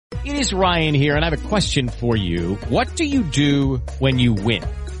It is Ryan here, and I have a question for you. What do you do when you win?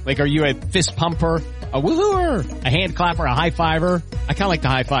 Like, are you a fist pumper, a woohooer, a hand clapper, a high fiver? I kind of like the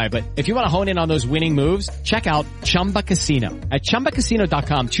high five, but if you want to hone in on those winning moves, check out Chumba Casino. At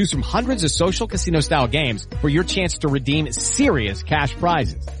ChumbaCasino.com, choose from hundreds of social casino-style games for your chance to redeem serious cash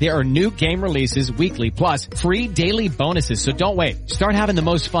prizes. There are new game releases weekly, plus free daily bonuses, so don't wait. Start having the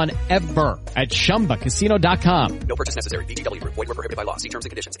most fun ever at ChumbaCasino.com. No purchase necessary. VGW. Void where prohibited by law. See terms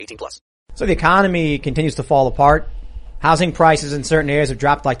and conditions. 18+. So the economy continues to fall apart. Housing prices in certain areas have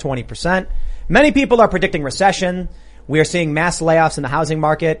dropped like 20%. Many people are predicting recession. We are seeing mass layoffs in the housing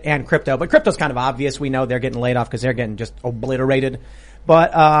market and crypto. But crypto's kind of obvious. We know they're getting laid off because they're getting just obliterated.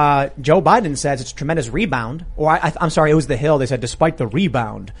 But Joe Biden says it's a tremendous rebound. Or I'm sorry, it was the Hill. They said despite the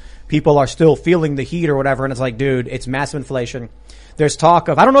rebound, people are still feeling the heat or whatever. And it's like, dude, it's massive inflation. There's talk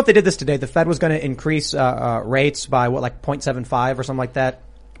of, I don't know if they did this today. The Fed was going to increase rates by like 0.75 or something like that.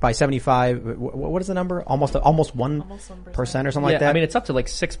 By 75, what is the number? Almost 1% or something like that. I mean, it's up to like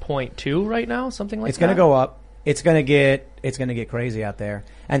 6.2 right now, something like that. It's going to go up. It's going to get crazy out there.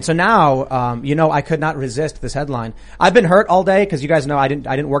 And so now, I could not resist this headline. I've been hurt all day because you guys know I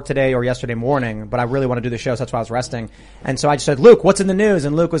didn't work today or yesterday morning, but I really want to do the show, so that's why I was resting. And so I just said, Luke, what's in the news?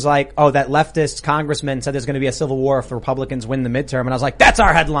 And Luke was like, oh, that leftist congressman said there's going to be a civil war if the Republicans win the midterm. And I was like, that's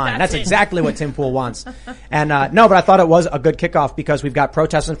our headline. That's exactly what Tim Pool wants. And, no, but I thought it was a good kickoff because we've got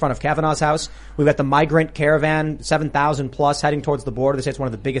protests in front of Kavanaugh's house. We've got the migrant caravan, 7,000 plus heading towards the border. They say it's one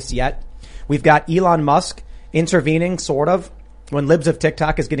of the biggest yet. We've got Elon Musk intervening, sort of, when libs of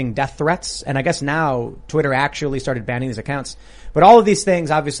TikTok is getting death threats. And I guess now Twitter actually started banning these accounts. But all of these things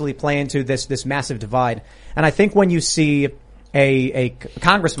obviously play into this massive divide. And I think when you see a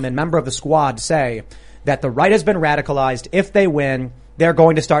congressman, member of the squad, say that the right has been radicalized, if they win, they're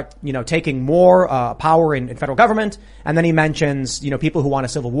going to start, taking more power in federal government. And then he mentions, people who want a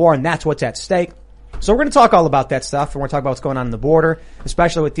civil war, and that's what's at stake. So we're going to talk all about that stuff, and we're going to talk about what's going on in the border,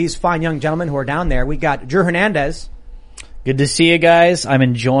 especially with these fine young gentlemen who are down there. We got Jorge Hernandez. Good to see you guys. I'm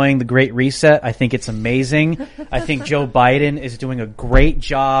enjoying the Great Reset. I think it's amazing. I think Joe Biden is doing a great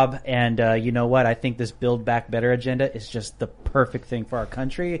job, and you know what? I think this Build Back Better agenda is just the perfect thing for our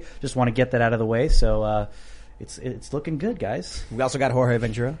country. Just want to get that out of the way. So it's looking good, guys. We also got Jorge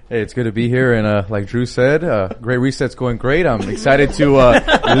Ventura. Hey, it's good to be here, and like Drew said, Great Reset's going great. I'm excited to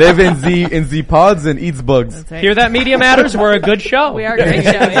live in the pods and eat bugs. Right. Hear that, Media Matters? We're a good show. We are a great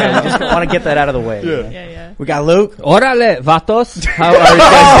show. Yeah. Just want to get that out of the way. Yeah. We got Luke. Orale, vatos. How are you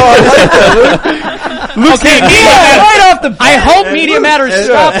guys? Okay, right off the bat. I hope Media Matters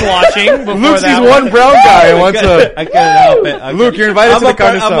stops watching. Luke's one brown guy. I can't help it. Luke, you're invited to the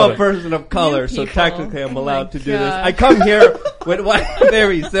carne asada. I'm a person of color, so technically I'm allowed to do this. I come here with one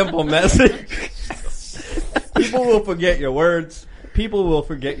very simple message. People will forget your words. People will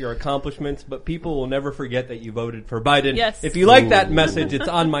forget your accomplishments, but people will never forget that you voted for Biden. Yes. If you like that message, it's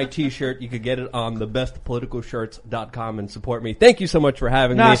on my t-shirt. You could get it on thebestpoliticalshirts.com and support me. Thank you so much for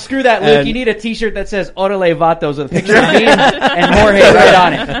having me. Nah, screw that, Luke. You need a t-shirt that says Orale Vatos with a picture of me and Jorge right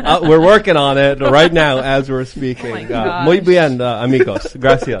on it. We're working on it right now as we're speaking. Muy bien, amigos.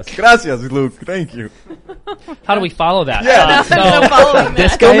 Gracias. Gracias, Luke. Thank you. How do we follow that? Yeah. Following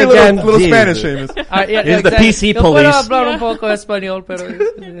This that. guy Tell me again, little Spanish, Jesus. Seamus. Here's the PC police.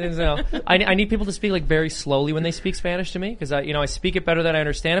 I need people to speak like very slowly when they speak Spanish to me because I speak it better than I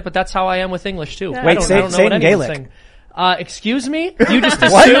understand it. But that's how I am with English too. Wait, say it in Gaelic. Excuse me? You just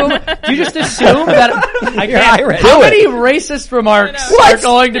assume that I can't. Irish. How many racist remarks are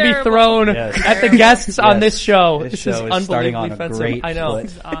going to be Terrible. thrown at the guests on this show? This This show is is starting unbelievably on a offensive. great I know.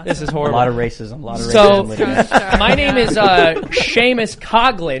 foot. Awesome. This is A horrible. lot of racism. So, Lydia. my name is Seamus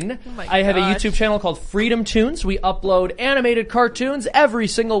Coughlin. my I have a gosh. YouTube channel called Freedom Tunes. We upload animated cartoons every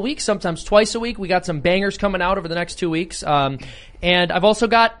single week, sometimes twice a week. We got some bangers coming out over the next 2 weeks. And I've also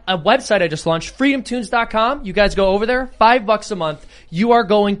got a website I just launched, freedomtunes.com. You guys go over there, $5 a month. You are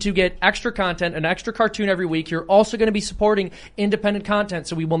going to get extra content, an extra cartoon every week. You're also going to be supporting independent content,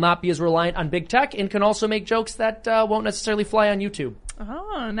 so we will not be as reliant on big tech and can also make jokes that won't necessarily fly on YouTube.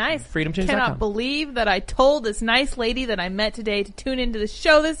 Oh, nice. FreedomTunes.com. Cannot believe that I told this nice lady that I met today to tune into the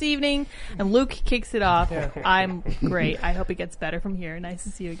show this evening, and Luke kicks it off. I'm great. I hope it gets better from here. Nice to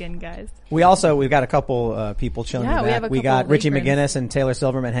see you again, guys. We've got a couple people chilling in the back. we got couple Richie late McGinnis and Taylor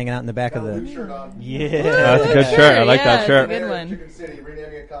Silverman hanging out in the back of the. Yeah. That's a good shirt. I like that shirt. It's a good one. Chicken City,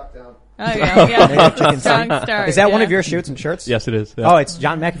 renaming a cocktail. Oh, yeah. Yeah, Chicken Strong City. start. Is that one yeah. of your shoots and shirts? Yes, it is. Yeah. Oh, it's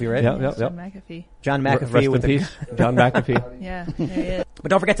John McAfee, right? Yep. John McAfee. John McAfee Rest with in the peace, John McAfee. Yeah, there he is.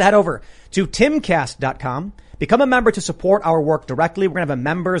 But don't forget to head over to timcast.com. Become a member to support our work directly. We're going to have a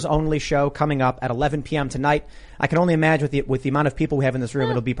members-only show coming up at 11 p.m. tonight. I can only imagine with the amount of people we have in this room,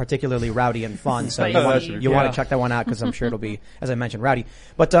 it'll be particularly rowdy and fun. So you Spicy. want to check that one out because I'm sure it'll be, as I mentioned, rowdy.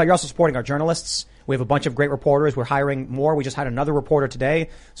 But you're also supporting our journalists. We have a bunch of great reporters. We're hiring more. We just hired another reporter today.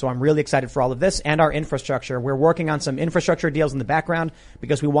 So I'm really excited for all of this and our infrastructure. We're working on some infrastructure deals in the background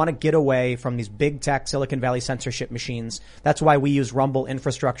because we want to get away from these big tech Silicon Valley censorship machines. That's why we use Rumble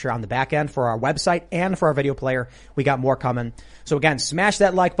infrastructure on the back end for our website and for our video player. We got more coming. So again, smash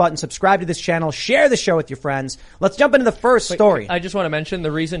that like button, subscribe to this channel, share the show with your friends. Let's jump into the first story. I just want to mention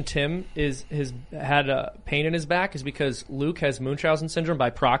the reason Tim has had a pain in his back is because Luke has Munchausen syndrome by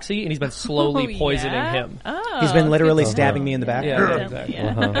proxy, and he's been slowly poisoning him. Oh, He's been literally stabbing me in the back.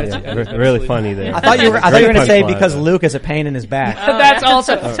 Yeah, exactly. Really funny there. I thought you were going to say because Luke has a pain in his back. That's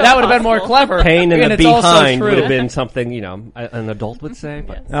also that would have been more clever. Pain in And the it's also behind true. would have been something, an adult would say.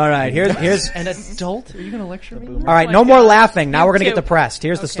 But. All right, here's An adult? Are you going to lecture me? all right, my no more God. laughing. Now You we're going to get too. depressed.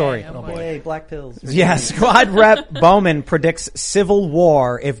 Here's the story. Oh, boy. Hey, black pills. Yes, Squad Rep Bowman predicts civil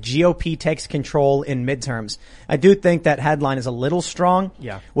war if GOP takes control in midterms. I do think that headline is a little strong.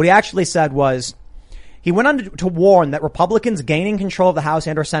 Yeah. What he actually said was, he went on to warn that Republicans gaining control of the House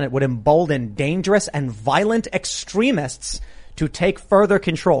and or Senate would embolden dangerous and violent extremists to take further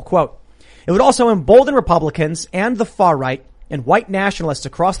control. Quote, it would also embolden Republicans and the far right and white nationalists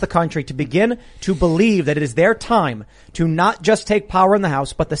across the country to begin to believe that it is their time to not just take power in the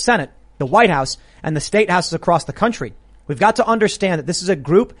House, but the Senate, the White House, and the state houses across the country. We've got to understand that this is a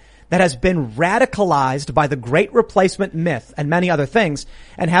group that has been radicalized by the Great Replacement myth and many other things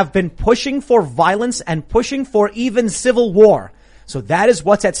and have been pushing for violence and pushing for even civil war. So that is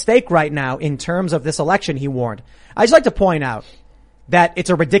what's at stake right now in terms of this election, he warned. I'd just like to point out that it's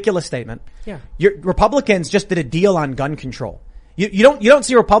a ridiculous statement. Yeah. Republicans just did a deal on gun control. You don't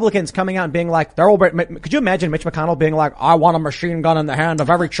see Republicans coming out and being like, could you imagine Mitch McConnell being like, I want a machine gun in the hand of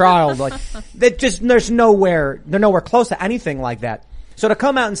every child? Like, they're nowhere close to anything like that. So to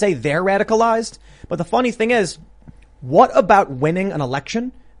come out and say they're radicalized, but the funny thing is, what about winning an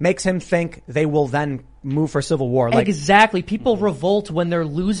election makes him think they will then move for civil war? Like, Exactly. People revolt when they're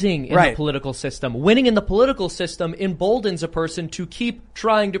losing in the political system. Winning in the political system emboldens a person to keep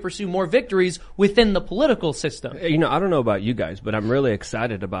trying to pursue more victories within the political system. I don't know about you guys, but I'm really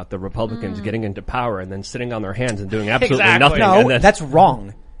excited about the Republicans getting into power and then sitting on their hands and doing absolutely Exactly. nothing. no, and then, that's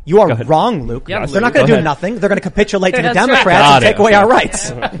wrong. You are wrong, Luke. Yeah, They're not Luke, going to go do ahead. nothing. They're going to capitulate to the That's right. Democrats Got and it. take away our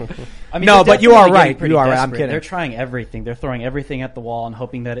rights. I mean, No, they're but you are definitely right. getting pretty You are right. I'm desperate. kidding. They're trying everything. They're throwing everything at the wall and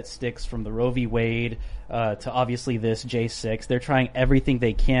hoping that it sticks, from the Roe v. Wade to obviously this J6. They're trying everything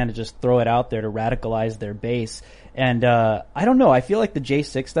they can to just throw it out there to radicalize their base. And I don't know. I feel like the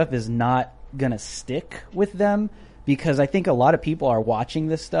J6 stuff is not going to stick with them, because I think a lot of people are watching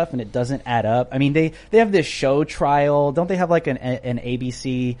this stuff and it doesn't add up. I mean, they have this show trial. Don't they have like an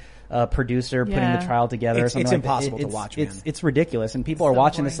ABC producer putting the trial together or something? It's like that? impossible to watch, man. It's ridiculous, and people are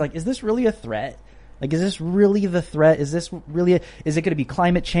watching this like, is this really a threat? Like, is this really the threat? Is this really is it going to be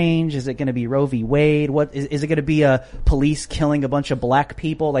climate change? Is it going to be Roe v. Wade? What is it going to be a police killing a bunch of black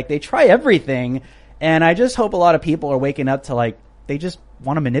people? Like, they try everything, and I just hope a lot of people are waking up to, like, they just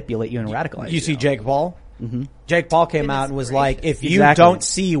want to manipulate you and radicalize you. You see Jake Paul? Mm-hmm. Jake Paul came out and was like, if you Exactly. don't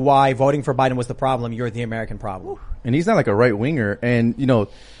see why voting for Biden was the problem, you're the American problem. And he's not like a right winger. And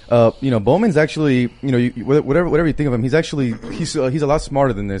Bowman's actually, whatever you think of him, he's a lot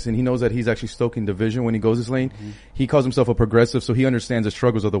smarter than this, and he knows that he's actually stoking division when he goes this lane. Mm-hmm. He calls himself a progressive, so he understands the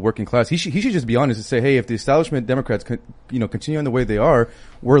struggles of the working class. He should just be honest and say, hey, if the establishment Democrats continue on the way they are,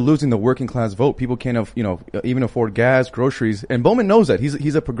 we're losing the working class vote. People can't even afford gas, groceries, and Bowman knows that.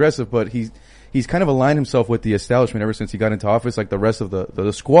 He's a progressive, but he's kind of aligned himself with the establishment ever since he got into office, like the rest of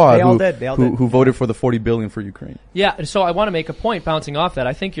the squad who voted for the $40 billion for Ukraine. Yeah, so I want to make a point bouncing off that.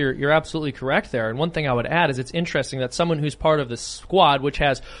 I think you're absolutely correct there. And one thing I would add is it's interesting that someone who's part of the squad, which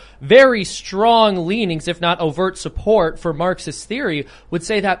has very strong leanings, if not overt support for Marxist theory, would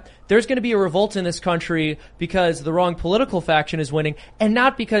say that there's going to be a revolt in this country because the wrong political faction is winning, and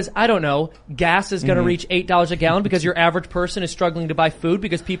not because, I don't know, gas is going to reach $8 a gallon because your average person is struggling to buy food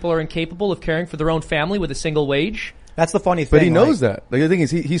because people are incapable of caring for their own family with a single wage. That's the funny thing. But he knows that. Like, the thing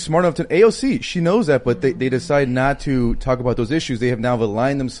is, he's smart enough to AOC. She knows that, but they decide not to talk about those issues. They have now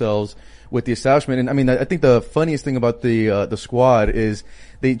aligned themselves with the establishment. And I mean, I think the funniest thing about the squad is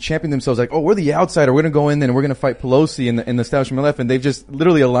they champion themselves like, oh, we're the outsider. We're going to go in there and we're going to fight Pelosi and the establishment left. And they've just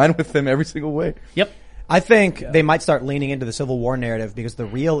literally aligned with them every single way. Yep. I think they might start leaning into the Civil War narrative, because the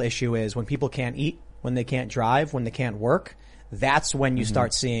real issue is when people can't eat, when they can't drive, when they can't work. That's when you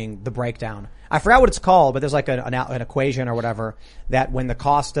start seeing the breakdown. I forgot what it's called, but there's like an equation or whatever that when the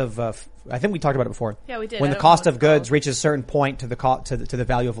cost of, I think we talked about it before. Yeah, we did. When I the don't know cost what of it's goods called. reaches a certain point to the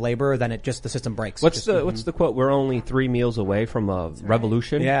value of labor, then the system breaks. What's the quote? We're only 3 meals away from a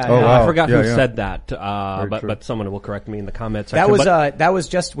revolution. Yeah, Oh, yeah. wow. I forgot Yeah, who yeah. said that, true. but someone will correct me in the comments That section. was But- that was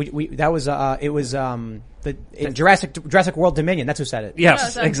just it was in Jurassic World Dominion. That's who said it.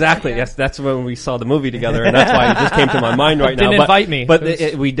 Yes, sounds exactly. like it. Yes, that's when we saw the movie together, and that's why it just came to my mind right now. Didn't But- invite me. but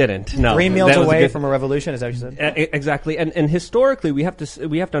It was- we didn't. No, 3 meals That was a away good- from a revolution. Is that what you said? Exactly, and historically we have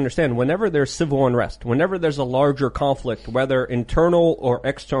to understand whenever there's civil unrest, whenever there's a larger conflict, whether internal or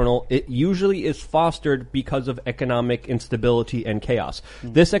external, it usually is fostered because of economic instability and chaos.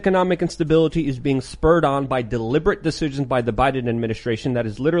 This economic instability is being spurred on by deliberate decisions by the Biden administration that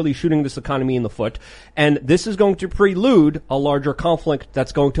is literally shooting this economy in the foot, and this is going to prelude a larger conflict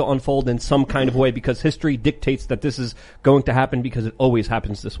that's going to unfold in some kind of way because history dictates that this is going to happen because it always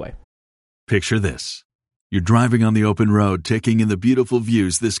happens this way. Picture this. You're driving on the open road, taking in the beautiful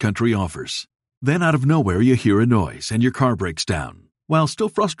views this country offers. Then out of nowhere, you hear a noise and your car breaks down. While still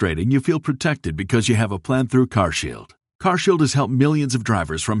frustrating, you feel protected because you have a plan through CarShield. CarShield has helped millions of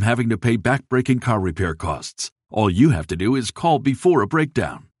drivers from having to pay back-breaking car repair costs. All you have to do is call before a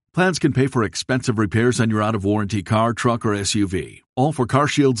breakdown. Plans can pay for expensive repairs on your out-of-warranty car, truck, or SUV. All for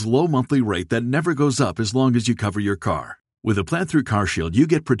CarShield's low monthly rate that never goes up as long as you cover your car. With a plan through CarShield, you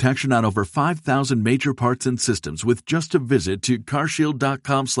get protection on over 5,000 major parts and systems with just a visit to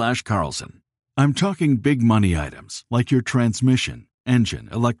carshield.com/Carlson. I'm talking big money items like your transmission, engine,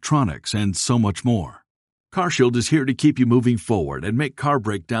 electronics, and so much more. CarShield is here to keep you moving forward and make car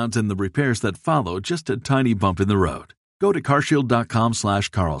breakdowns and the repairs that follow just a tiny bump in the road. Go to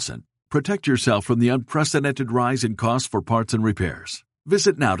carshield.com/Carlson. Protect yourself from the unprecedented rise in costs for parts and repairs.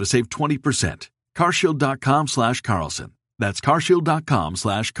 Visit now to save 20%. carshield.com/Carlson. That's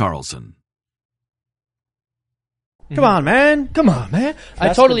carshield.com/Carlson. Come on, man. Come on, man. I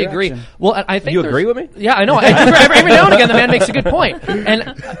That's totally the agree. direction. Well, I think You there's- agree with me? Yeah, I know. Every now and again, the man makes a good point.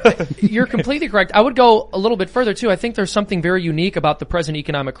 And you're completely correct. I would go a little bit further, too. I think there's something very unique about the present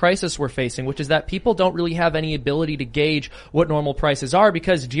economic crisis we're facing, which is that people don't really have any ability to gauge what normal prices are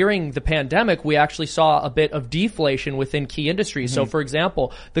because during the pandemic, we actually saw a bit of deflation within key industries. So, for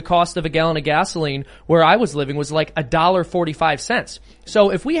example, the cost of a gallon of gasoline where I was living was like $1.45.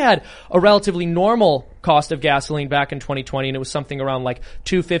 So if we had a relatively normal cost of gasoline back in 2020 and it was something around like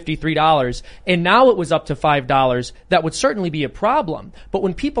 $2.50, $3, and now it was up to $5, that would certainly be a problem. But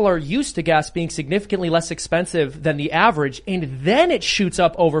when people are used to gas being significantly less expensive than the average and then it shoots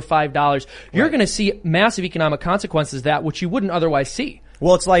up over $5, you're going to see massive economic consequences of that which you wouldn't otherwise see.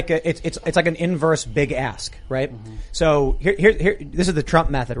 Well, it's like it's like an inverse big ask, right? So here, this is the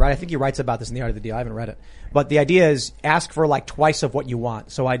Trump method, right? I think he writes about this in The Art of the Deal. I haven't read it, but the idea is ask for like twice of what you want.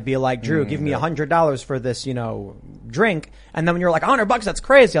 So I'd be like, Drew, give me $100 for this, drink, and then when you're like $100, that's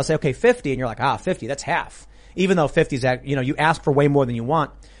crazy. I'll say, okay, 50, and you're like, 50, that's half. Even though 50 is that, you ask for way more than you want.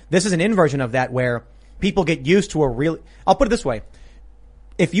 This is an inversion of that where people get used to I'll put it this way: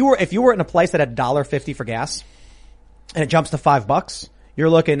 if you were in a place that had $1.50 for gas, and it jumps to $5. You're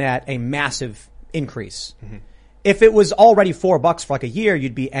looking at a massive increase. Mm-hmm. If it was already $4 for like a year,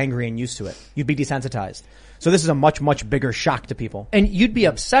 you'd be angry and used to it. You'd be desensitized. So this is a much, much bigger shock to people. And you'd be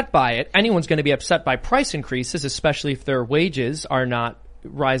upset by it. Anyone's going to be upset by price increases, especially if their wages are not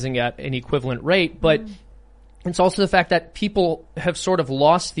rising at an equivalent rate. But it's also the fact that people have sort of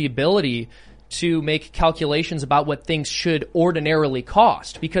lost the ability to make calculations about what things should ordinarily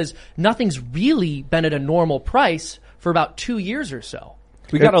cost because nothing's really been at a normal price for about 2 years or so.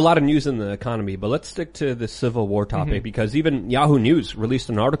 We got a lot of news in the economy, but let's stick to the Civil War topic because even Yahoo News released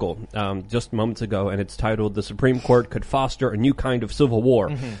an article just moments ago, and it's titled "The Supreme Court Could Foster a New Kind of Civil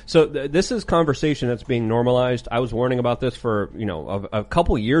War." So this is conversation that's being normalized. I was warning about this for a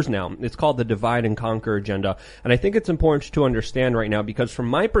couple years now. It's called the divide and conquer agenda, and I think it's important to understand right now because from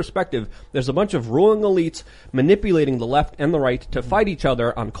my perspective, there's a bunch of ruling elites manipulating the left and the right to fight each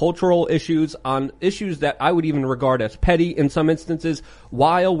other on cultural issues, on issues that I would even regard as petty in some instances,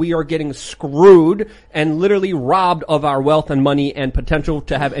 while we are getting screwed and literally robbed of our wealth and money and potential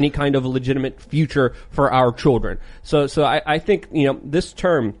to have any kind of legitimate future for our children. So I think, this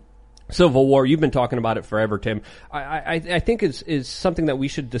term, Civil War, you've been talking about it forever, Tim. I think is something that we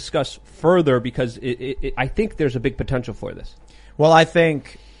should discuss further because I think there's a big potential for this. Well, I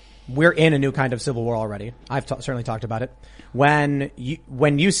think we're in a new kind of civil war already. I've certainly talked about it. When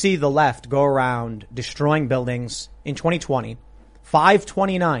you see the left go around destroying buildings in 2020,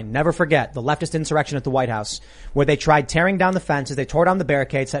 5/29, never forget, the leftist insurrection at the White House, where they tried tearing down the fences, they tore down the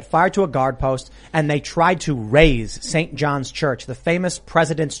barricades, set fire to a guard post, and they tried to raze St. John's Church, the famous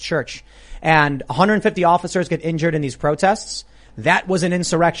President's Church. And 150 officers get injured in these protests. That was an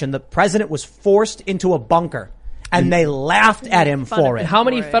insurrection. The president was forced into a bunker, and they laughed at him for it. And how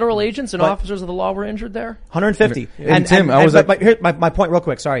many federal agents and officers of the law were injured there? 150. And Tim, but here, my point real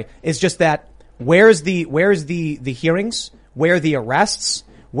quick, sorry, is just that where's the hearings? Where are the arrests?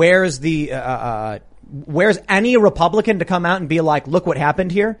 Where's any Republican to come out and be like, look what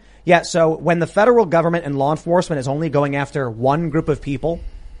happened here? Yeah, so when the federal government and law enforcement is only going after one group of people,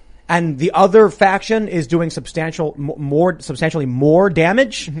 and the other faction is doing substantially more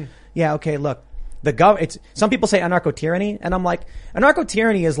damage. Mm-hmm. Yeah, okay, look. Some people say anarcho-tyranny, and I'm like,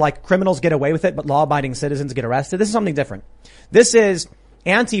 anarcho-tyranny is like criminals get away with it, but law-abiding citizens get arrested. This is something different. This is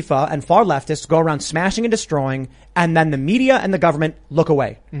Antifa and far leftists go around smashing and destroying, and then the media and the government look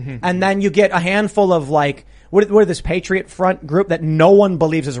away. Mm-hmm. And then you get a handful of like, what are this Patriot Front group that no one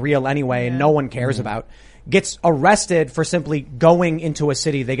believes is real anyway, and no one cares about, gets arrested for simply going into a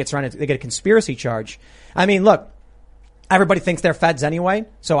city. They get a conspiracy charge. I mean, look, everybody thinks they're feds anyway,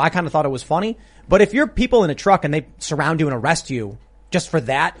 so I kind of thought it was funny. But if you're people in a truck and they surround you and arrest you just for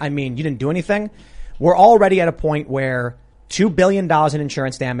that, I mean, you didn't do anything. We're already at a point where $2 billion in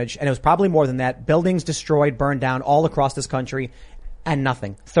insurance damage, and it was probably more than that, buildings destroyed, burned down all across this country, and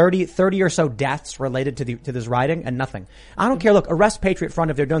nothing. 30 or so deaths related to this rioting, and nothing. I don't care. Look, arrest Patriot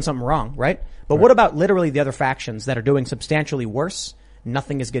Front if they're doing something wrong, right? But what about literally the other factions that are doing substantially worse?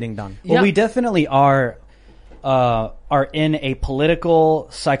 Nothing is getting done. Well, we definitely are in a political,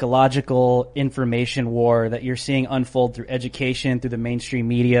 psychological information war that you're seeing unfold through education, through the mainstream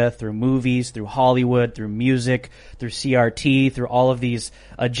media, through movies, through Hollywood, through music, through CRT, through all of these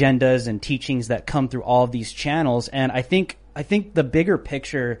agendas and teachings that come through all of these channels. And I think the bigger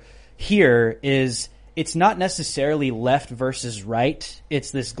picture here is it's not necessarily left versus right.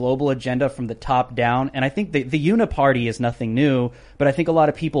 It's this global agenda from the top down. And I think the uniparty is nothing new, but I think a lot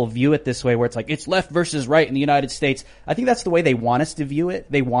of people view it this way where it's like, it's left versus right in the United States. I think that's the way they want us to view it.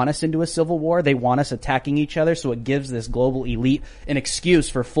 They want us into a civil war. They want us attacking each other. So it gives this global elite an excuse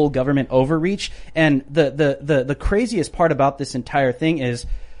for full government overreach. And the craziest part about this entire thing is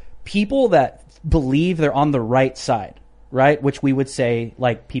people that believe they're on the right side, right? Which we would say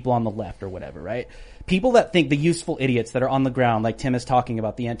like people on the left or whatever, right? People that think the useful idiots that are on the ground, like Tim is talking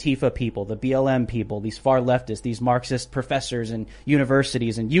about, the Antifa people, the BLM people, these far leftists, these Marxist professors and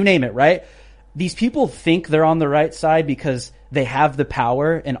universities and you name it, right? These people think they're on the right side because they have the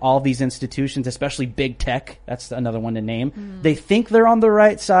power in all these institutions, especially big tech. That's another one to name. Mm. They think they're on the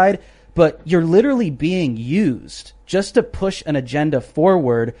right side, but you're literally being used just to push an agenda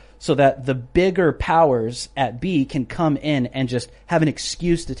forward so that the bigger powers at B can come in and just have an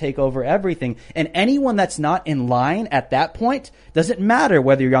excuse to take over everything. And anyone that's not in line at that point, doesn't matter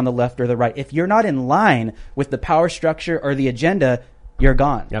whether you're on the left or the right. If you're not in line with the power structure or the agenda, you're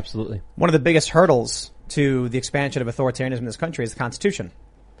gone. Absolutely. One of the biggest hurdles to the expansion of authoritarianism in this country is the Constitution.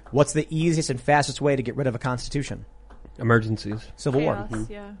 What's the easiest and fastest way to get rid of a Constitution? Emergencies. Civil war.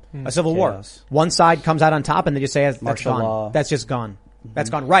 Yeah. A civil war. One side comes out on top and they just say, that's Martial gone. law. That's just gone.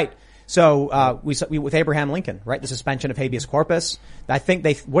 That's gone. Right. So, we with Abraham Lincoln, right? The suspension of habeas corpus. I think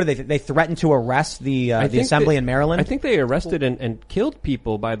they threatened to arrest the assembly in Maryland. I think they arrested and killed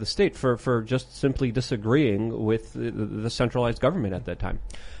people by the state for just simply disagreeing with the centralized government at that time.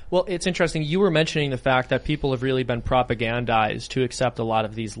 Well, it's interesting. You were mentioning the fact that people have really been propagandized to accept a lot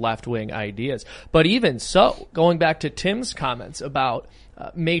of these left-wing ideas. But even so, going back to Tim's comments about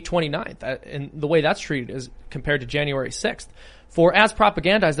May 29th and the way that's treated as compared to January 6th, for as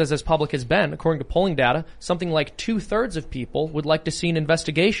propagandized as this public has been, according to polling data, something like 2/3 of people would like to see an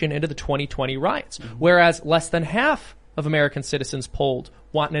investigation into the 2020 riots, whereas less than half of American citizens polled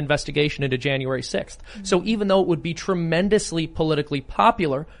want an investigation into January 6th. So even though it would be tremendously politically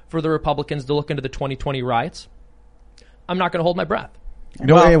popular for the Republicans to look into the 2020 riots, I'm not going to hold my breath. You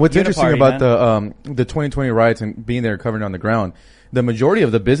know, Well, what's interesting uniparty, about the 2020 riots and being there covering on the ground, the majority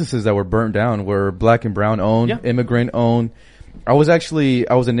of the businesses that were burnt down were black and brown owned, immigrant owned. I was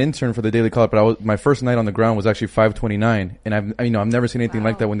an intern for the Daily Caller, but my first night on the ground was actually 5/29, and I've never seen anything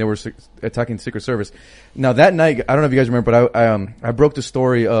like that when they were attacking Secret Service. Now that night, I don't know if you guys remember, but I broke the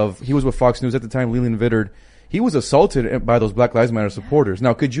story of, he was with Fox News at the time, Leland Vittard. He was assaulted by those Black Lives Matter supporters.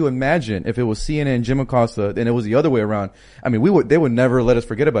 Now, could you imagine if it was CNN, Jim Acosta, and it was the other way around? I mean, they would never let us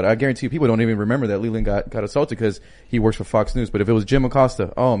forget about it. I guarantee you people don't even remember that Leland got assaulted because he works for Fox News. But if it was Jim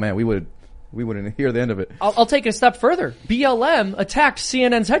Acosta, oh man, we would we wouldn't hear the end of it. I'll take it a step further. BLM attacked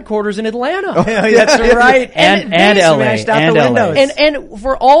CNN's headquarters in Atlanta. Oh, that's right. And LA. Smashed out And the LA. windows. And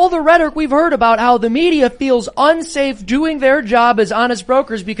for all the rhetoric we've heard about how the media feels unsafe doing their job as honest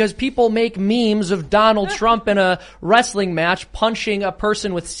brokers because people make memes of Donald Trump in a wrestling match punching a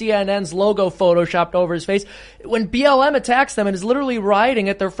person with CNN's logo photoshopped over his face. When BLM attacks them and is literally rioting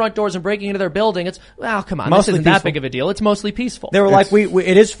at their front doors and breaking into their building, it's, well, come on, Mostly this isn't that peaceful. big of a deal. It's mostly peaceful. They were like, we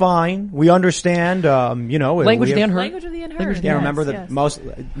it is fine. We understand, Language we the have- unheard. Language of the unheard. Yeah, Yes, remember yes.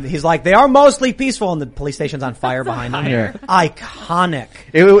 he's like, they are mostly peaceful and the police station's on fire behind them. Yeah. Iconic.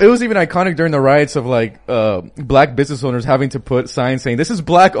 It was even iconic during the riots of like black business owners having to put signs saying this is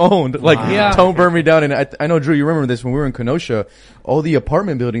black owned. Like, Yeah. don't burn me down. And I know, Drew, you remember this when we were in Kenosha. All the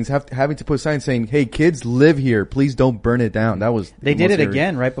apartment buildings having to put signs saying, "Hey, kids live here. Please don't burn it down." That was They the did most it scary.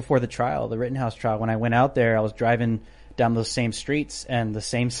 again right before the trial, the Rittenhouse trial. When I went out there, I was driving down those same streets and the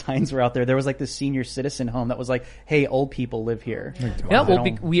same signs were out there. There was like this senior citizen home that was like, "Hey, old people live here." Yeah, I well,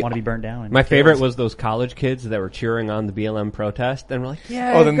 don't we want to be burnt down. and My killed. favorite was those college kids that were cheering on the BLM protest and were like,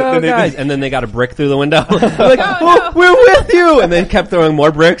 "Yeah, Oh, then go they- guys!" And then they got a brick through the window. They're like, "Oh, we're with you!" And they kept throwing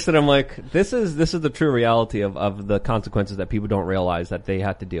more bricks. And I'm like, "This is the true reality of the consequences that people don't realize that they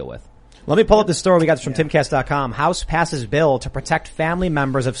have to deal with." Let me pull up the story. We got this from timcast.com. House passes bill to protect family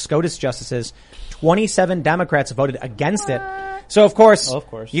members of SCOTUS justices. 27 Democrats voted against it. So, of course,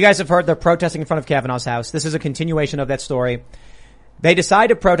 you guys have heard they're protesting in front of Kavanaugh's house. This is a continuation of that story. They decide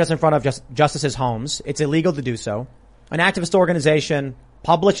to protest in front of justices' homes. It's illegal to do so. An activist organization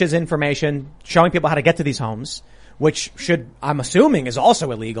publishes information showing people how to get to these homes, which I'm assuming is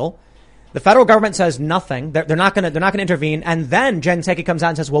also illegal. The federal government says nothing. They're not going to intervene. And then Jen Psaki comes out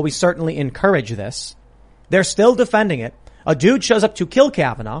and says, well, we certainly encourage this. They're still defending it. A dude shows up to kill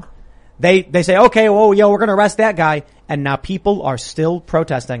Kavanaugh. They say, okay, well, we're going to arrest that guy. And now people are still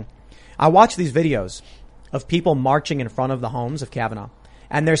protesting. I watch these videos of people marching in front of the homes of Kavanaugh,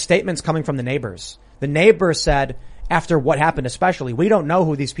 and there's statements coming from the neighbors. The neighbors said, after what happened especially, we don't know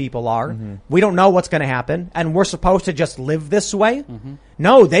who these people are. Mm-hmm. We don't know what's going to happen. And we're supposed to just live this way? Mm-hmm.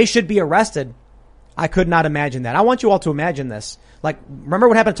 No, they should be arrested. I could not imagine that. I want you all to imagine this. Like, remember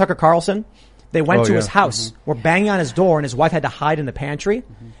what happened to Tucker Carlson? They went to his house, were banging on his door, and his wife had to hide in the pantry.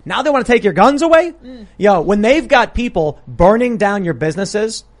 Mm-hmm. Now they want to take your guns away? Yo, when they've got people burning down your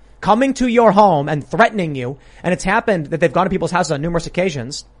businesses, coming to your home and threatening you, and it's happened that they've gone to people's houses on numerous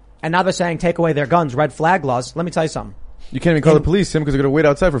occasions, and now they're saying take away their guns, red flag laws. Let me tell you something. You can't even call the police, Tim, because they're going to wait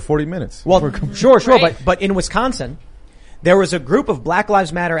outside for 40 minutes. Well, sure, Right. but in Wisconsin, there was a group of Black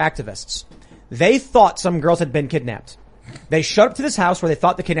Lives Matter activists. They thought some girls had been kidnapped. They showed up to this house where they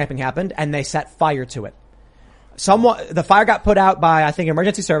thought the kidnapping happened, and they set fire to it. The fire got put out by, I think,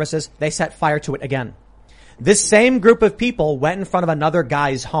 emergency services. They set fire to it again. This same group of people went in front of another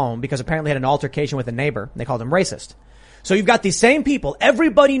guy's home because apparently he had an altercation with a neighbor. They called him racist. So you've got these same people.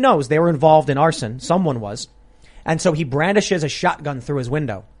 Everybody knows they were involved in arson. Someone was. And so he brandishes a shotgun through his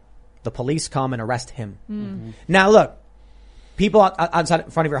window. The police come and arrest him. Mm-hmm. Now look, people outside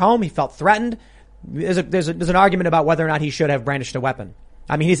in front of your home, he felt threatened. There's an argument about whether or not he should have brandished a weapon.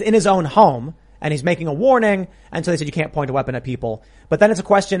 I mean, he's in his own home and he's making a warning. And so they said you can't point a weapon at people. But then it's a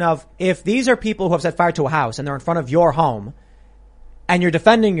question of if these are people who have set fire to a house and they're in front of your home and you're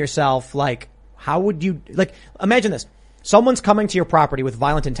defending yourself, like, how would you, like, imagine this. Someone's coming to your property with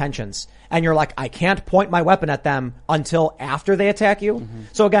violent intentions and you're like, I can't point my weapon at them until after they attack you. Mm-hmm.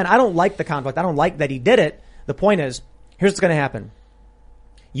 So again, I don't like the conflict. I don't like that he did it. The point is, here's what's going to happen.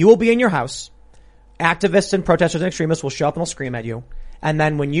 You will be in your house. Activists and protesters and extremists will show up and they'll scream at you. And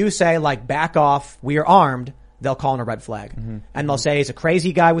then when you say, like, back off, we are armed, they'll call in a red flag. Mm-hmm. And they'll say he's a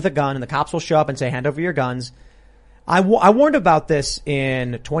crazy guy with a gun, and the cops will show up and say, hand over your guns. I warned about this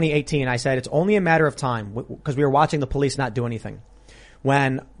in 2018. I said it's only a matter of time because we were watching the police not do anything.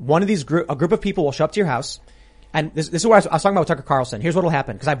 When one of these a group of people will show up to your house, and this is what I was talking about with Tucker Carlson. Here's what will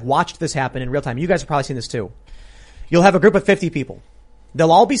happen, because I've watched this happen in real time. You guys have probably seen this too. You'll have a group of 50 people.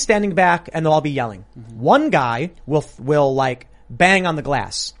 They'll all be standing back and they'll all be yelling. Mm-hmm. One guy will like bang on the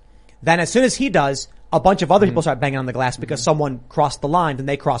glass. Then as soon as he does, a bunch of other people start banging on the glass because someone crossed the line and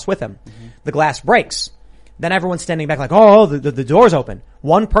they cross with him. Mm-hmm. The glass breaks. Then everyone's standing back like, oh, the door's open.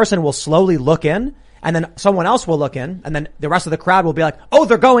 One person will slowly look in and then someone else will look in and then the rest of the crowd will be like, oh,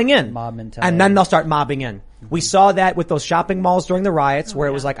 they're going in. Mob mentality. And then they'll start mobbing in. Mm-hmm. We saw that with those shopping malls during the riots where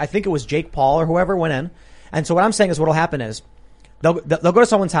it was like, I think it was Jake Paul or whoever went in. And so what I'm saying is what'll happen is they'll go to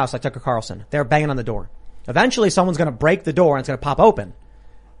someone's house like Tucker Carlson. They're banging on the door. Eventually someone's going to break the door and it's going to pop open.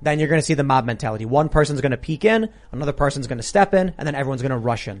 Then you're going to see the mob mentality. One person's going to peek in, another person's going to step in, and then everyone's going to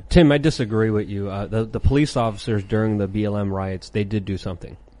rush in. Tim, I disagree with you. The police officers during the BLM riots, they did do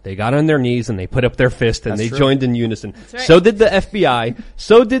something. They got on their knees and they put up their fist and they joined in unison. right. So did the FBI.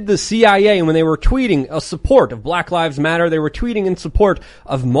 So did the CIA. And when they were tweeting a support of Black Lives Matter, they were tweeting in support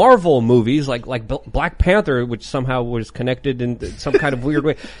of Marvel movies like Black Panther, which somehow was connected in some kind of weird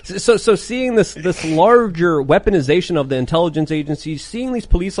way. So seeing this larger weaponization of the intelligence agencies, seeing these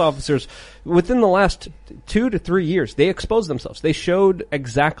police officers within the last 2 to 3 years, they exposed themselves. They showed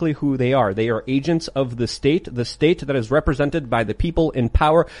exactly who they are. They are agents of the state that is represented by the people in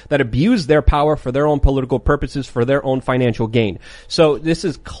power that abuse their power for their own political purposes, for their own financial gain. So this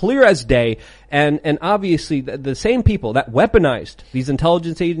is clear as day. And obviously the same people that weaponized these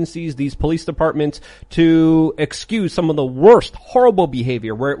intelligence agencies, these police departments to excuse some of the worst, horrible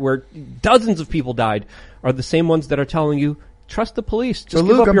behavior where dozens of people died are the same ones that are telling you, trust the police. Just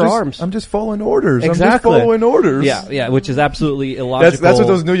give up your arms. I'm just following orders. Exactly. I'm just following orders. Yeah, which is absolutely illogical. That's what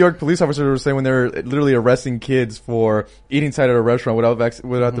those New York police officers were saying when they were literally arresting kids for eating inside at a restaurant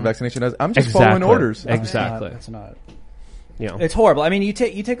without the vaccination. I'm just following orders. Exactly. It's not. You know. It's horrible. I mean, you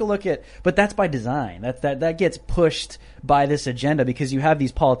take a look at, but that's by design. That gets pushed by this agenda because you have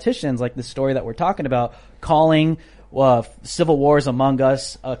these politicians like the story that we're talking about calling civil wars among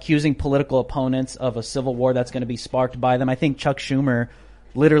us, accusing political opponents of a civil war that's going to be sparked by them. I think Chuck Schumer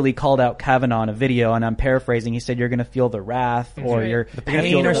literally called out Kavanaugh in a video, and I'm paraphrasing. He said, "You're going to feel the wrath, or you're going to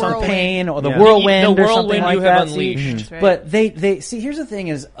feel or some pain, or the whirlwind, or something like you that." have unleashed. But they see. Here's the thing: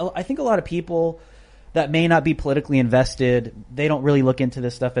 is I think a lot of people that may not be politically invested, they don't really look into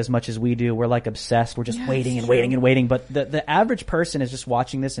this stuff as much as we do. We're like obsessed. We're just waiting and waiting and waiting. But the average person is just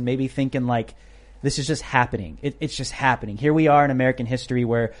watching this and maybe thinking like, this is just happening. It's just happening. Here we are in American history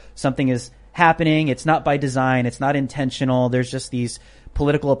where something is happening. It's not by design. It's not intentional. There's just these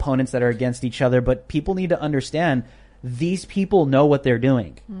political opponents that are against each other. But people need to understand these people know what they're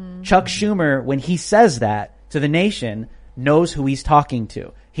doing. Chuck Schumer, when he says that to the nation, knows who he's talking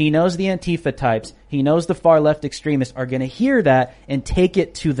to. He knows the Antifa types. He knows the far left extremists are going to hear that and take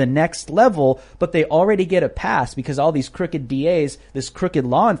it to the next level, but they already get a pass because all these crooked DAs, this crooked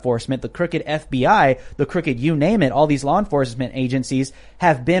law enforcement, the crooked FBI, the crooked you name it, all these law enforcement agencies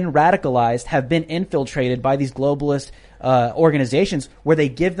have been radicalized, have been infiltrated by these globalist organizations where they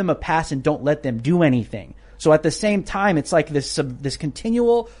give them a pass and don't let them do anything. So at the same time, it's like this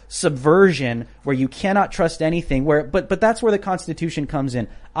continual subversion where you cannot trust anything. But that's where the Constitution comes in.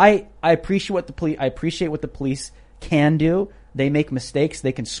 I appreciate what the police can do. They make mistakes.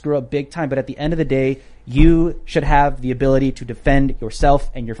 They can screw up big time. But at the end of the day, you should have the ability to defend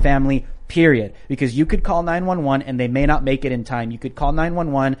yourself and your family, period. Because you could call 911 and they may not make it in time. You could call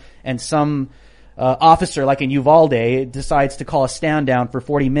 911 and some officer like in Uvalde decides to call a stand down for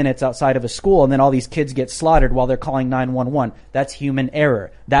 40 minutes outside of a school, and then all these kids get slaughtered while they're calling 911. That's human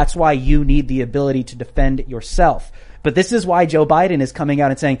error. That's why you need the ability to defend yourself. But this is why Joe Biden is coming out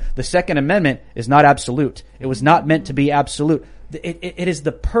and saying the Second Amendment is not absolute. It was not meant to be absolute. It is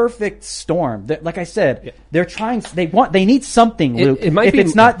the perfect storm. Like I said, they're trying. They need something, Luke. If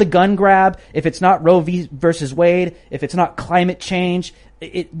it's not the gun grab, if it's not Roe versus Wade, if it's not climate change,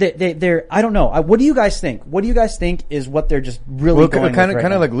 they're. I don't know. What do you guys think? What do you guys think is what they're just really going kind with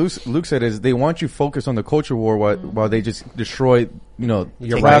right of like Luke said, is they want you focused on the culture war while they just destroy your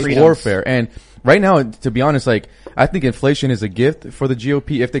class freedoms. warfare. And right now, to be honest, like I think inflation is a gift for the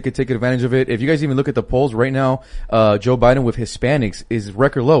GOP if they could take advantage of it. If you guys even look at the polls right now, Joe Biden with Hispanics is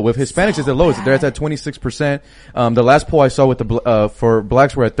record low. With Hispanics, is the lowest. They're at 26%. The last poll I saw with for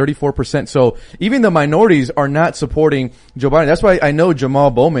blacks were at 34%. So even the minorities are not supporting Joe Biden. That's why I know Jamal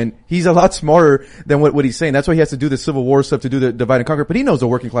Bowman, he's a lot smarter than what he's saying. That's why he has to do the Civil War stuff, to do the divide and conquer. But he knows the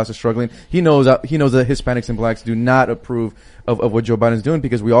working class is struggling. He knows that Hispanics and blacks do not approve of what Joe Biden's doing,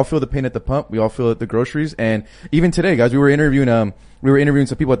 because we all feel the pain at the pump. We all feel it at the groceries. And even today, guys, we were interviewing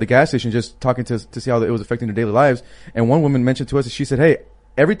some people at the gas station, just talking to see how it was affecting their daily lives. And one woman mentioned to us that she said, "Hey,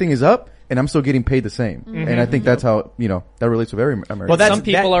 everything is up and I'm still getting paid the same." Mm-hmm. And I think that's how, that relates with every American. Well,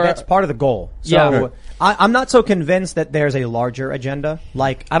 that's part of the goal. So I'm not so convinced that there's a larger agenda.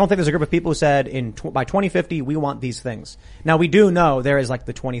 Like, I don't think there's a group of people who said by 2050, we want these things. Now, we do know there is like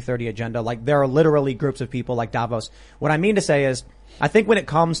the 2030 agenda. Like, there are literally groups of people like Davos. What I mean to say is, I think when it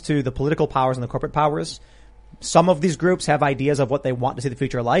comes to the political powers and the corporate powers, some of these groups have ideas of what they want to see the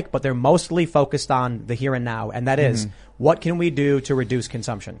future like, but they're mostly focused on the here and now. And that is, what can we do to reduce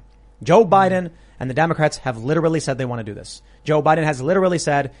consumption? Joe Biden and the Democrats have literally said they want to do this. Joe Biden has literally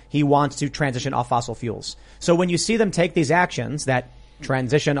said he wants to transition off fossil fuels. So when you see them take these actions that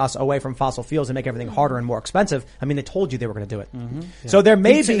transition us away from fossil fuels and make everything harder and more expensive, I mean, they told you they were going to do it. Mm-hmm. Yeah. So there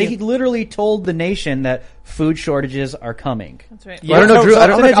may be... He literally told the nation that food shortages are coming. That's right. Yeah. I don't know, Drew.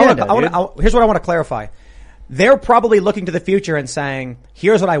 Here's what I want to clarify. they're probably looking to the future and saying,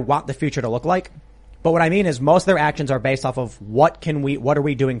 here's what I want the future to look like. But what I mean is most of their actions are based off of what are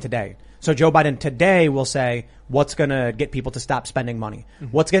we doing today? So Joe Biden today will say, what's going to get people to stop spending money?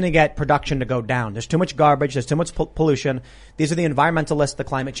 What's going to get production to go down? There's too much garbage. There's too much pollution. These are the environmentalists, the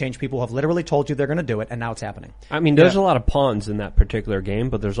climate change people who have literally told you they're going to do it, and now it's happening. I mean, there's a lot of pawns in that particular game,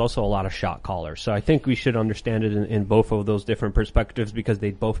 but there's also a lot of shot callers. So I think we should understand it in both of those different perspectives because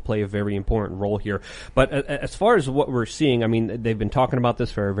they both play a very important role here. But as far as what we're seeing, I mean, they've been talking about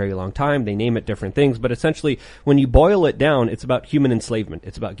this for a very long time. They name it different things, but essentially, when you boil it down, it's about human enslavement.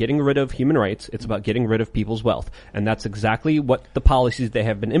 It's about getting rid of human rights. It's about getting rid of people's wealth. And that's exactly what the policies they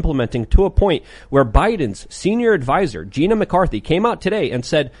have been implementing, to a point where Biden's senior advisor, Gina McCarthy, came out today and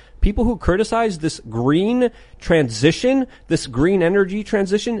said people who criticize this green transition, this green energy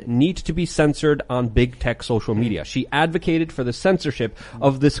transition, need to be censored on big tech social media. She advocated for the censorship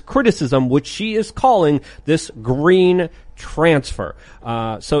of this criticism, which she is calling this green transfer.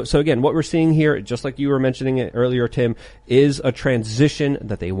 So again, what we're seeing here, just like you were mentioning it earlier, Tim, is a transition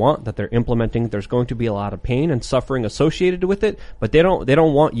that they want, that they're implementing. There's going to be a lot of pain and suffering associated with it, but they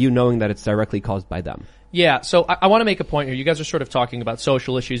don't want you knowing that it's directly caused by them. Yeah, so I want to make a point here. You guys are sort of talking about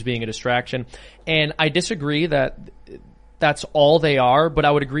social issues being a distraction, and I disagree that that's all they are, but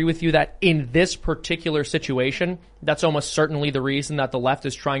I would agree with you that in this particular situation, that's almost certainly the reason that the left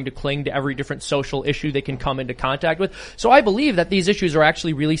is trying to cling to every different social issue they can come into contact with. So I believe that these issues are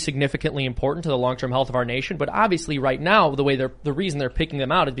actually really significantly important to the long-term health of our nation, but obviously right now, the reason they're picking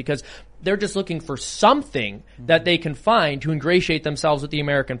them out is because they're just looking for something that they can find to ingratiate themselves with the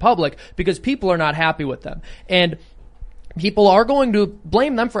American public because people are not happy with them. And people are going to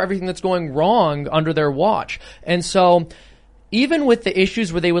blame them for everything that's going wrong under their watch. And so even with the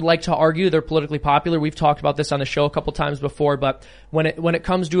issues where they would like to argue they're politically popular, we've talked about this on the show a couple times before, but when it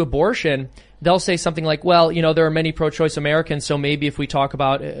comes to abortion, they'll say something like, well, you know, there are many pro-choice Americans, so maybe if we talk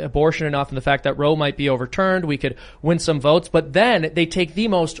about abortion enough and the fact that Roe might be overturned, we could win some votes. But then they take the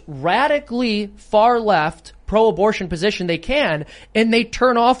most radically far-left pro-abortion position they can, and they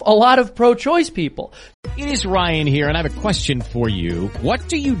turn off a lot of pro-choice people. It is Ryan here, and I have a question for you. What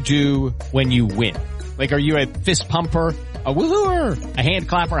do you do when you win? Like, are you a fist pumper, a woohooer, a hand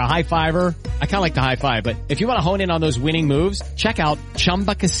clapper, a high fiver? I kind of like the high five, but if you want to hone in on those winning moves, check out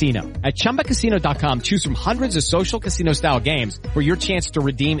Chumba Casino. At ChumbaCasino.com, choose from hundreds of social casino style games for your chance to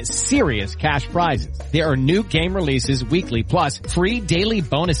redeem serious cash prizes. There are new game releases weekly, plus free daily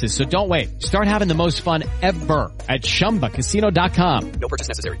bonuses. So don't wait. Start having the most fun ever at ChumbaCasino.com. No purchase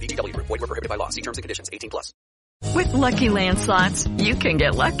necessary. VGW Group. Void where prohibited by law. See terms and conditions. 18+. With Lucky Land Slots, you can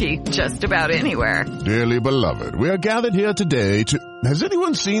get lucky just about anywhere. Dearly beloved, we are gathered here today to... Has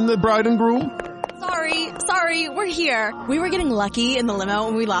anyone seen the bride and groom? Sorry, we're here. We were getting lucky in the limo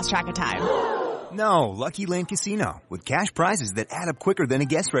and we lost track of time. No, Lucky Land Casino, with cash prizes that add up quicker than a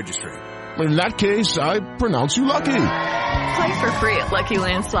guest registry. In that case, I pronounce you lucky. Play for free at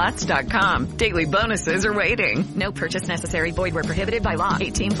LuckyLandSlots.com. Daily bonuses are waiting. No purchase necessary. Void where prohibited by law.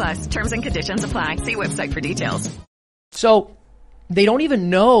 18+. Terms and conditions apply. See website for details. So they don't even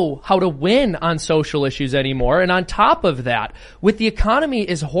know how to win on social issues anymore. And on top of that, with the economy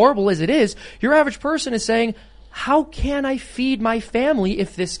as horrible as it is, your average person is saying, how can I feed my family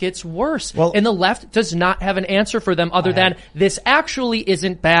if this gets worse? Well, and the left does not have an answer for them other than this actually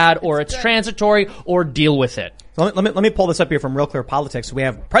isn't bad, or it's transitory, or deal with it. So let me pull this up here from Real Clear Politics. We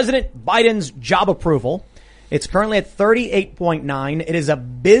have President Biden's job approval. It's currently at 38.9. It is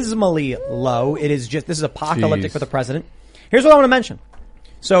abysmally low. This is apocalyptic for the president. Here's what I want to mention.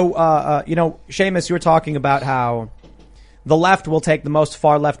 So, Seamus, you were talking about how the left will take the most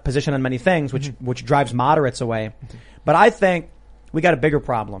far left position on many things, which drives moderates away. But I think we got a bigger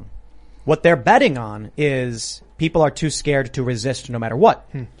problem. What they're betting on is people are too scared to resist no matter what.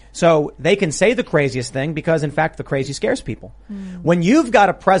 So they can say the craziest thing because, in fact, the crazy scares people. When you've got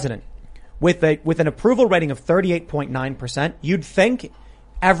a president with an approval rating of 38.9%, you'd think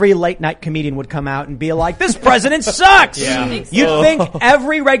every late night comedian would come out and be like, this president sucks. Yeah. You'd think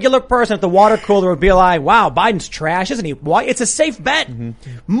every regular person at the water cooler would be like, wow, Biden's trash, isn't he? Why? It's a safe bet.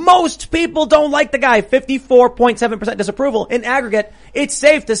 Most people don't like the guy. 54.7% disapproval. In aggregate, it's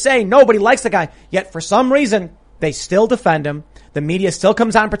safe to say nobody likes the guy. Yet for some reason, they still defend him. The media still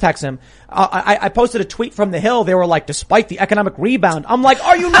comes out and protects him. I posted a tweet from the Hill. They were like, despite the economic rebound. I'm like,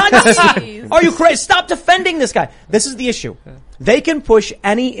 are you nuts? Are you crazy? Stop defending this guy. This is the issue. They can push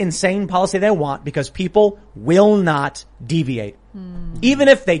any insane policy they want because people will not deviate. Even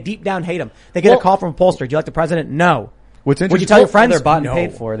if they deep down hate him. They get a call from a pollster. Do you like the president? No. What's interesting? Would you tell your friends? They're bought and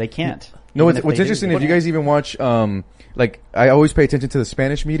paid for. They can't. No, Even if what's they interesting, do. if you guys even watch, like, I always pay attention to the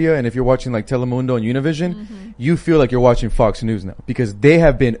Spanish media, and if you're watching, like, Telemundo and Univision, you feel like you're watching Fox News now, because they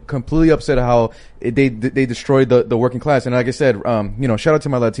have been completely upset at how they destroyed the working class. And like I said, shout out to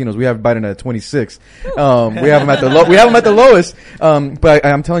my Latinos. We have Biden at 26. We have him at the lowest. But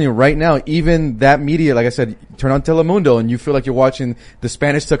I'm telling you right now, even that media, like I said, turn on Telemundo and you feel like you're watching the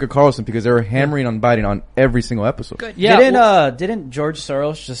Spanish Tucker Carlson, because they were hammering on Biden on every single episode. Good. Yeah. Didn't George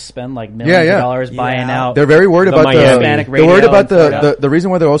Soros just spend like millions of dollars buying out? They're very worried about the Hispanic radio. They're worried about the reason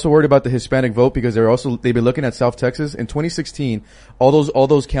why they're also worried about the Hispanic vote, because they've been looking at South Texas in 2016. All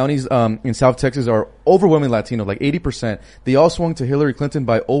those counties in South Texas are overwhelmingly Latino, like 80%. They all swung to Hillary Clinton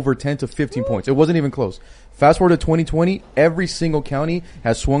by over 10 to 15 points. It wasn't even close. Fast forward to 2020, every single county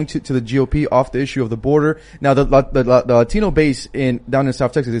has swung to the GOP off the issue of the border. Now the Latino base down in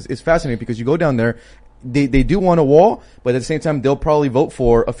South Texas is fascinating, because you go down there, they do want a wall, but at the same time, they'll probably vote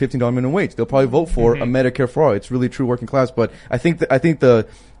for a $15 minimum wage. They'll probably vote for a Medicare for all. It's really true working class. But I think the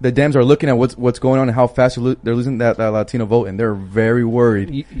Dems are looking at what's going on and how fast they're losing that Latino vote, and they're very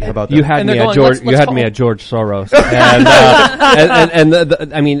worried about that. You had me at George. You had me at George Soros, and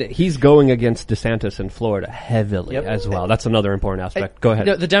I mean, he's going against DeSantis in Florida heavily as well. That's another important aspect. Go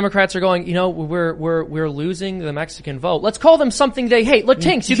ahead. The Democrats are going, we're losing the Mexican vote. Let's call them something they hate.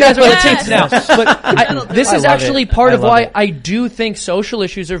 Latinx. You guys are Latinx now. But this is actually part of why I do think social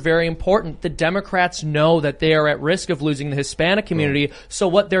issues are very important. The Democrats know that they are at risk of losing the Hispanic community. So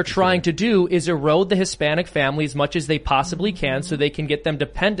what they're trying to do is erode the Hispanic family as much as they possibly can, so they can get them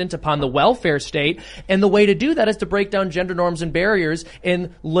dependent upon the welfare state. And the way to do that is to break down gender norms and barriers.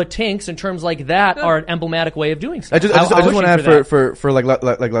 And Latinx and terms like that are an emblematic way of doing so. I just want to add for like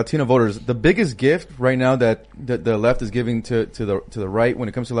Latino voters, the biggest gift right now that the left is giving to the right when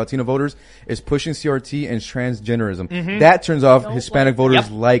it comes to Latino voters is pushing CRT and transgenderism. That turns off Hispanic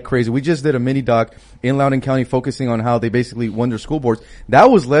voters like crazy. We just did a mini doc in Loudoun County focusing on how they basically won their school boards. That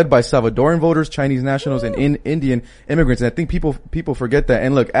was led by Salvadoran voters, Chinese nationals, and Indian immigrants. And I think people forget that.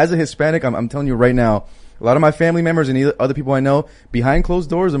 And look, as a Hispanic, I'm telling you right now, a lot of my family members and other people I know, behind closed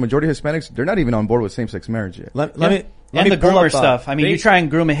doors, the majority of Hispanics, they're not even on board with same-sex marriage yet. Let me the groomer stuff. I mean, you try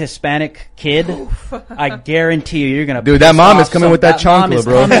and groom a Hispanic kid, I guarantee you're gonna. Dude, that mom is coming with that chancla,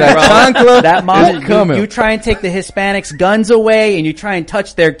 bro. That chancla, that mom is coming. You try and take the Hispanics' guns away, and you try and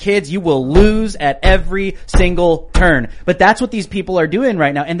touch their kids, you will lose at every single turn. But that's what these people are doing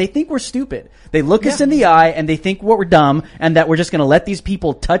right now, and they think we're stupid. They look us in the eye, and they think we're dumb, and that we're just gonna let these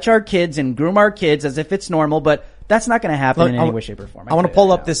people touch our kids and groom our kids as if it's normal. But that's not gonna happen in any way, shape, or form. I want to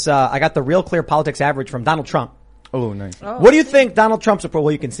pull up this. I got the Real Clear Politics average from Donald Trump. Oh, nice. What do you think Donald Trump's approval?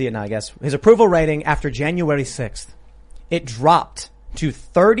 Well, you can see it now, I guess. His approval rating after January 6th, it dropped to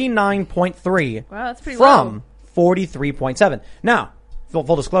 39.3 from 43.7. Now,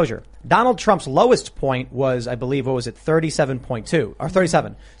 full disclosure, Donald Trump's lowest point was, I believe, 37.2 or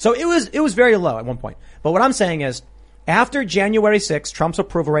 37. So it was very low at one point. But what I'm saying is, after January 6th, Trump's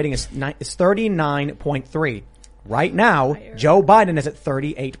approval rating is 39.3. Right now, Joe Biden is at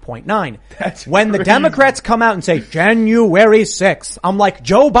 38.9. That's when crazy. The Democrats come out and say January 6th, I'm like,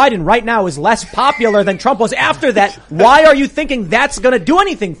 Joe Biden right now is less popular than Trump was after that. Why are you thinking that's going to do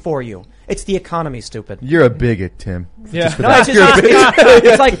anything for you? It's the economy, stupid. You're a bigot, Tim. Yeah. No,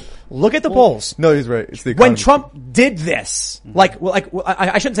 it's like, look at the polls. No, he's right. It's the economy. When Trump did this,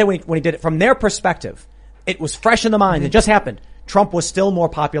 I shouldn't say when he did it, from their perspective, it was fresh in the mind. It just happened. Trump was still more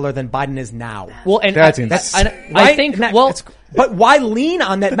popular than Biden is now. Well, and I think, but why lean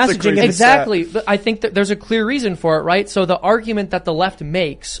on that messaging? Exactly. But I think that there's a clear reason for it, right? So the argument that the left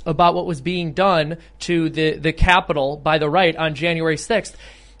makes about what was being done to the Capitol by the right on January 6th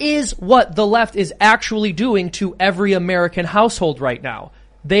is what the left is actually doing to every American household right now.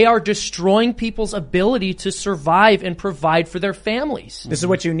 They are destroying people's ability to survive and provide for their families. This is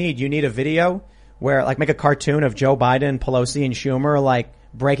what you need. You need a video where, like, make a cartoon of Joe Biden, Pelosi, and Schumer, like,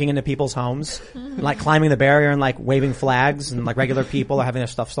 breaking into people's homes, and, like, climbing the barrier and, like, waving flags, and, like, regular people are having their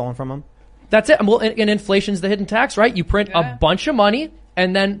stuff stolen from them. That's it. Well, and inflation's the hidden tax, right? You print a bunch of money,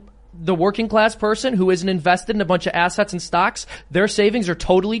 and then the working class person who isn't invested in a bunch of assets and stocks, their savings are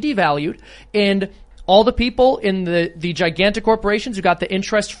totally devalued, and all the people in the gigantic corporations who got the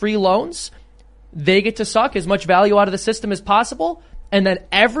interest-free loans, they get to suck as much value out of the system as possible. And then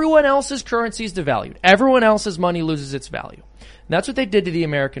everyone else's currency is devalued. Everyone else's money loses its value. And that's what they did to the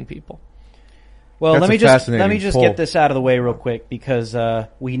American people. Well, let me just get this out of the way real quick, because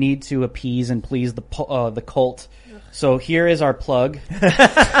we need to appease and please the cult. So here is our plug.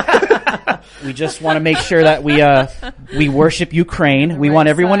 We just want to make sure that we worship Ukraine. We want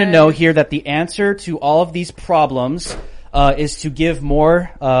everyone to know here that the answer to all of these problems is to give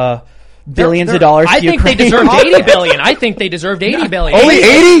more billions of dollars. I to think Ukraine. they deserved 80 billion. I think they deserved 80 billion. Only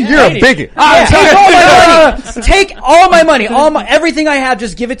 80? You're a bigot. Take all my money. Take all my money. Everything I have.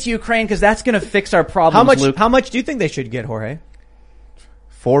 Just give it to Ukraine because that's going to fix our problems. How much do you think they should get, Jorge?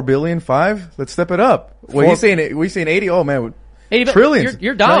 4 billion, 5? Let's step it up. Well, he's saying 80. Oh man. 80 trillions.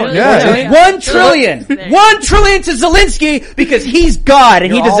 You're down. Yeah. 1 trillion. 1 trillion to Zelensky because he's God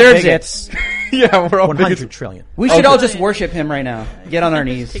and he deserves it. Yeah, we're all 100 trillion. We should all just worship him right now. Get on our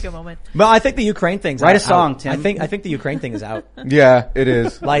knees. Take a moment. But I think the Ukraine thing's Write a out. song, Tim. I think the Ukraine thing is out. Yeah, it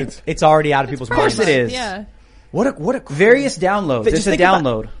is. Like it's already out of people's minds. Of course it is. Yeah. What a various downloads. Just a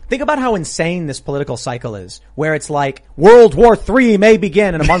download. Think about how insane this political cycle is, where it's like World War III may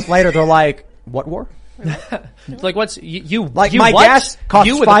begin, and a month later they're like, "What war?" It's like what's you like you my what? gas costs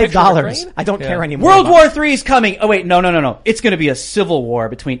You with a picture of $5. Ukraine? I don't care anymore. World War III is coming. Oh wait, no. It's going to be a civil war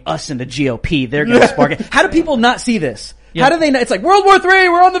between us and the GOP. They're going to spark it. How do people not see this? Yeah. How do they not? It's like World War III.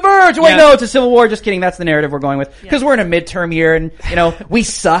 We're on the verge. Wait, no, it's a civil war. Just kidding. That's the narrative we're going with because we're in a midterm year, and we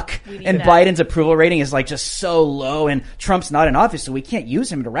suck. And that. Biden's approval rating is like just so low, and Trump's not in office, so we can't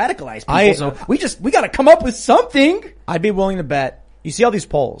use him to radicalize people. So we got to come up with something. I'd be willing to bet. You see all these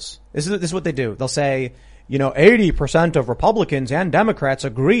polls. This is what they do. They'll say, 80% of Republicans and Democrats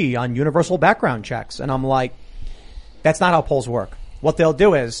agree on universal background checks. And I'm like, that's not how polls work. What they'll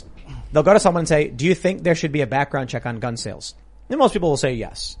do is they'll go to someone and say, do you think there should be a background check on gun sales? And most people will say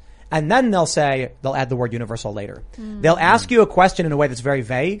yes. And then they'll add the word universal later. They'll ask you a question in a way that's very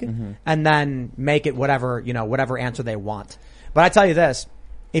vague and then make it whatever answer they want. But I tell you this,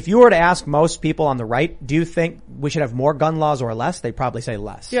 if you were to ask most people on the right, do you think we should have more gun laws or less? They'd probably say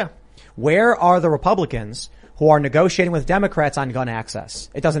less. Yeah. Where are the Republicans who are negotiating with Democrats on gun access?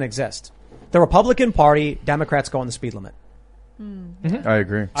 It doesn't exist. The Republican Party, Democrats go on the speed limit. I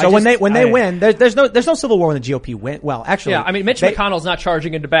agree. So when they win, there's no civil war when the GOP win. Well, actually, Yeah, I mean, Mitch McConnell's not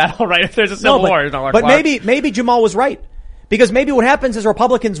charging into battle, right? If there's a civil war, he's not like, but "Well, maybe Jamal was right. Because maybe what happens is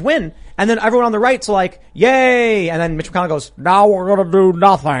Republicans win, and then everyone on the right's like, yay! And then Mitch McConnell goes, now we're gonna do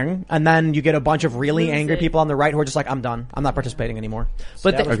nothing. And then you get a bunch of really angry people on the right who are just like, I'm done. I'm not participating anymore.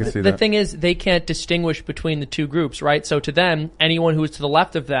 But I can see the that. thing is, they can't distinguish between the two groups, right? So to them, anyone who is to the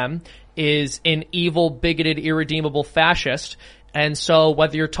left of them is an evil, bigoted, irredeemable fascist. And so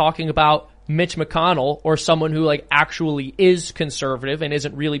whether you're talking about Mitch McConnell or someone who like actually is conservative and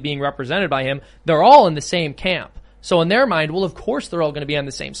isn't really being represented by him, they're all in the same camp. So in their mind, well, of course they're all going to be on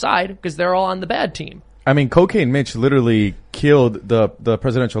the same side because they're all on the bad team. I mean, Cocaine Mitch literally killed the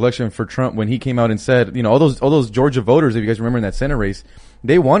presidential election for Trump when he came out and said, all those Georgia voters, if you guys remember in that Senate race,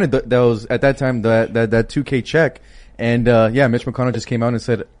 they wanted those at that time that 2K check. And Mitch McConnell just came out and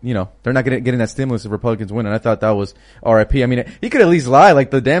said, they're not getting that stimulus if Republicans win. And I thought that was RIP. I mean, he could at least lie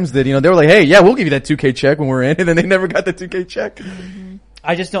like the Dems did. They were like, hey, yeah, we'll give you that 2K check when we're in. And then they never got the 2K check.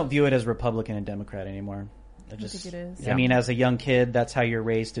 I just don't view it as Republican and Democrat anymore. I think it is. I mean, as a young kid, that's how you're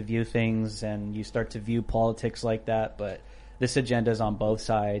raised to view things, and you start to view politics like that. But this agenda is on both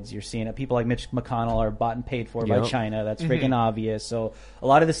sides. You're seeing it. People like Mitch McConnell are bought and paid for by China. That's freaking obvious. So a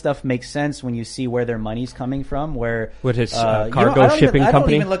lot of this stuff makes sense when you see where their money's coming from. Where with his cargo shipping company, I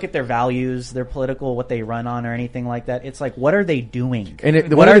don't even look at their values, their political, what they run on, or anything like that. It's like, what are they doing?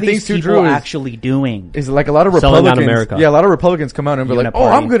 And what are these people actually doing? Is like a lot of Selling Republicans. out America. Yeah, a lot of Republicans come out and be like, "Oh,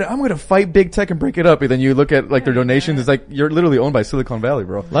 I'm gonna fight big tech and break it up." And then you look at like their donations. It's like you're literally owned by Silicon Valley,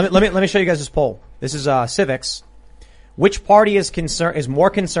 bro. Let me show you guys this poll. This is Civics. Which party is more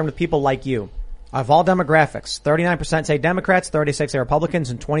concerned with people like you? Of all demographics, 39% say Democrats, 36% say Republicans,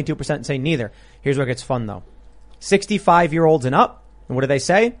 and 22% say neither. Here's where it gets fun though. 65-year-olds and up. And what do they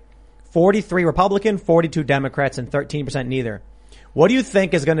say? 43 Republican, 42 Democrats, and 13% neither. What do you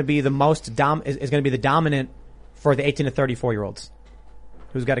think is going to be the most going to be the dominant for the 18 to 34-year-olds?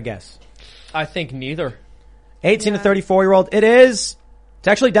 Who's got a guess? I think neither. 18 to 34-year-old. It's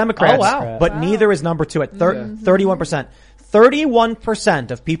actually Democrats. Oh, wow. But neither is number two at 31%.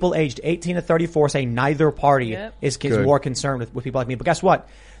 31% of people aged 18 to 34 say neither party is more concerned with people like me. But guess what?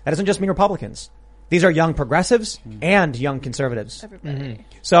 That doesn't just mean Republicans. These are young progressives and young conservatives.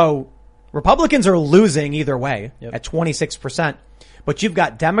 So Republicans are losing either way at 26%. But you've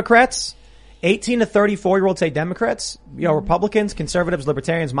got Democrats, 18 to 34-year-olds say Democrats. Republicans, conservatives,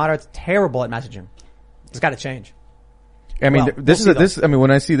 libertarians, moderates, terrible at messaging. It's got to change. I mean, when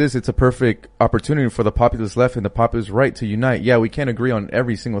I see this, it's a perfect opportunity for the populist left and the populist right to unite. Yeah, we can't agree on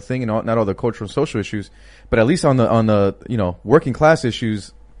every single thing and not all the cultural and social issues, but at least on the working class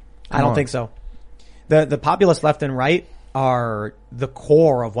issues. I don't think so. The populist left and right are the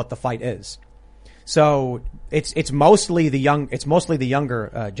core of what the fight is. So it's mostly the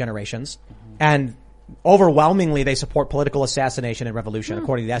younger generations, and overwhelmingly they support political assassination and revolution,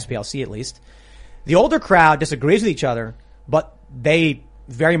 according to the SPLC at least. The older crowd disagrees with each other, but they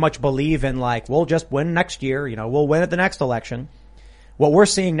very much believe in like, we'll just win next year, we'll win at the next election. What we're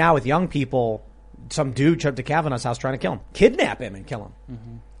seeing now with young people, some dude showed up to Kavanaugh's house trying to kill him, kidnap him and kill him.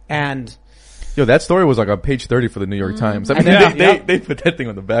 Mm-hmm. And that story was like on page 30 for the New York Times. I mean, they put that thing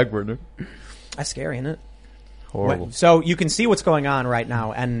on the back burner. That's scary, isn't it? Horrible. So you can see what's going on right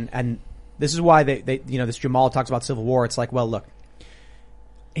now, and this is why they this Jamal talks about civil war. It's like, well, look,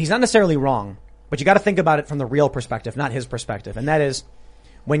 he's not necessarily wrong, but you got to think about it from the real perspective, not his perspective, and that is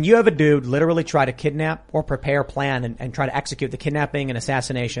when you have a dude literally try to kidnap or prepare, plan, and try to execute the kidnapping and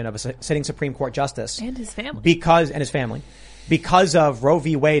assassination of a sitting Supreme Court justice and his family because of Roe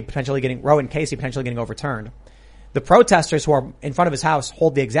and Casey potentially getting overturned. The protesters who are in front of his house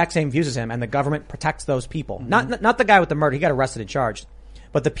hold the exact same views as him, and the government protects those people. Mm-hmm. Not the guy with the murder. He got arrested and charged.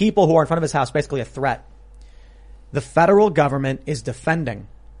 But the people who are in front of his house, basically a threat. The federal government is defending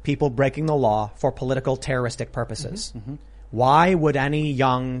people breaking the law for political terroristic purposes. Mm-hmm. Why would any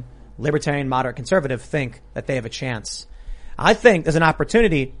young libertarian, moderate conservative think that they have a chance? I think there's an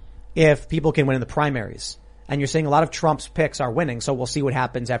opportunity if people can win in the primaries. And you're seeing a lot of Trump's picks are winning, so we'll see what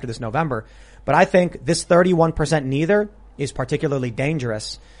happens after this November. But I think this 31% neither is particularly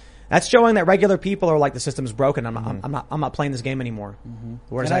dangerous. That's showing that regular people are like, the system's broken. I'm not playing this game anymore. Mm-hmm.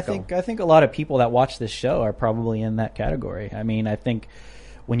 Where does that go? I think a lot of people that watch this show are probably in that category. I mean, I think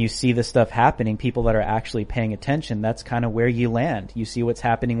when you see this stuff happening, people that are actually paying attention, that's kind of where you land. You see what's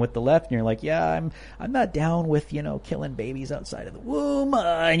happening with the left and you're like, yeah, I'm not down with, killing babies outside of the womb.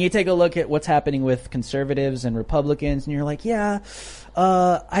 And you take a look at what's happening with conservatives and Republicans and you're like, yeah,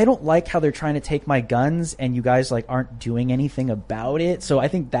 I don't like how they're trying to take my guns and you guys aren't doing anything about it. So I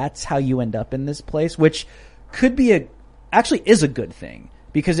think that's how you end up in this place, which could be actually is a good thing.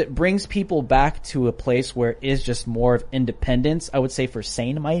 Because it brings people back to a place where it is just more of independence, I would say, for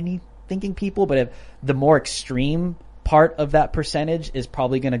sane-minded thinking people. But if the more extreme part of that percentage is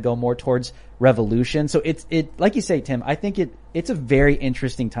probably going to go more towards revolution. So it like you say, Tim, I think it's a very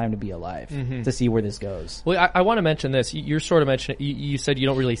interesting time to be alive to see where this goes. Well, I want to mention this. You're sort of mentioning, you said you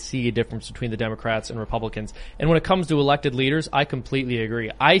don't really see a difference between the Democrats and Republicans. And when it comes to elected leaders, I completely agree.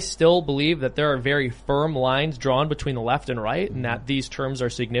 I still believe that there are very firm lines drawn between the left and right and that these terms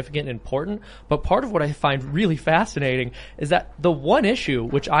are significant and important. But part of what I find really fascinating is that the one issue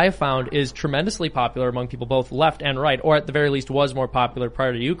which I have found is tremendously popular among people both left and right, or at the very least was more popular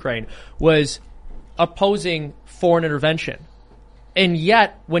prior to Ukraine, was opposing foreign intervention. And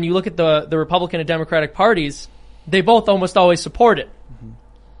yet, when you look at the Republican and Democratic parties, they both almost always support it. Mm-hmm.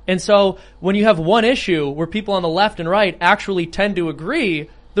 And so, when you have one issue where people on the left and right actually tend to agree,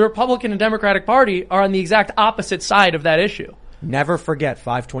 the Republican and Democratic Party are on the exact opposite side of that issue. Never forget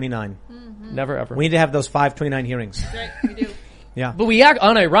 529. Mm-hmm. Never ever. We need to have those 529 hearings. Right, we do. Yeah. But we act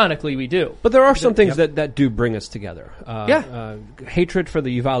unironically, we do. But there are some things that do bring us together. Hatred for the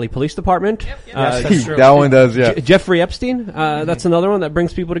Uvalde Police Department. Yes, that's true. That one does, yeah. Jeffrey Epstein, that's another one that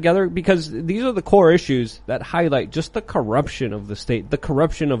brings people together because these are the core issues that highlight just the corruption of the state, the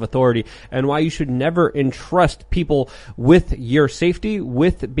corruption of authority, and why you should never entrust people with your safety,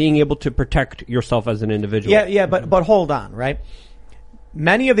 with being able to protect yourself as an individual. Yeah, but hold on, right?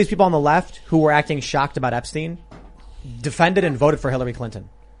 Many of these people on the left who were acting shocked about Epstein defended and voted for Hillary Clinton.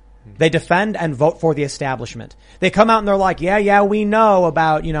 They defend and vote for the establishment. They come out and they're like, yeah, we know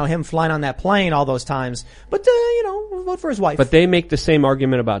about, him flying on that plane all those times, but, vote for his wife. But they make the same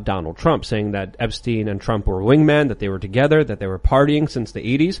argument about Donald Trump, saying that Epstein and Trump were wingmen, that they were together, that they were partying since the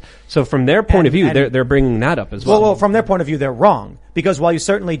 80s. So from their point of view, they're bringing that up as well. Well, from their point of view, they're wrong. Because while you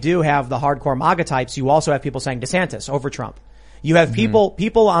certainly do have the hardcore MAGA types, you also have people saying DeSantis over Trump. You have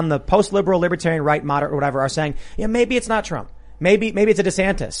people on the post-liberal, libertarian, right, moderate, or whatever are saying, yeah, maybe it's not Trump. Maybe it's a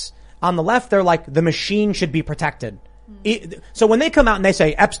DeSantis. On the left, they're like, the machine should be protected. So when they come out and they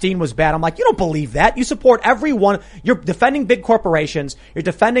say Epstein was bad, I'm like, you don't believe that. You support everyone. You're defending big corporations. You're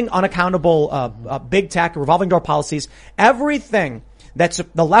defending unaccountable, big tech, revolving door policies. Everything that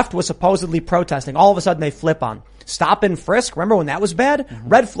the left was supposedly protesting, all of a sudden they flip on. Stop and frisk. Remember when that was bad? Mm-hmm.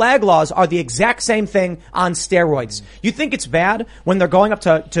 Red flag laws are the exact same thing on steroids. Mm-hmm. You think it's bad when they're going up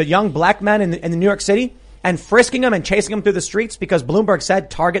to young black men in New York City and frisking them and chasing them through the streets because Bloomberg said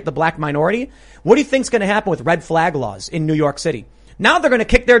target the black minority? What do you think's going to happen with red flag laws in New York City? Now they're going to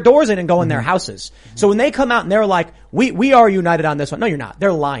kick their doors in and go in their houses. Mm-hmm. So when they come out and they're like, we are united on this one. No, you're not.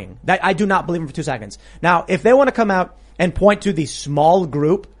 They're lying. I do not believe them for 2 seconds. Now, if they want to come out and point to the small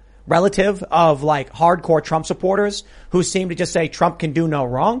group relative of hardcore Trump supporters who seem to just say Trump can do no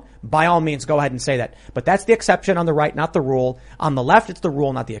wrong, by all means, go ahead and say that. But that's the exception on the right, not the rule. On the left, it's the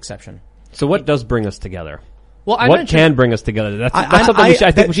rule, not the exception. So what does bring us together? Well, what can bring us together? That's something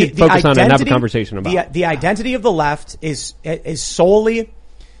I think we should focus on and have a conversation about. The identity of the left is solely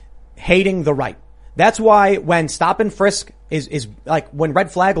hating the right. That's why when stop and frisk is like when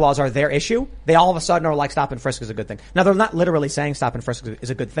red flag laws are their issue, they all of a sudden are like stop and frisk is a good thing. Now they're not literally saying stop and frisk is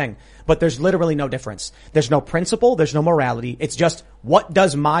a good thing, but there's literally no difference. There's no principle, there's no morality. It's just what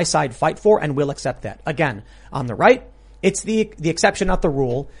does my side fight for, and we'll accept that. Again, on the right, it's the exception, not the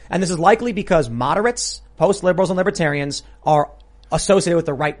rule. And this is likely because moderates, post-liberals, and libertarians are associated with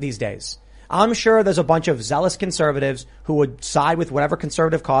the right these days. I'm sure there's a bunch of zealous conservatives who would side with whatever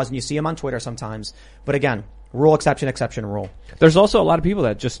conservative cause, and you see them on Twitter sometimes. But again, rule, exception, exception, rule. There's also a lot of people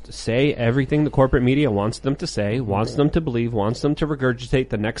that just say everything the corporate media wants them to say, wants them to believe, wants them to regurgitate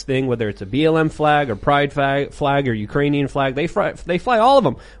the next thing, whether it's a BLM flag or pride flag or Ukrainian flag. They fly all of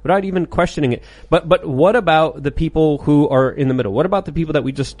them without even questioning it. But what about the people who are in the middle? What about the people that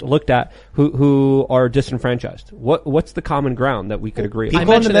we just looked at who are disenfranchised? What's the common ground that we could agree on?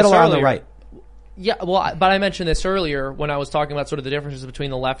 People in the middle are on the right. Yeah, well, but I mentioned this earlier when I was talking about sort of the differences between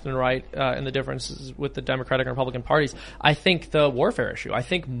the left and right, and the differences with the Democratic and Republican parties. I think the warfare issue. I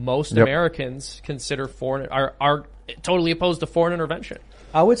think most Americans consider are totally opposed to foreign intervention.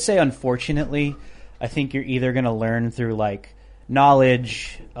 I would say, unfortunately, I think you're either going to learn through like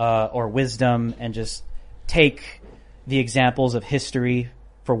knowledge or wisdom, and just take the examples of history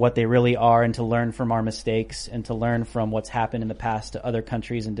for what they really are, and to learn from our mistakes, and to learn from what's happened in the past to other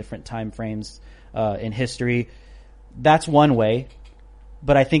countries in different time frames in history. That's one way.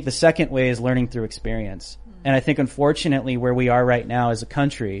 But I think the second way is learning through experience. And I think, unfortunately, where we are right now as a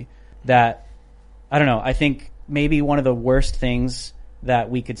country, that, I don't know, I think maybe one of the worst things that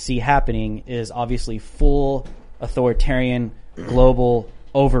we could see happening is obviously full authoritarian global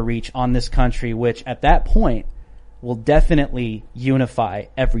overreach on this country, which at that point will definitely unify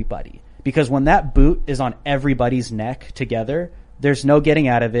everybody. Because when that boot is on everybody's neck together, there's no getting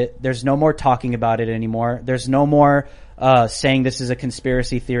out of it. There's no more talking about it anymore. There's no more saying this is a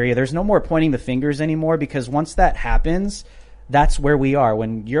conspiracy theory. There's no more pointing the fingers anymore, because once that happens, that's where we are.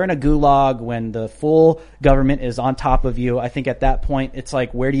 When you're in a gulag, when the full government is on top of you, I think at that point it's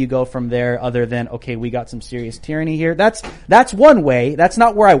like, where do you go from there other than, okay, we got some serious tyranny here? That's one way. That's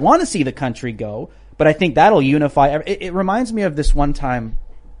not where I want to see the country go, but I think that'll unify. It reminds me of this one time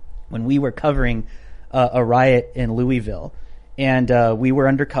when we were covering a riot in Louisville. And we were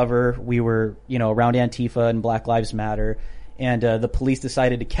undercover. We were, around Antifa and Black Lives Matter. And the police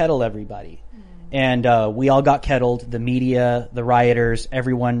decided to kettle everybody. And we all got kettled. The media, the rioters,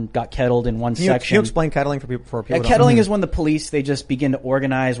 everyone got kettled in one section. Can you explain kettling for people? Kettling is when the police, they just begin to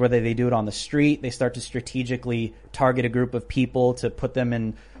organize, whether they do it on the street. They start to strategically target a group of people to put them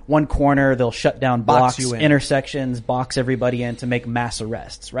in one corner. They'll shut down blocks, intersections, box everybody in to make mass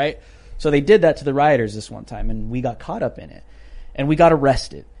arrests, right? So they did that to the rioters this one time, and we got caught up in it. And we got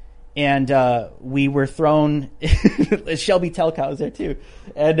arrested. And we were thrown Shelby Telkow was there too.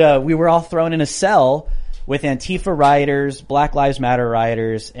 And we were all thrown in a cell with Antifa rioters, Black Lives Matter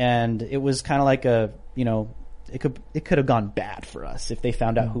rioters, and it was kind of like it could have gone bad for us if they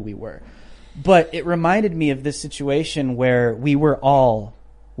found out who we were. But it reminded me of this situation where we were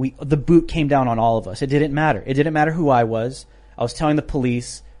the boot came down on all of us. It didn't matter. It didn't matter who I was. I was telling the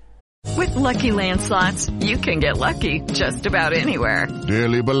police. With Lucky Land Slots, you can get lucky just about anywhere.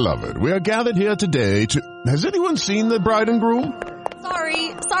 Dearly beloved, we are gathered here today to... Has anyone seen the bride and groom?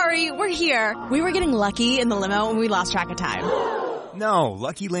 Sorry, we're here. We were getting lucky in the limo and we lost track of time. No,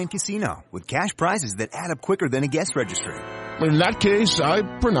 Lucky Land Casino, with cash prizes that add up quicker than a guest registry. In that case, I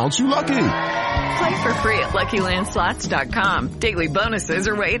pronounce you lucky. Play for free at LuckyLandSlots.com. Daily bonuses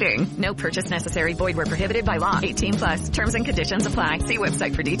are waiting. No purchase necessary. Void where prohibited by law. 18+. Terms and conditions apply. See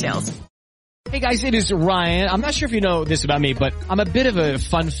website for details. Hey guys, it is Ryan. I'm not sure if you know this about me, but I'm a bit of a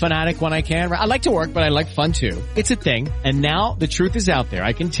fun fanatic when I can. I like to work, but I like fun too. It's a thing. And now the truth is out there.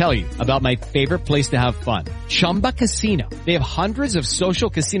 I can tell you about my favorite place to have fun. Chumba Casino. They have hundreds of social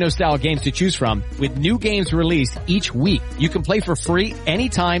casino style games to choose from with new games released each week. You can play for free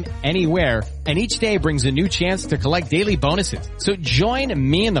anytime, anywhere. And each day brings a new chance to collect daily bonuses. So join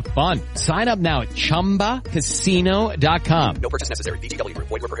me in the fun. Sign up now at ChumbaCasino.com. No purchase necessary. VGW.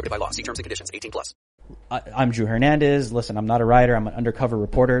 Void where prohibited by law. See terms and conditions. 18+. I'm Drew Hernandez. Listen, I'm not a writer. I'm an undercover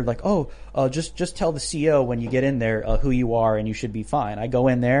reporter. Like, just tell the CO when you get in there who you are, and you should be fine. I go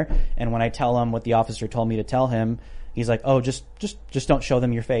in there, and when I tell him what the officer told me to tell him, he's like, just don't show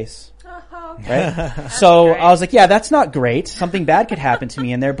them your face. Right? So great. I was like, yeah, that's not great. Something bad could happen to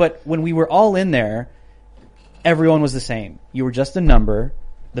me in there. But when we were all in there, everyone was the same. You were just a number.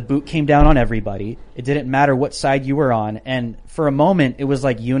 The boot came down on everybody. It didn't matter what side you were on. And for a moment, it was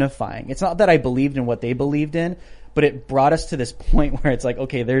like unifying. It's not that I believed in what they believed in, but it brought us to this point where it's like,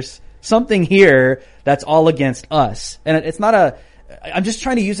 okay, there's something here that's all against us. And it's not I'm just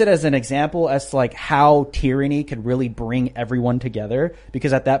trying to use it as an example as to like how tyranny could really bring everyone together,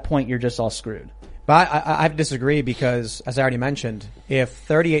 because at that point you're just all screwed. But I disagree, because, as I already mentioned, if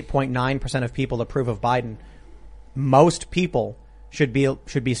 38.9% of people approve of Biden, most people should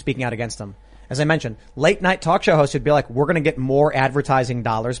be speaking out against him. As I mentioned, late night talk show hosts should be like, we're going to get more advertising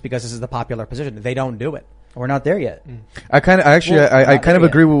dollars because this is the popular position. They don't do it. We're not there yet. I kind of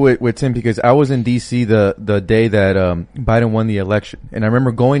agree with Tim, because I was in DC the day that Biden won the election, and I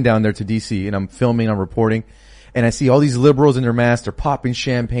remember going down there to DC, and I'm filming, I'm reporting, and I see all these liberals in their masks, they're popping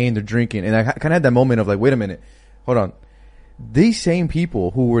champagne, they're drinking, and I kind of had that moment of like, wait a minute, hold on. These same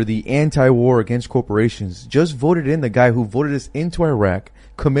people who were the anti-war against corporations just voted in the guy who voted us into Iraq,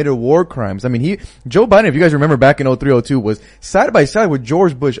 committed war crimes. I mean, Joe Biden, if you guys remember back in 03-02, was side by side with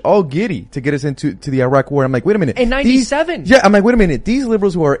George Bush, all giddy to get us into the Iraq war. I'm like, wait a minute. In 97. I'm like, wait a minute. These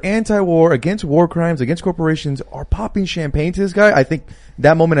liberals who are anti-war, against war crimes, against corporations are popping champagne to this guy. I think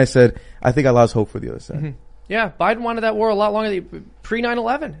that moment I said, I think I lost hope for the other side. Mm-hmm. Yeah, Biden wanted that war a lot longer than pre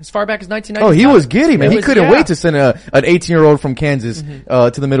 9/11, as far back as 1990. Oh, he was giddy, man. He couldn't wait to send an 18-year-old from Kansas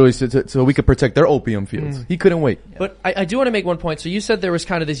to the Middle East so we could protect their opium fields. He couldn't wait. But I do want to make one point. So you said there was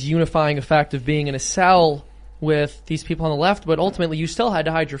kind of this unifying effect of being in a cell with these people on the left, but ultimately you still had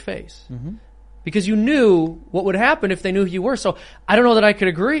to hide your face. Because you knew what would happen if they knew who you were. So I don't know that I could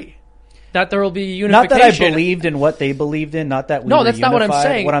agree that there will be unification. Not that I believed in what they believed in, not that we were that's unified. not what I'm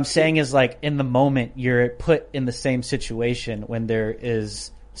saying. What I'm saying is, like, in the moment, you're put in the same situation when there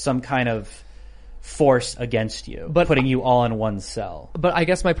is some kind of force against you, putting you all in one cell. But I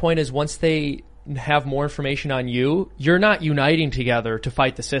guess my point is, once they have more information on you, you're not uniting together to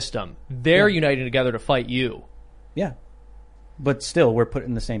fight the system. They're uniting together to fight you. Yeah. But still, we're put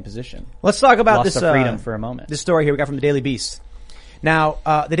in the same position. Let's talk about Lost this the freedom for a moment. This story here we got from the Daily Beast. Now,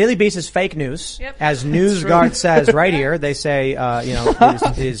 the Daily Beast is fake news. Yep. As NewsGuard says right here, they say,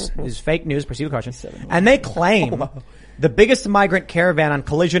 is fake news, proceed with caution. And they claim the biggest migrant caravan on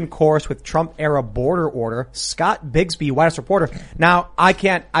collision course with Trump-era border order. Scott Bigsby, White House reporter. Now, I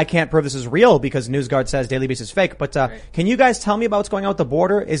can't prove this is real because NewsGuard says Daily Beast is fake, but can you guys tell me about what's going on with the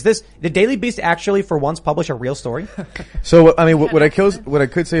border? Did Daily Beast actually for once publish a real story? So, I mean, what I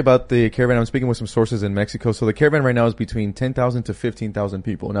could say about the caravan, I'm speaking with some sources in Mexico. So the caravan right now is between 10,000 to 15,000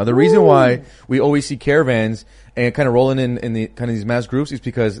 people. Now, the reason why we always see caravans and kind of rolling in the kind of these mass groups is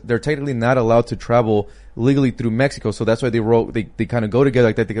because they're technically not allowed to travel legally through Mexico. So that's why they kind of go together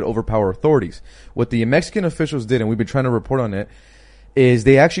like that. They could overpower authorities. What the Mexican officials did, and we've been trying to report on it, is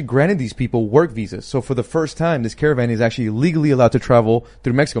they actually granted these people work visas. So for the first time, this caravan is actually legally allowed to travel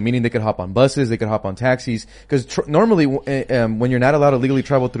through Mexico, meaning they could hop on buses, they could hop on taxis. Because normally, when you're not allowed to legally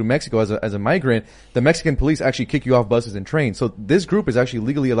travel through Mexico as a migrant, the Mexican police actually kick you off buses and trains. So this group is actually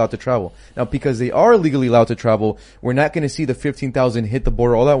legally allowed to travel. Now, because they are legally allowed to travel, we're not going to see the 15,000 hit the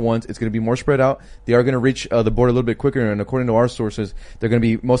border all at once. It's going to be more spread out. They are going to reach the border a little bit quicker, and according to our sources,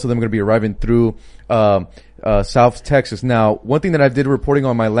 most of them are going to be arriving through South Texas. Now, one thing that I did reporting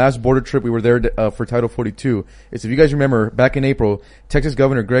on my last border trip, we were there for Title 42, is if you guys remember, back in April, Texas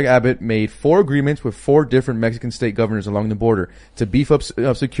Governor Greg Abbott made 4 agreements with 4 different Mexican state governors along the border to beef up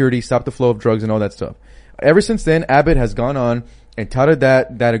security, stop the flow of drugs, and all that stuff. Ever since then, Abbott has gone on and touted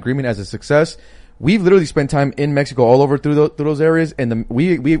that agreement as a success. We've literally spent time in Mexico all over through those areas, and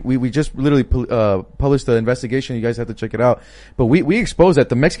we just literally published the investigation. You guys have to check it out. But we exposed that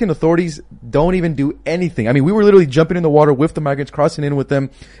the Mexican authorities don't even do anything. I mean, we were literally jumping in the water with the migrants, crossing in with them,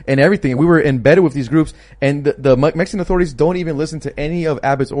 and everything. We were embedded with these groups, and the Mexican authorities don't even listen to any of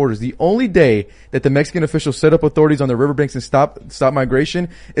Abbott's orders. The only day that the Mexican officials set up authorities on the riverbanks and stop migration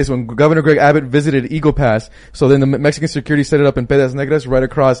is when Governor Greg Abbott visited Eagle Pass. So then the Mexican security set it up in Piedras Negras right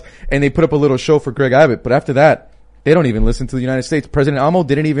across, and they put up a little show for Greg Abbott. But after that, they don't even listen to the United States. President Amo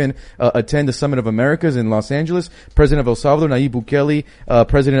didn't even attend the Summit of Americas in Los Angeles. President of El Salvador, Nayib Bukele,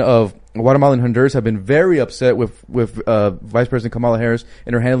 President of Guatemala and Honduras have been very upset with Vice President Kamala Harris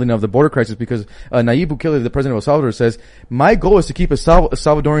and her handling of the border crisis, because Nayib Bukele, the president of El Salvador, says, my goal is to keep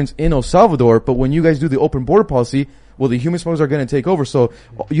Salvadorians in El Salvador, but when you guys do the open border policy, well, the human smugglers are going to take over. So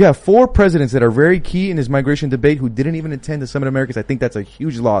you have 4 presidents that are very key in this migration debate who didn't even attend the Summit of Americas. I think that's a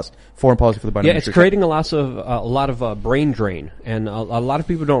huge loss foreign policy for the Biden administration. It's creating a lot of brain drain, and a lot of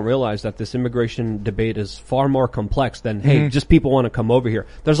people don't realize that this immigration debate is far more complex than hey, just people want to come over here.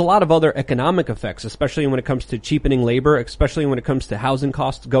 There's a lot of other economic effects, especially when it comes to cheapening labor, especially when it comes to housing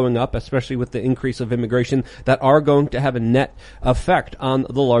costs going up, especially with the increase of immigration, that are going to have a net effect on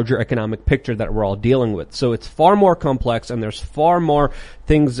the larger economic picture that we're all dealing with. So it's far more complex, and there's far more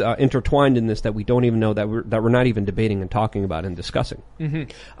things intertwined in this that we don't even know, that we're not even debating and talking about and discussing.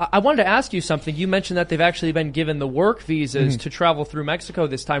 I wanted to ask you something. You mentioned that they've actually been given the work visas to travel through Mexico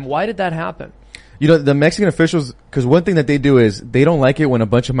this time. Why did that happen? You know, the Mexican officials, because one thing that they do is they don't like it when a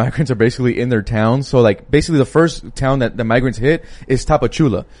bunch of migrants are basically in their town. So like basically the first town that the migrants hit is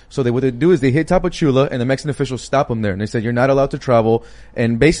Tapachula. So what they do is they hit Tapachula and the Mexican officials stop them there. And they said, you're not allowed to travel.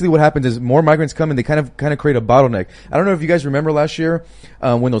 And basically what happens is more migrants come and they kind of create a bottleneck. I don't know if you guys remember last year,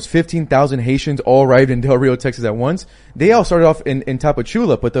 when those 15,000 Haitians all arrived in Del Rio, Texas at once. They all started off in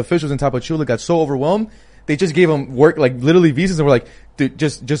Tapachula, but the officials in Tapachula got so overwhelmed, they just gave them work, like literally visas, and were like, dude,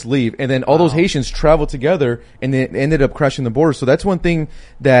 just leave. And then all those Haitians traveled together and they ended up crashing the border. So that's one thing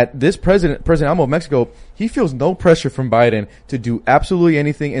that this President Almo of Mexico, he feels no pressure from Biden to do absolutely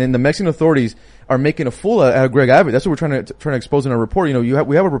anything. And then the Mexican authorities are making a fool out of Greg Abbott. That's what we're trying to expose in our report. You know,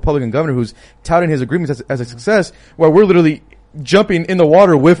 we have a Republican governor who's touting his agreements as a success, while we're literally jumping in the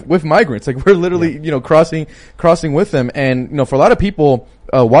water with migrants. Like we're literally, you know, crossing with them. And, you know, for a lot of people,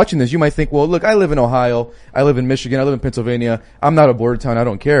 watching this, you might think, well, look, I live in Ohio, I live in Michigan, I live in Pennsylvania, I'm not a border town, I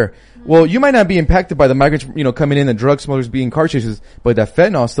don't care. Well, you might not be impacted by the migrants, you know, coming in, the drug smugglers being car chases, but that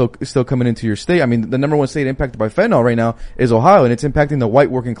fentanyl is still coming into your state. I mean, the number one state impacted by fentanyl right now is Ohio, and it's impacting the white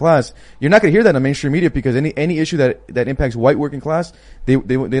working class. You're not going to hear that in the mainstream media, because any issue that impacts white working class, they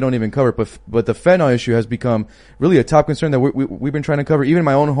don't even cover it. But the fentanyl issue has become really a top concern that we've been trying to cover. Even in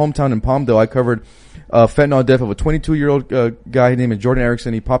my own hometown in Palmdale, I covered fentanyl death of a 22-year-old guy. His name is Jordan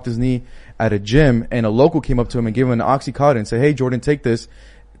Erickson. He popped his knee at a gym, and a local came up to him and gave him an Oxycontin and said, hey, Jordan, take this.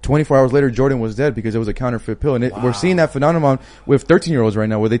 24 hours later, Jordan was dead because it was a counterfeit pill. And we're seeing that phenomenon with 13-year-olds right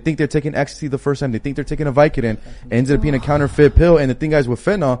now, where they think they're taking ecstasy the first time. They think they're taking a Vicodin. It ends up being a counterfeit pill. And the thing, guys, with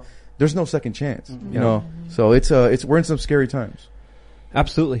fentanyl, there's no second chance, you know? So we're in some scary times.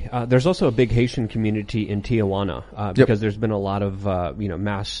 Absolutely. There's also a big Haitian community in Tijuana, because there's been a lot of,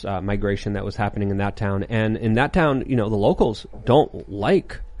 mass migration that was happening in that town. And in that town, you know, the locals don't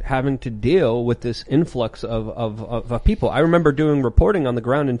like having to deal with this influx of people. I remember doing reporting on the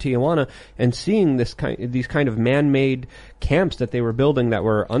ground in Tijuana and seeing these kind of man-made camps that they were building that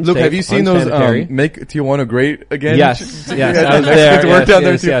were unsafe. Look, have you seen those Make Tijuana Great Again? Yes, I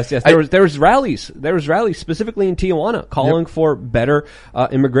was there. Yes. There was rallies. There was rallies specifically in Tijuana calling for better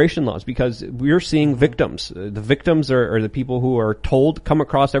immigration laws, because we're seeing victims. The victims are the people who are told, come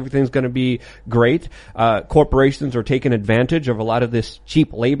across, everything's going to be great. Corporations are taking advantage of a lot of this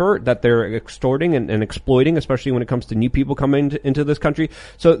cheap labor that they're extorting and exploiting, especially when it comes to new people coming into this country.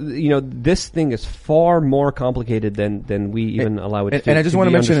 So, you know, this thing is far more complicated than we even allow it to be. And I just want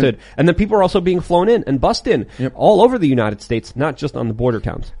to mention understood. And then people are also being flown in and bussed in all over the United States, not just on the border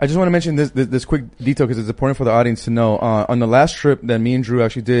towns. I just want to mention this quick detail, because it's important for the audience to know. On the last trip that me and Drew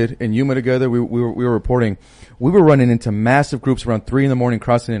actually did in Yuma together, we were reporting, we were running into massive groups around 3 a.m,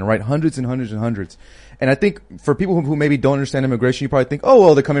 crossing in, right? Hundreds and hundreds and hundreds. And I think for people who maybe don't understand immigration, you probably think, oh,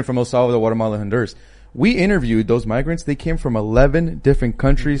 well, they're coming from El Salvador, Guatemala, Honduras. We interviewed those migrants. They came from 11 different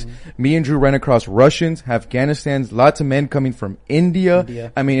countries. Me and Drew ran across Russians, Afghanistans, lots of men coming from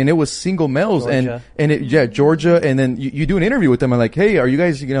India. I mean, and it was single males. Georgia. Georgia. And then you do an interview with them and like, hey, are you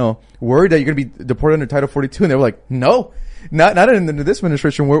guys, you know, worried that you're going to be deported under Title 42? And they were like, no. Not in this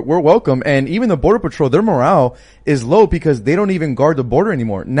administration. We're welcome. And even the Border Patrol, their morale is low because they don't even guard the border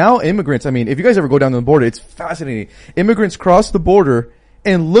anymore. Now immigrants, I mean, if you guys ever go down the border, it's fascinating. Immigrants cross the border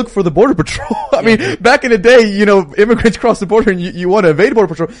and look for the Border Patrol. I mean, back in the day, you know, immigrants cross the border and you want to evade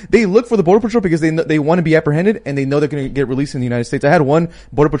Border Patrol. They look for the Border Patrol because they want to be apprehended and they know they're going to get released in the United States. I had one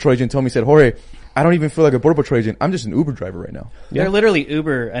Border Patrol agent tell me, said, Jorge, I don't even feel like a Border Patrol agent. I'm just an Uber driver right now. They're literally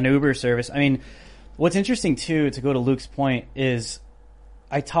an Uber service. I mean, what's interesting too, to go to Luke's point, is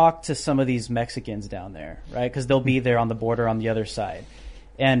I talked to some of these Mexicans down there, right? Because they'll be there on the border on the other side.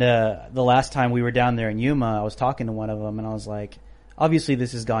 And the last time we were down there in Yuma, I was talking to one of them and I was like, obviously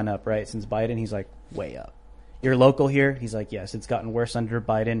this has gone up, right, since Biden? He's like, way up. You're local here? He's like, yes, it's gotten worse under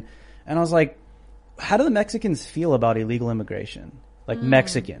Biden. And I was like, how do the Mexicans feel about illegal immigration? Like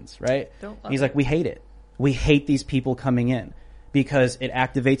Mexicans, right? He's like, we hate it. We hate these people coming in because it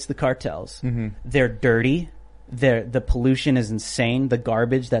activates the cartels. They're dirty. The pollution is insane. The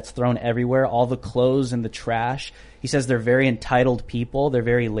garbage that's thrown everywhere, all the clothes and the trash. He says they're very entitled people. They're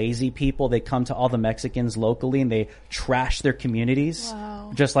very lazy people. They come to all the Mexicans locally and they trash their communities.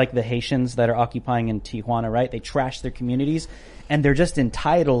 Wow. Just like the Haitians that are occupying in Tijuana, right? They trash their communities and they're just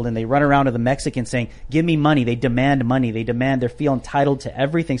entitled, and they run around to the Mexicans saying, give me money. They demand money. They feel entitled to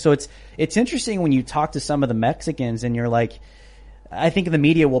everything. So it's interesting when you talk to some of the Mexicans and you're like, I think the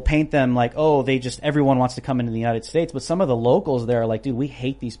media will paint them like, oh, everyone wants to come into the United States. But some of the locals there are like, dude, we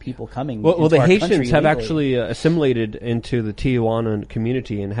hate these people coming. Well, the Haitians have legally. actually assimilated into the Tijuana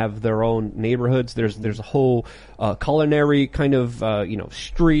community and have their own neighborhoods. There's a whole culinary kind of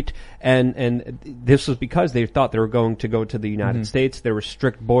street, and this was because they thought they were going to go to the United States. There were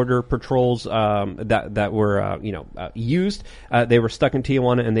strict border patrols that were used. They were stuck in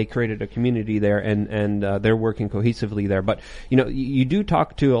Tijuana, and they created a community there, and they're working cohesively there. But you do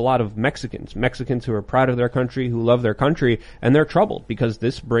talk to a lot of Mexicans who are proud of their country, who love their country, and they're troubled because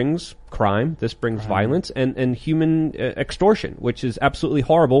this brings crime, this brings violence, and human extortion, which is absolutely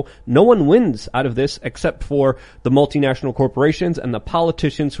horrible. No one wins out of this except for the multinational corporations and the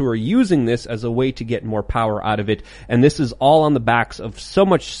politicians who are using this as a way to get more power out of it. And this is all on the backs of so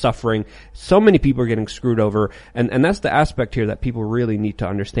much suffering. So many people are getting screwed over. And that's the aspect here that people really need to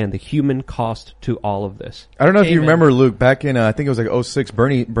understand, the human cost to all of this. I don't know if you remember, Luke, back in, I think it was like 2006,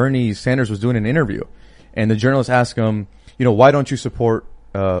 Bernie Sanders was doing an interview, and the journalist asked him, why don't you support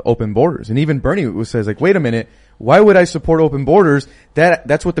open borders? And even Bernie says, like, wait a minute, why would I support open borders?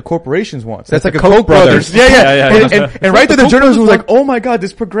 That's what the corporations want. That's like a Koch brothers. Yeah. And right there, the journalist was like, oh my God,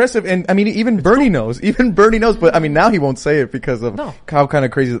 this progressive. And I mean, even Bernie knows, but I mean, now he won't say it because of how kind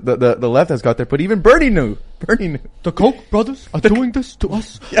of crazy the left has got there. But even Bernie knew. The Koch brothers are doing this to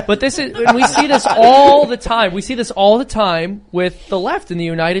us. Yeah. But and we see this all the time. We see this all the time with the left in the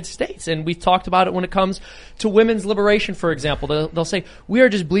United States. And we've talked about it when it comes to women's liberation, for example. They'll say, we are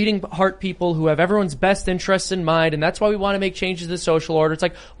just bleeding heart people who have everyone's best interests in mind, and that's why we want to make changes to the social order. It's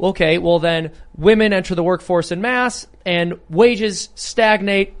like, okay, well then women enter the workforce en masse and wages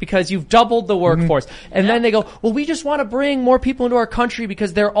stagnate because you've doubled the workforce. And then they go, well, we just want to bring more people into our country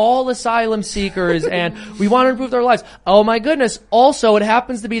because they're all asylum seekers and we want to improve their lives. Oh my goodness. Also, it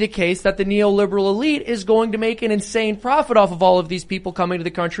happens to be the case that the neoliberal elite is going to make an insane profit off of all of these people coming to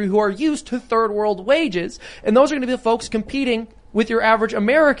the country who are used to third world wages. And those are going to be the folks competing with your average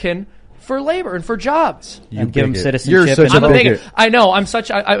American for labor and for jobs. And give them citizenship. You're such a bigot. I know.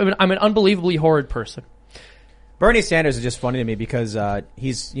 I'm an unbelievably horrid person. Bernie Sanders is just funny to me because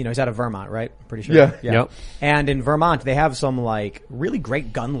he's out of Vermont, right? Pretty sure. Yeah. Yep. And in Vermont, they have some like really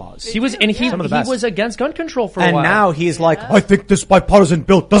great gun laws. He was against gun control for a while. And now he's like, I think this bipartisan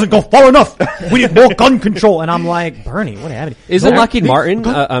bill doesn't go far enough. We need more gun control. And I'm like, Bernie, what happened? Isn't Lockheed Martin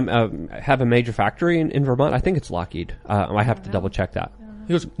have a major factory in Vermont? I think it's Lockheed. I have to double check that.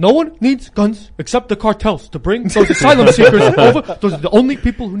 He goes, no one needs guns except the cartels to bring those asylum seekers over. Those are the only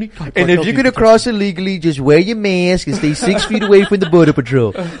people who need guns. And if you're going to cross illegally, just wear your mask and stay 6 feet away from the border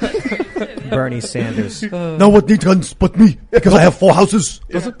patrol. Bernie Sanders. No one needs guns but me because I have 4 houses.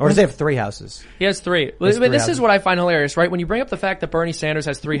 Or does he have 3 houses? He has 3. This is what I find hilarious, right? When you bring up the fact that Bernie Sanders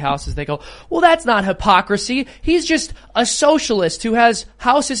has 3 houses, they go, well, that's not hypocrisy. He's just a socialist who has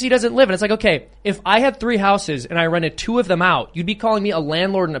houses he doesn't live in. It's like, okay, if I had 3 houses and I rented 2 of them out, you'd be calling me a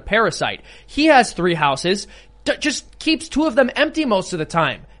landlord and a parasite. He has 3 houses, just keeps 2 of them empty most of the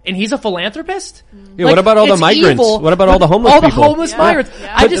time. And he's a philanthropist? Yeah, what about all the migrants? Evil. What about all the homeless people? All the homeless migrants.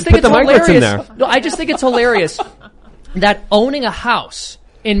 Yeah. I just think it's hilarious. No, I just think it's hilarious that owning a house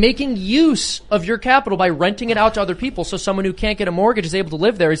and making use of your capital by renting it out to other people so someone who can't get a mortgage is able to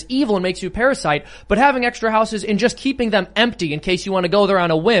live there is evil and makes you a parasite. But having extra houses and just keeping them empty in case you want to go there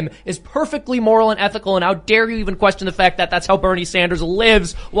on a whim is perfectly moral and ethical. And how dare you even question the fact that that's how Bernie Sanders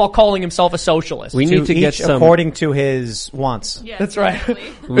lives while calling himself a socialist. We need to get some according to his wants. Yes, that's right.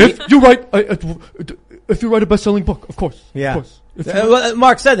 If you write a best-selling book, of course. Yeah. Of course.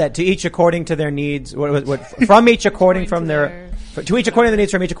 Mark said that, to each according to their needs, from each according from their, to each according to their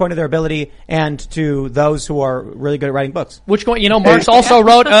needs, from each according to their ability, and to those who are really good at writing books. Marx also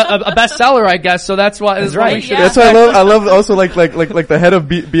wrote a bestseller, I guess, so that's why. That's right. That's why I love also like the head of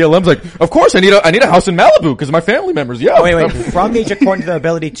BLM's like, of course I need a house in Malibu because my family members, yeah. Oh, wait, from each according to their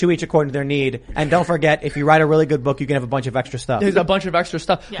ability, to each according to their need, and don't forget, if you write a really good book, you can have a bunch of extra stuff. There's a bunch of extra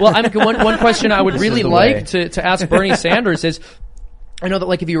stuff. Yeah. Well, one question I would really like to ask Bernie Sanders is, I know that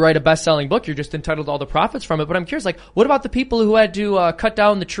like if you write a best-selling book, you're just entitled to all the profits from it. But I'm curious, like, what about the people who had to cut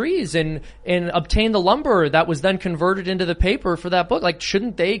down the trees and obtain the lumber that was then converted into the paper for that book? Like,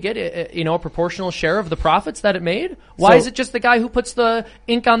 shouldn't they get a proportional share of the profits that it made? Why is it just the guy who puts the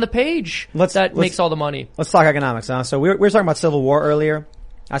ink on the page that makes all the money? Let's talk economics, huh? So we were talking about Civil War earlier.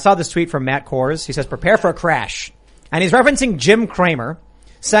 I saw this tweet from Matt Kors. He says, "Prepare for a crash," and he's referencing Jim Cramer,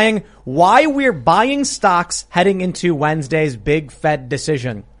 saying why we're buying stocks heading into Wednesday's big Fed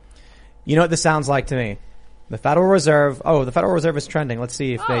decision. You know what this sounds like to me? The Federal Reserve. Oh, the Federal Reserve is trending. Let's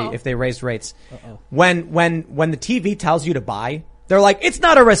see if they raised rates. When the TV tells you to buy, they're like, it's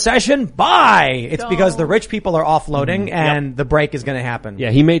not a recession, buy. It's because the rich people are offloading and the break is going to happen.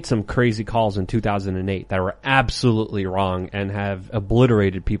 Yeah, he made some crazy calls in 2008 that were absolutely wrong and have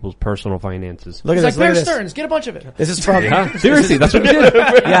obliterated people's personal finances. Look at this. Bear Stearns, get a bunch of it. This is from seriously, that's what he did.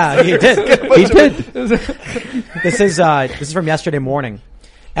 Yeah, he did. He did. This is from yesterday morning.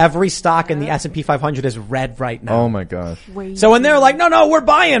 Every stock in the S&P 500 is red right now. Oh my gosh. So when they're like, no, we're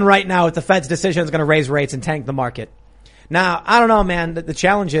buying right now if the Fed's decision is going to raise rates and tank the market. Now, I don't know, man. The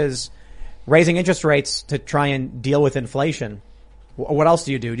challenge is raising interest rates to try and deal with inflation. What else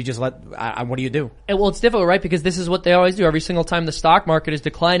do you do? Do you just what do you do? Well, it's difficult, right? Because this is what they always do. Every single time the stock market is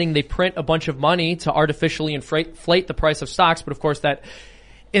declining, they print a bunch of money to artificially inflate the price of stocks. But of course that,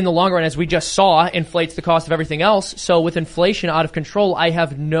 in the long run, as we just saw, inflates the cost of everything else. So with inflation out of control, I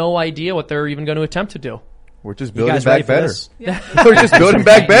have no idea what they're even going to attempt to do. We're just building back better. Yeah. We're just building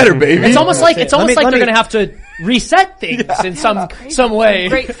back better, baby. It's almost like they're going to have to reset things in some way.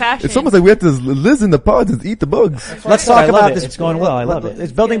 Great fashion. It's almost like we have to live in the pods and eat the bugs. Let's talk about this. It's going well. I love it.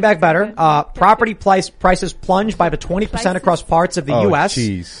 It's building back better. Property prices plunged by about 20% across parts of the U.S.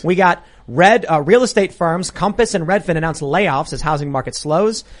 Geez. We got real estate firms Compass and Redfin announced layoffs as housing market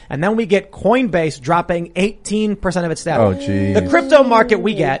slows, and then we get Coinbase dropping 18% of its staff. Oh, geez. The crypto market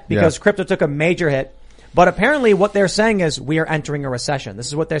we get because crypto took a major hit. But apparently what they're saying is we are entering a recession. This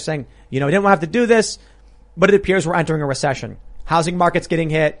is what they're saying. We didn't have to do this, but it appears we're entering a recession. Housing market's getting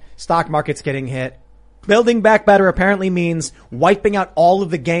hit. Stock market's getting hit. Building back better apparently means wiping out all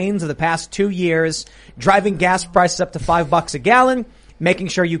of the gains of the past 2 years, driving gas prices up to $5 a gallon, making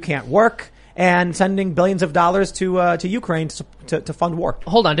sure you can't work, and sending billions of dollars to Ukraine to fund war.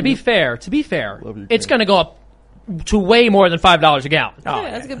 Hold on. To be fair, it's going to go up to way more than $5 a gallon. Oh, yeah,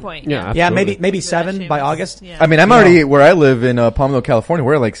 that's a good point. Yeah, maybe $7 by August. Yeah. I mean, I'm already where I live in Palmdale, California.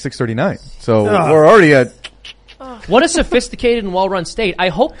 We're at like $6.39, so we're already at. What a sophisticated and well-run state. I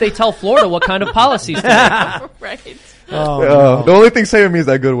hope they tell Florida what kind of policies to make. Right. No. The only thing saving me is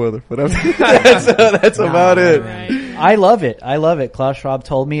that good weather, but that's about it. Right. I love it. Klaus Schwab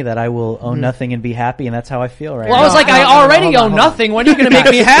told me that I will own nothing and be happy, and that's how I feel right now. Well, I was like, I already own nothing. When are you going to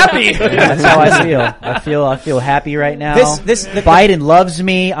make me happy? That's how I feel. I feel happy right now. Biden loves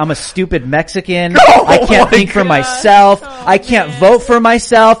me. I'm a stupid Mexican. I can't think for myself. I can't vote for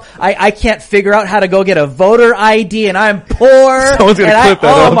myself. I can't figure out how to go get a voter ID, and I'm poor. Someone's gonna clip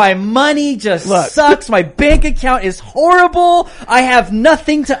that up. My money just sucks. My bank account is horrible. I have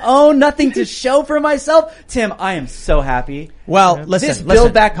nothing to own, nothing to show for myself. Tim, I am so happy. Well, listen. This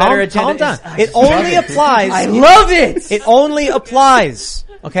Build Back Better agenda It only applies. I love it. It only applies.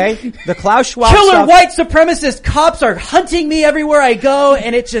 Okay, the Klaus Schwab Killer stuff. white supremacist cops are hunting me everywhere I go,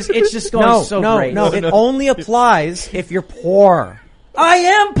 and it's just going great. No, it only applies if you're poor. I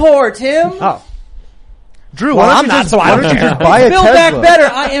am poor, Tim. Oh. Drew, Well, why I'm don't not, so I don't you care. just buy a Build Tesla? Back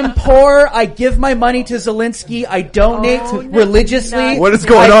Better. I am poor. I give my money to Zelensky. I donate religiously. What is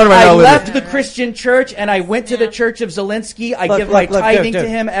going on right now, I Lydia? left the Christian church and I went to the church of Zelensky. I give my tithing to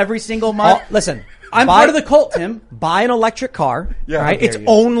him every single month. Listen. I'm part of the cult, Tim. Buy an electric car. Yeah, right? It's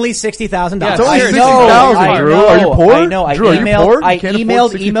only $60,000. It's only I $60,000, Drew. Are you poor? I know. Drew, are you poor? I You can't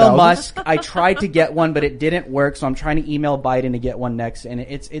afford emailed Elon $60,000? Musk. I tried to get one, but it didn't work. So I'm trying to email Biden to get one next, and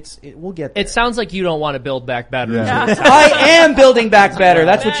we'll get there. It sounds like you don't want to build back better. Yeah. I am building back better.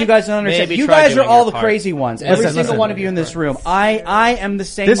 That's what you guys don't understand. Maybe You try guys are doing all your the part. crazy ones. Every single one of you in this room. I am the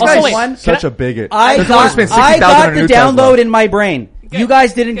same This one. guy's such a bigot. I Doesn't want to spend got $60,000 on a the new download Tesla. in my brain. You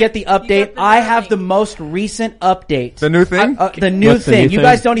guys didn't get the update. I have the most recent update. The new thing? The new thing. You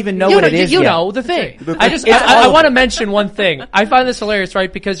guys don't even know what it is You yet. know the thing. I want to mention one thing. I find this hilarious,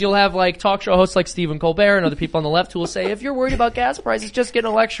 right? Because you'll have like talk show hosts like Stephen Colbert and other people on the left who will say, if you're worried about gas prices, just get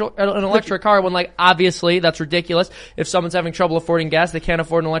an electric car. When like, obviously that's ridiculous. If someone's having trouble affording gas, they can't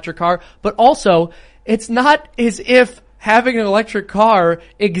afford an electric car. But also, it's not as if having an electric car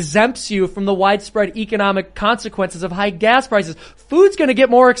exempts you from the widespread economic consequences of high gas prices. Food's going to get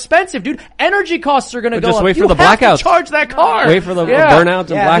more expensive, dude. Energy costs are going to go just up. wait for You the have to blackouts. charge that car. Wait for the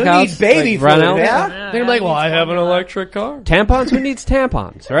burnouts and blackouts. Who needs baby food? Brownouts. Yeah. They're like, well, I have an electric car. Tampons? Who needs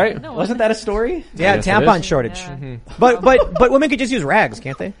tampons, right? Wasn't that a story? Yeah, guess it tampon is. shortage. Mm-hmm. But women could just use rags,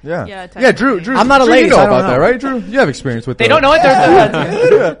 can't they? Yeah. Yeah, Drew. I'm not a Drew, lady, you know so I don't about that, know. right, Drew? You have experience with They that. don't know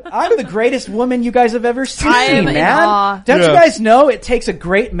it. I'm the greatest woman you guys have ever seen, I am in man. awe. Don't you guys know it takes a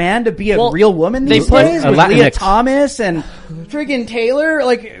great man to be a Well, real woman they these put- days? a With Leah Latinx. Thomas and friggin' Taylor.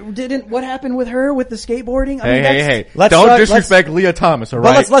 Like, what happened with her with the skateboarding? I mean, Hey. Let's, Don't uh, disrespect Leah Thomas, all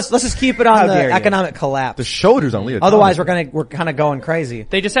But right? let's just keep it How on the dare you. economic collapse. The shoulders on Leah Thomas. Otherwise, we're kind of going crazy.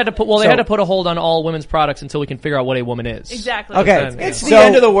 They just had to put, they had to put a hold on all women's products until we can figure out what a woman is. Exactly. Okay, it's so the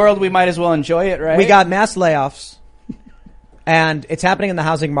end of the world. We might as well enjoy it, right? we got mass layoffs, and it's happening in the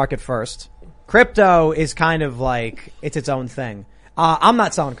housing market first. Crypto is kind of like it's its own thing. I'm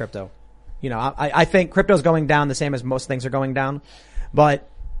not selling crypto. You know, I think crypto's going down the same as most things are going down. But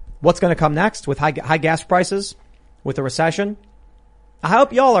what's going to come next with high gas prices, with a recession? I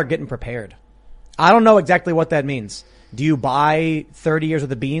hope y'all are getting prepared. I don't know exactly what that means. Do you buy 30 years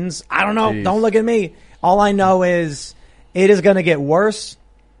worth of beans? I don't know. Jeez. Don't look at me. All I know is it is going to get worse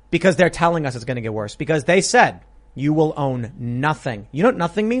because they're telling us it's going to get worse because they said you will own nothing. You know what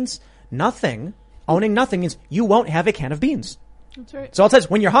nothing means? Nothing. Owning nothing means you won't have a can of beans. That's right. So it says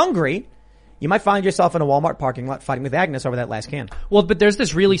when you're hungry, you might find yourself in a Walmart parking lot fighting with Agnes over that last can. Well, but there's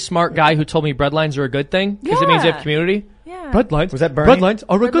this really smart guy who told me breadlines are a good thing because it means you have community. Yeah. Breadlines. Was that Bernie? Breadlines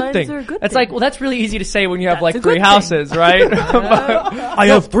are a good Breadlines thing. are a good That's thing. like, well, that's really easy to say when you have That's like a 3 good houses, right? I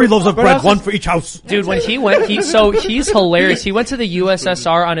have 3 loaves of bread, one for each house. Dude, when he went, he's hilarious. He went to the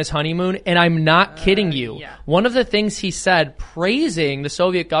USSR on his honeymoon, and I'm not kidding you. yeah. One of the things he said, praising the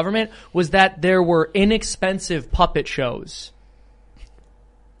Soviet government, was that there were inexpensive puppet shows.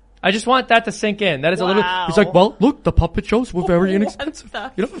 I just want that to sink in. That is a little. Wow. He's like, well, look, the puppet shows were very inexpensive.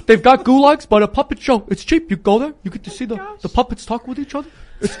 the- You know, they've got gulags, but a puppet show, it's cheap. You go there, you get to see the puppets talk with each other.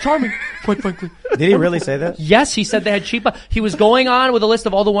 It's charming, quite frankly. Did he really say that? Yes, he said they had cheap. He was going on with a list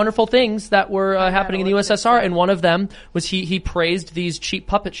of all the wonderful things that were happening in the USSR, and one of them was he praised these cheap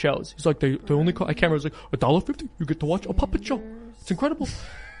puppet shows. He's like, they only cost, I can't remember, it's like $1.50. You get to watch a puppet show. It's incredible.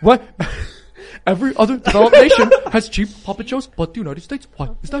 What? Every other developed nation has cheap puppet shows, but the United States, why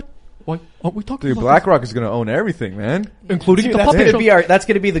is that? Why aren't we talking Dude, about BlackRock is going to own everything, man. this? Including Dude, the that's puppet gonna show. be that's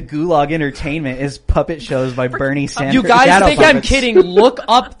gonna be the gulag entertainment is puppet shows by Bernie Sanders. You guys Shadow think I'm puppets. kidding? Look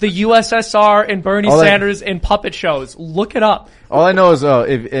up the USSR and Bernie All I- Sanders in puppet shows. Look it up. All I know is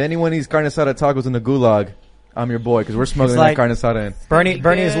if anyone needs carne asada tacos in the gulag, I'm your boy because we're smuggling like- that carne asada in.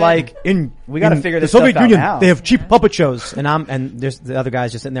 Bernie is like We gotta in figure the this Soviet stuff out Union. now. They have cheap puppet shows, and there's the other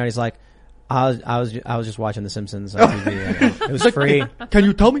guy's just sitting there. And he's like, I was just watching The Simpsons on TV. It was free. Can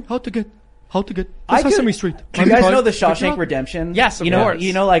you tell me how to get Sesame Street? Do you guys know the Shawshank Redemption? Yes, of you know, course.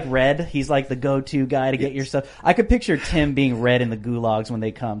 You know, like Red, he's like the go-to guy to get your stuff. I could picture Tim being Red in the gulags when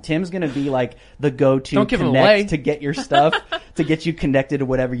they come. Tim's gonna be like the go-to Don't give him connect away. to get your stuff, to get you connected to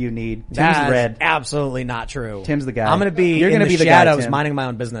whatever you need. Tim's That's Red. absolutely not true. Tim's the guy. I'm gonna be. You're in gonna the be the shadows, guy, Tim. minding my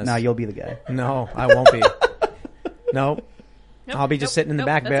own business. No, you'll be the guy. No, I won't be. No. I'll be just sitting in the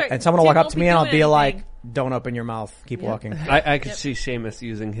back, that's right. and someone will walk Tim up won't to be me, and I'll doing be like, anything. "Don't open your mouth. Keep walking." I could see Seamus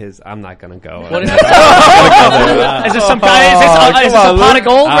using his. I'm not gonna go. What is it? Is this some guy? Is this a pot of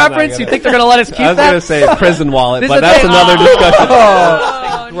gold I'm not reference? gonna- You think they're gonna let us keep I was that? gonna say prison wallet, This but is that's the- another discussion.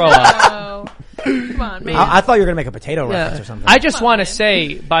 Oh, Grow up. no. Come on, man. I thought you were gonna make a potato reference or something. I just want to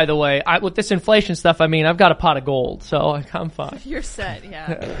say, by the way, with this inflation stuff, I mean, I've got a pot of gold, so I'm fine. You're set,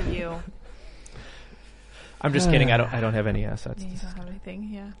 yeah, for you. I'm just kidding. I don't have any assets. Yeah, you don't have anything,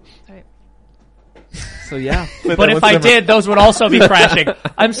 yeah. All right. So yeah, But if I did, those would also be crashing.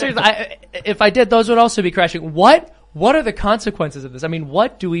 I'm serious. If I did, those would also be crashing. What are the consequences of this? I mean,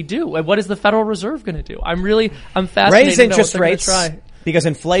 what do we do? And what is the Federal Reserve going to do? I'm fascinated. Raise to know what interest they're gonna rates try. because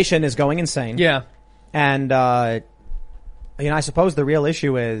inflation is going insane. Yeah. And, I suppose the real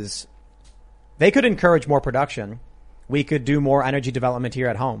issue is they could encourage more production. We could do more energy development here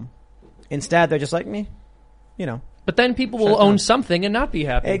at home. Instead, they're just like me, But then people will own something and not be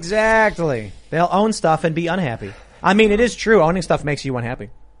happy. Exactly. They'll own stuff and be unhappy. I mean, it is true. Owning stuff makes you unhappy.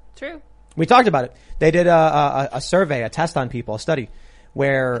 True. We talked about it. They did a survey, a test on people, a study,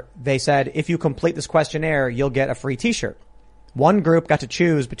 where they said if you complete this questionnaire, you'll get a free T-shirt. One group got to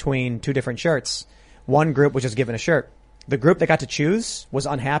choose between 2 different shirts. One group was just given a shirt. The group that got to choose was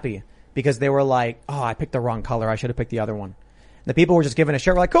unhappy because they were like, oh, I picked the wrong color. I should have picked the other one. The people were just giving a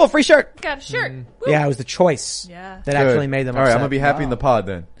shirt. We're like, cool, free shirt. Got a shirt. Yeah, it was the choice that Good. actually made them All right, upset. I'm gonna be happy in the pod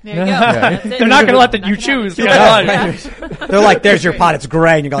then. There you go. That's it. They're not going to let you choose. They're like, there's your pot. It's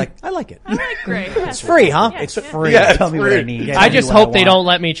gray. And you're like, I like it. I like gray. It's free, huh? It's free. Yeah, Tell it's me free. what I need. I just hope they don't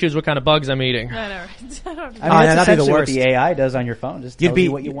let me choose what kind of bugs I'm eating. I know, right? I don't I mean, that'd that's be the essentially what worst. the AI does on your phone. Just tells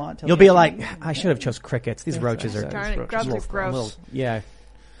you what you want. You'll be like, I should have chose crickets. These roaches are Darn it, grubs are gross. yeah,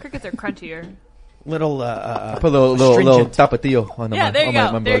 Crickets are crunchier. little I put a little tapatio on the Yeah, there you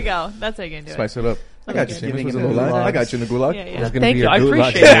go. my There you blood. go. That's how you're gonna do it. Spice it up. I got you, Seamus. Giving Was him it a gulag? gulags. I got you in the gulag. Yeah, yeah. It was gonna Thank be you. your I gulag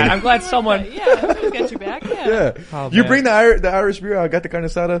appreciate lady. that. I'm glad someone. Yeah, we'll get you back. Yeah. Yeah. You bring the Irish beer. I got the carne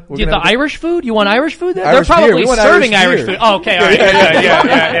asada. We're Yeah, gonna the have Irish food? You want Irish food there? Irish They're beer. probably We want serving Irish Irish beer. food. Oh, okay, all right.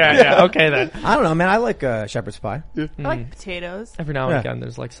 Yeah. Okay, then. I don't know, man. I like shepherd's pie. I like potatoes. Every now and Yeah. again,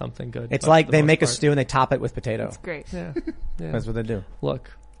 there's like something good. It's but like for the they most make a part- stew and they top it with potato. It's great. Yeah. That's what they do.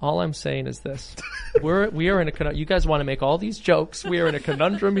 Look, all I'm saying is this: we are in a. You guys want to make all these jokes. We are in a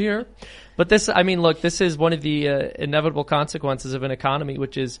conundrum here, but this. I mean, look, this is one of the inevitable consequences of an economy,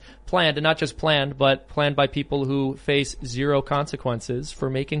 which is planned, and not just planned, but planned by people who face zero consequences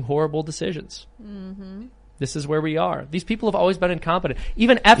for making horrible decisions. Mm-hmm. This is where we are. These people have always been incompetent.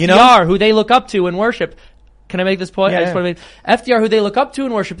 Even FDR, who they look up to and worship. Can I make this point? Yeah, I just want to make FDR, who they look up to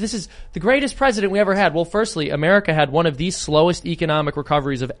and worship. This is the greatest president we ever had. Well, firstly, America had one of the slowest economic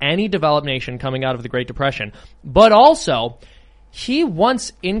recoveries of any developed nation coming out of the Great Depression. But also, he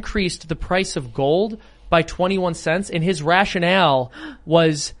once increased the price of gold by 21 cents, and his rationale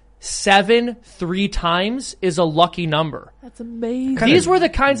was 3 times is a lucky number. That's amazing. These were the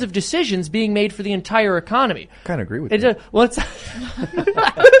kinds of decisions being made for the entire economy. kind of agree with It's you. well, it's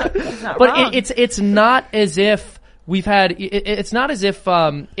not but wrong. it's not as if we've had. It's not as if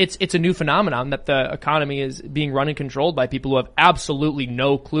it's a new phenomenon that the economy is being run and controlled by people who have absolutely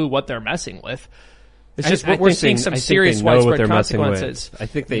no clue what they're messing with. It's just I we're think seeing they- some I think serious they know what widespread they're messing with. consequences. I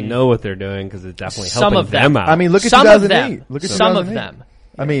think they know what they're doing because it's definitely Some helping of them. out. I mean, look at Some of 2008. them. Look at Some of 2008. them.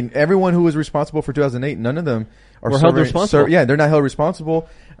 I mean, everyone who was responsible for 2008, none of them are Were held responsible. yeah, they're not held responsible.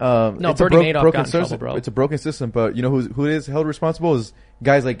 No, it's a Bernie Madoff broken got in trouble, system. bro. It's a broken system, but you know who is held responsible is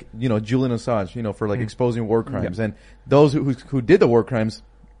guys like Julian Assange, for like exposing war crimes, and those who did the war crimes,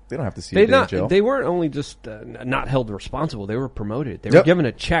 they don't have to see a day in jail. They weren't only just not held responsible; they were promoted. They were given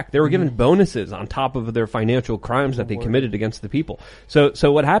a check. They were given bonuses on top of their financial crimes that they committed against the people. So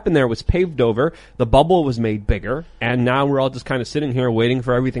what happened there was paved over. The bubble was made bigger, and now we're all just kind of sitting here waiting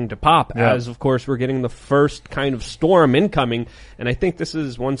for everything to pop. Yeah. As of course we're getting the first kind of storm incoming, and I think this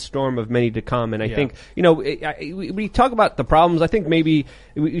is one storm of many to come. And I think we talk about the problems. I think maybe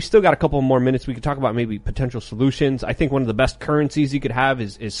we still got a couple more minutes. We could talk about maybe potential solutions. I think one of the best currencies you could have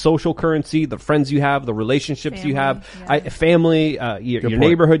is social currency, the friends you have, the relationships you have, family, your point.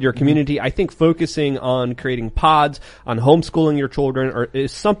 neighborhood, your community. I think focusing on creating pods, on homeschooling your children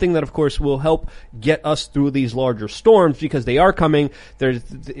is something that, of course, will help get us through these larger storms because they are coming. There's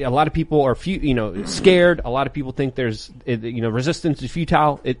a lot of people are scared. A lot of people think there's resistance is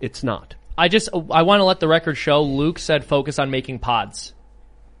futile. It's not. I want to let the record show Luke said focus on making pods.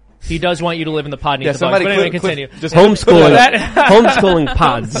 He does want you to live in the pod and eat the bugs. But anyway, continue. Just homeschooling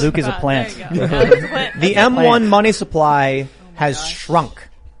pods. Luke is a plant. The M1 money supply has shrunk.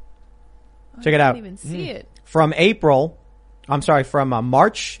 Check it out. I didn't even see it. From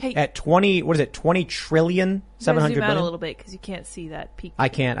March at 20 trillion, 700 zoom out a billion. little bit because you can't see that peak. I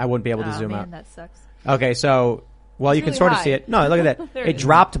can't. I wouldn't be able to zoom man, out. That sucks. Okay, so you It's can really sort of high. see it. No, look at that. There It it is.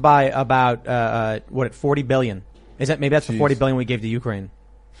 dropped by about 40 billion. Is that maybe that's the 40 billion we gave to Ukraine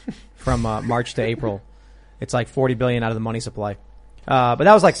from March to April? It's like 40 billion out of the money supply. But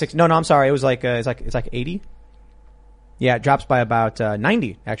that was like 6. No, I'm sorry. It was like it's like 80. Yeah, it drops by about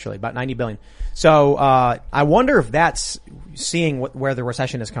 90 actually, about 90 billion. So I wonder if that's seeing where the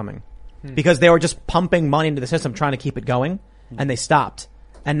recession is coming, because they were just pumping money into the system trying to keep it going, and they stopped,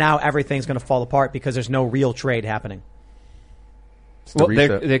 and now everything's going to fall apart because there's no real trade happening. Well,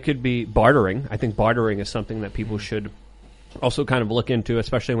 there could be bartering. I think bartering is something that people should also kind of look into,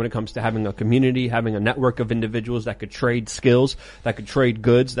 especially when it comes to having a community, having a network of individuals that could trade skills, that could trade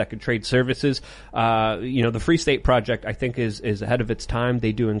goods, that could trade services. The Free State Project, I think, is ahead of its time.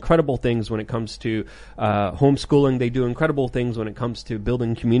 They do incredible things when it comes to homeschooling. They do incredible things when it comes to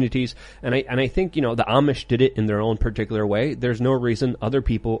building communities. And I think, the Amish did it in their own particular way. There's no reason other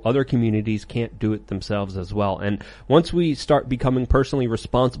people, other communities can't do it themselves as well. And once we start becoming personally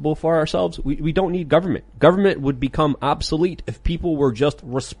responsible for ourselves, we don't need government. Government would become obsolete obsolete if people were just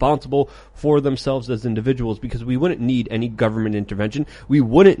responsible for themselves as individuals, because we wouldn't need any government intervention. We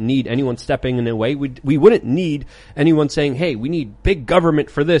wouldn't need anyone stepping in the way. We wouldn't need anyone saying, hey, we need big government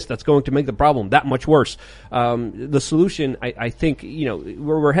for this. That's going to make the problem that much worse. The solution, I think,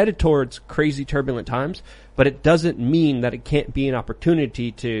 we're headed towards crazy turbulent times, but it doesn't mean that it can't be an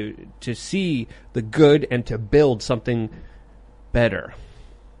opportunity to see the good and to build something better.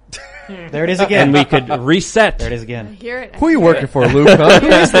 There it is again. And we could reset. There it is again. Who are you working for, Luke? Huh? Who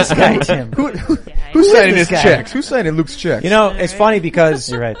is this guy, Tim? Who's signing his checks? Who's signing Luke's checks? It's funny because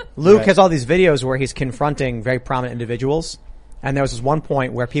You're right. Luke has all these videos where he's confronting very prominent individuals. And there was this one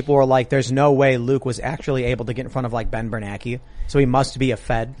point where people were like, there's no way Luke was actually able to get in front of like Ben Bernanke. So he must be a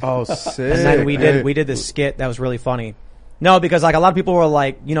Fed. Oh, sick. And then we did this skit that was really funny. No, because like a lot of people were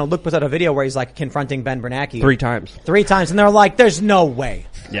like, Luke puts out a video where he's like confronting Ben Bernanke. 3 times. 3 times. And they're like, there's no way.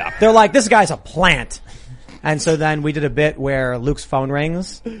 Yeah. They're like, this guy's a plant. And so then we did a bit where Luke's phone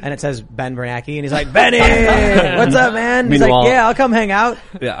rings and it says Ben Bernanke and he's like, Benny, what's up, man? He's like, yeah, I'll come hang out.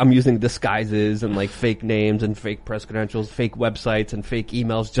 Yeah, I'm using disguises and like fake names and fake press credentials, fake websites and fake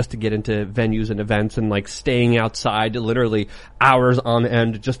emails just to get into venues and events, and like staying outside literally hours on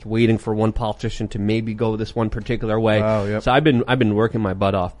end just waiting for one politician to maybe go this one particular way. Wow, yep. So I've been working my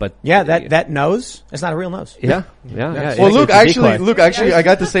butt off, but yeah, that nose, it's not a real nose. Yeah. Well, Luke, actually, I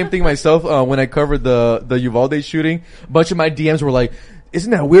got the same thing myself when I covered the Uvalde shooting. A bunch of my DMs were like,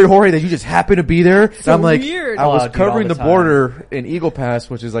 isn't that weird, Jorge, that you just happen to be there? So I'm like, weird. I was dude, covering all the the border in Eagle Pass,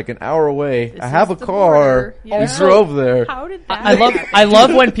 which is like an hour away. This I have a is the car. border. We Yeah. drove there. How did that I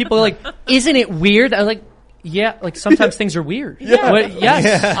love when people are like, isn't it weird? I'm like, yeah, like sometimes things are weird. Yeah.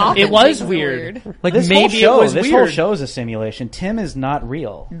 Yes, Often it was things are weird. weird. Like This maybe whole show, it was this weird. whole show is a simulation. Tim is not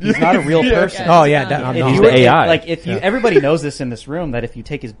real. He's not a real person. Oh yeah, I'm If not. you were, AI. everybody knows this in this room, that if you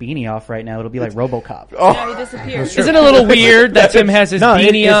take his beanie off right now, it'll be like RoboCop. Yeah, he disappeared. Isn't it a little weird that Tim has his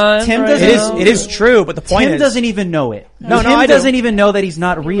beanie on? Tim right doesn't. now? It is true, but the point Tim is, doesn't even know it. No, Tim I do. doesn't even know that he's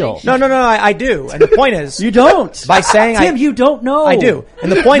not real. No, I do. And the point is, You don't. by saying Tim, you don't know. I do.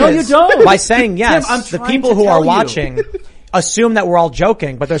 And the point No, is, you don't. by saying yes, Tim, I'm the trying people to who tell are you. watching assume that we're all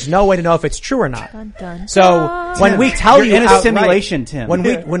joking, but there's no way to know if it's true or not. Dun, dun, So dun. when we tell You're you in a outright, simulation, Tim. when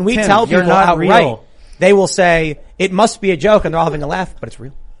we Tim, tell you're people not outright, real. they will say it must be a joke, and they're all having a laugh, but it's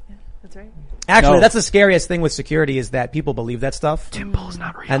real. That's right. Actually, No. that's the scariest thing with security is that people believe that stuff. Tim Pool's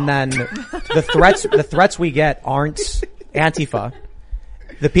not real. And then the threats we get aren't Antifa.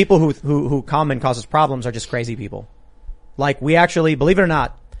 The people who come and cause us problems are just crazy people. Like, we actually, believe it or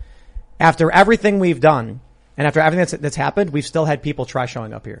not, after everything we've done and after everything that's happened, we've still had people try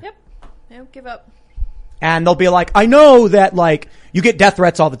showing up here. Yep. Don't give up. And they'll be like, I know that like you get death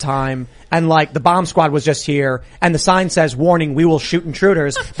threats all the time, and like the bomb squad was just here, and the sign says, warning, we will shoot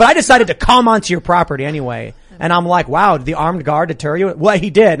intruders, but I decided to come onto your property anyway. And I'm like, wow, did the armed guard deter you? Well,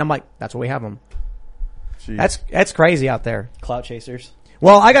 he did. And I'm like, that's what we have him. Jeez. That's crazy out there. Clout chasers.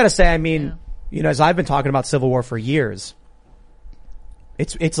 Well, I gotta say, I mean, as I've been talking about Civil War for years,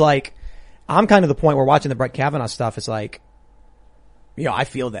 it's like, I'm kind of the point where watching the Brett Kavanaugh stuff, it's like, I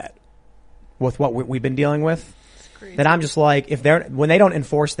feel that with what we've been dealing with. That I'm just like, when they don't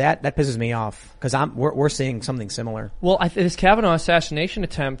enforce that pisses me off, because we're seeing something similar. Well, this Kavanaugh assassination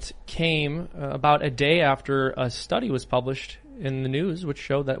attempt came about a day after a study was published in the news, which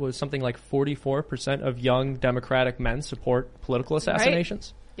showed that was something like 44% of young Democratic men support political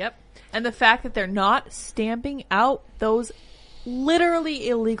assassinations. Right. Yep. And the fact that they're not stamping out those literally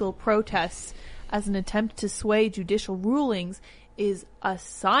illegal protests as an attempt to sway judicial rulings is a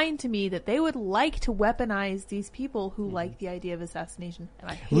sign to me that they would like to weaponize these people who like the idea of assassination. And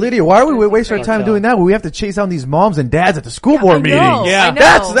I hate Lydia, it. why are we waste our time doing that when we have to chase down these moms and dads at the school board meeting? I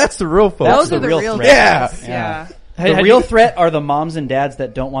know. That's the real folks. Those are the real threats. Yeah. The real threat are the moms and dads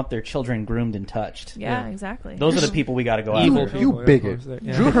that don't want their children groomed and touched. Yeah, exactly. Those are the people we got to go after. You bigot.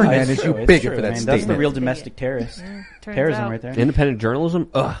 Drew Hernandez, you bigot for that statement. That's the real domestic terrorist. Terrorism right there. Independent journalism?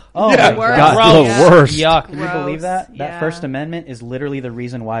 Ugh. Oh, Yeah. my Worse. God. The worst. Yuck. Can you believe that? Yeah. That First Amendment is literally the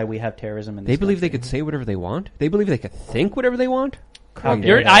reason why we have terrorism in this They believe country. they could say whatever they want? They believe they could think whatever they want? How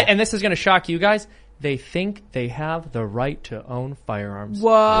dare they? And this is going to shock you guys. They think they have the right to own firearms.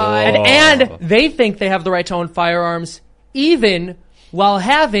 What? And they think they have the right to own firearms even while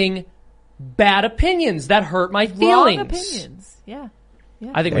having bad opinions that hurt my feelings. Wrong opinions. Yeah.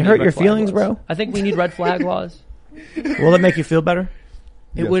 I think They we hurt need your red flag feelings, laws. bro? I think we need red flag laws. Will it make you feel better?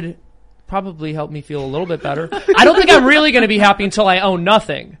 It would probably help me feel a little bit better. I don't think I'm really going to be happy until I own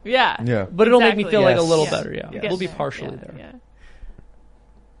nothing. Yeah. Yeah. But it'll make me Exactly. feel like a Yes. little Yes. better, yeah. Yes. We'll be Get partially there. there. Yeah.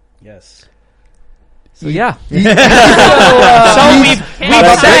 Yes. So yeah. So we've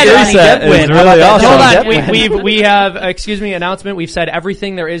said really awesome. Hold on. We have announcement. We've said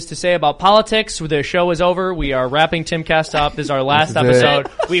everything there is to say about politics. The show is over. We are wrapping Timcast up. This is our last episode.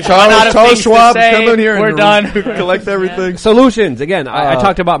 We've run out of things Schwab, to say. come in here We're and done. collect everything. Solutions. Again, I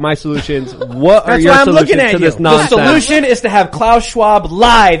talked about my solutions. What are your solutions to this The nonsense? solution is to have Klaus Schwab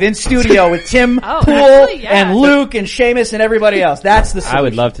live in studio with Tim Poole and Luke and Seamus and everybody else. That's the solution. I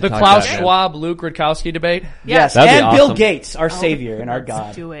would love to The talk Klaus about Schwab, Luke Rudkowski debate. Yes, That'd be and awesome. Bill Gates, our savior and our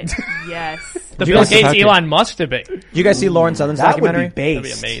God. Do it. Yes. The Bill Gates Elon Musk debate. Did you guys see Lauren Southern's That would documentary? be That'd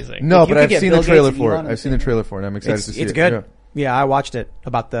based. be amazing. No, If you but could I've get seen Bill the trailer Gates and for Elon it. I've seen the trailer for it. I'm excited to see it. It's good. Yeah. Yeah, I watched it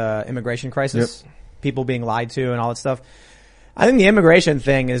about the immigration crisis, people being lied to and all that stuff. I think the immigration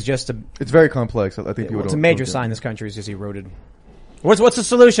thing is just It's very complex. I think people it's a don't- major don't- sign this country is just eroded. What's the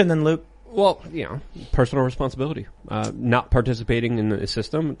solution then, Luke? Well, personal responsibility. Not participating in the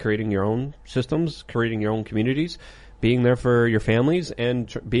system, creating your own systems, creating your own communities, being there for your families, and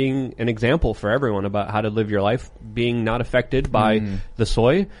being an example for everyone about how to live your life, being not affected by the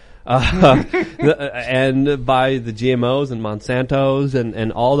soy. And by the GMOs and Monsantos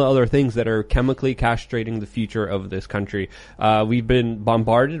and all the other things that are chemically castrating the future of this country. We've been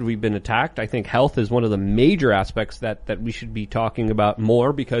bombarded. We've been attacked. I think health is one of the major aspects that we should be talking about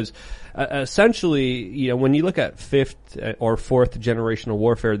more because essentially, when you look at fifth or fourth generational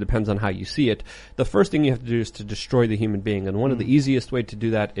warfare, it depends on how you see it. The first thing you have to do is to destroy the human being. And one of the easiest way to do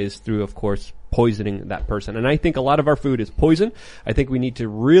that is through, of course, poisoning that person. And I think a lot of our food is poison. I think we need to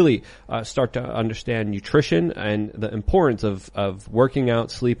really start to understand nutrition and the importance of working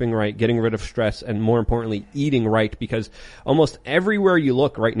out, sleeping right, getting rid of stress, and more importantly, eating right, because almost everywhere you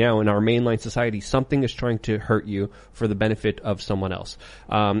look right now in our mainline society, something is trying to hurt you for the benefit of someone else.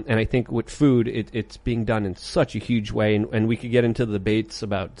 And I think with food, it's being done in such a huge way, and we could get into the debates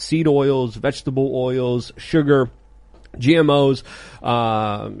about seed oils, vegetable oils, sugar, GMOs,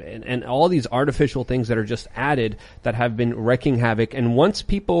 and all these artificial things that are just added that have been wreaking havoc. And once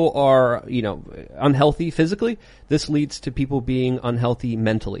people are, unhealthy physically, this leads to people being unhealthy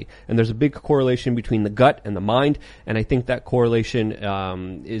mentally. And there's a big correlation between the gut and the mind. And I think that correlation,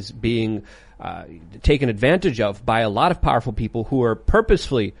 is being, taken advantage of by a lot of powerful people who are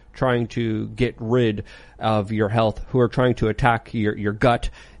purposefully trying to get rid of your health, who are trying to attack your gut,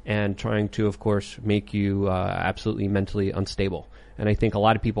 and trying to, of course, make you absolutely mentally unstable. And I think a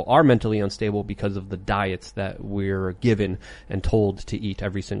lot of people are mentally unstable because of the diets that we're given and told to eat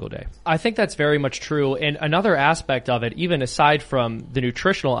every single day. I think that's very much true. And another aspect of it, even aside from the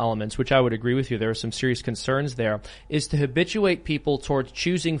nutritional elements, which I would agree with you, there are some serious concerns there, is to habituate people towards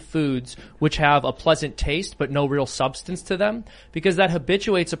choosing foods which have a pleasant taste but no real substance to them, because that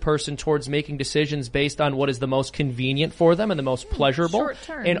habituates a person towards making decisions based on what is the most convenient for them and the most pleasurable,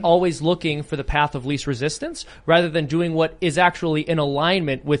 and always looking for the path of least resistance rather than doing what is actually in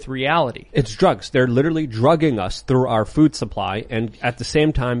alignment with reality. It's drugs. They're literally drugging us through our food supply and at the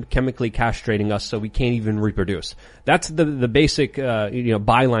same time chemically castrating us so we can't even reproduce. That's the basic,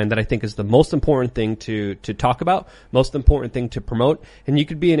 byline that I think is the most important thing to talk about, most important thing to promote. And you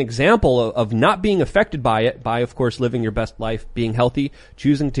could be an example of not being affected by it by, of course, living your best life, being healthy,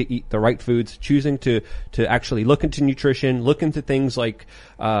 choosing to eat the right foods, choosing to actually look into nutrition, look into things like,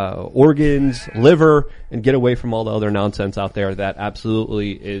 organs, liver, and get away from all the other nonsense out there that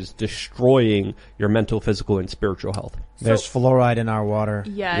absolutely is destroying your mental, physical, and spiritual health. There's fluoride in our water.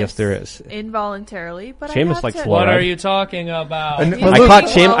 Yes, there is. Involuntarily, but Seamus likes fluoride. What are you talking about? I caught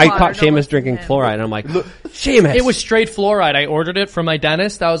Seamus drinking fluoride, and I'm like, Seamus. It was straight fluoride. I ordered it from my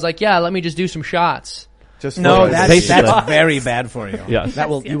dentist. I was like, yeah, let me just do some shots. No, that's very bad for you. Yeah,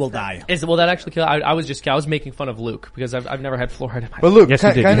 you will die. Will that actually kill? I was making fun of Luke because I've never had fluoride in my. But look, yes,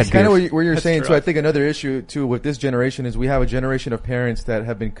 kind of what you're That's saying. true. So I think another issue too with this generation is we have a generation of parents that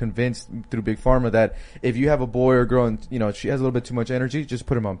have been convinced through big pharma that if you have a boy or girl and she has a little bit too much energy, just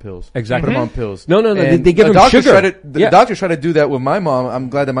put him on pills. Exactly. Put him on pills. No. And they give him sugar. The doctors try to do that with my mom. I'm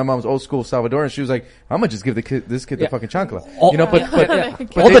glad that my mom's old school Salvadoran. She was like, I'm gonna just give this kid the fucking chancla.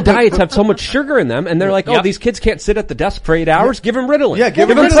 But all the diets have so much sugar in them, and they're like, these kids can't sit at the desk for 8 hours. Give them Ritalin. Yeah, give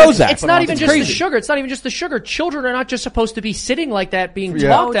them Prozac. It's not even just the sugar. It's not even just the sugar. Children are not just supposed to be sitting like that, being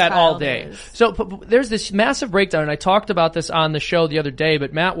talked at all day. So there's this massive breakdown, and I talked about this on the show the other day.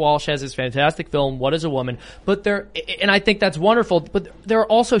 But Matt Walsh has this fantastic film, "What Is a Woman?" And I think that's wonderful. But there are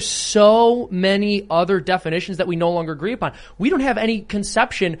also so many other definitions that we no longer agree upon. We don't have any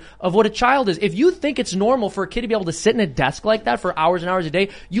conception of what a child is. If you think it's normal for a kid to be able to sit in a desk like that for hours and hours a day,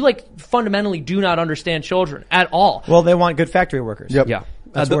 you fundamentally do not understand children at all. Well, they want good factory workers. Yep. Yeah.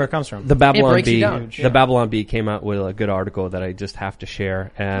 That's where it comes from. The Babylon breaks you Bee. down. The Babylon Bee came out with a good article that I just have to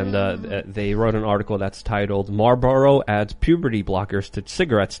share, and they wrote an article that's titled "Marlboro adds puberty blockers to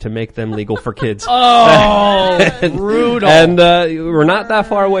cigarettes to make them legal for kids." Brutal. And we're not that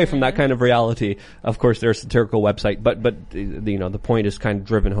far away from that kind of reality. Of course, they're a satirical website, but the point is kind of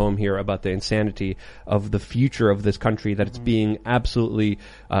driven home here about the insanity of the future of this country, that it's being absolutely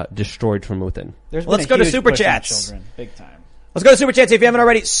destroyed from within. Let's go to Super Chats. Children, big time. Let's go to Super Chats. If you haven't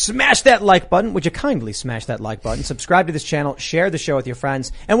already, smash that like button. Would you kindly smash that like button? Subscribe to this channel. Share the show with your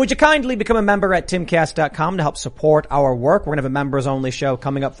friends. And would you kindly become a member at timcast.com to help support our work? We're going to have a members-only show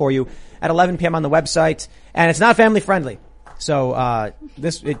coming up for you at 11 p.m. on the website. And it's not family-friendly. So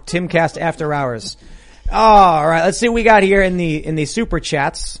Timcast After Hours. All right, let's see what we got here in the Super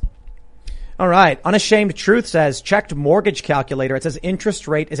Chats. All right. Unashamed Truth says, checked mortgage calculator. It says interest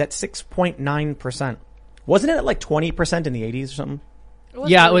rate is at 6.9%. Wasn't it at like 20% in the 80s or something?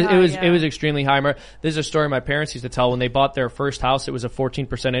 Yeah, it was extremely high. There's a story my parents used to tell when they bought their first house. It was a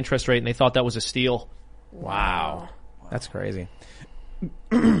 14% interest rate, and they thought that was a steal. Wow. That's crazy.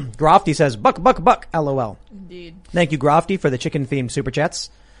 Grofty says, buck, LOL. Indeed. Thank you, Grofty, for the chicken-themed Super Chats.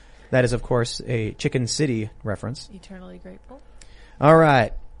 That is, of course, a Chicken City reference. Eternally grateful. All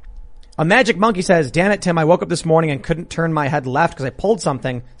right. A Magic Monkey says, damn it, Tim, I woke up this morning and couldn't turn my head left because I pulled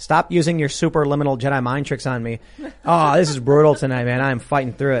something. Stop using your superliminal Jedi mind tricks on me. Oh, this is brutal tonight, man. I'm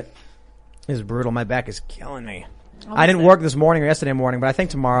fighting through it. This is brutal. My back is killing me. I didn't work this morning or yesterday morning, but I think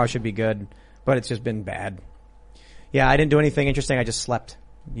tomorrow should be good. But it's just been bad. Yeah, I didn't do anything interesting. I just slept.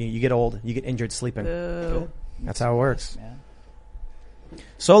 You get old. You get injured sleeping. That's how it works.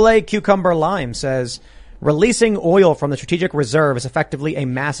 Soleil Cucumber Lime says, releasing oil from the strategic reserve is effectively a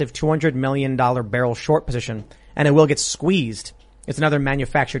massive $200 million barrel short position, and it will get squeezed. It's another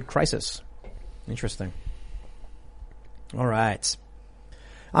manufactured crisis. Interesting. All right.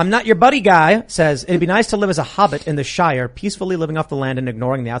 I'm not your buddy guy says, it'd be nice to live as a hobbit in the Shire, peacefully living off the land and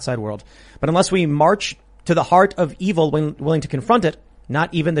ignoring the outside world. But unless we march to the heart of evil when willing to confront it,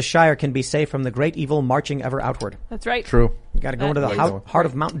 not even the Shire can be safe from the great evil marching ever outward. That's right. True. You got to go into the heart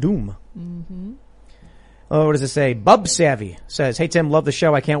of Mount Doom. Mm-hmm. Oh, what does it say? Bub Savvy says, hey, Tim, love the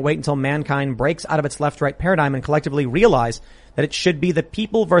show. I can't wait until mankind breaks out of its left-right paradigm and collectively realize that it should be the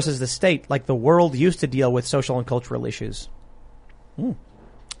people versus the state, like the world used to deal with social and cultural issues. Well,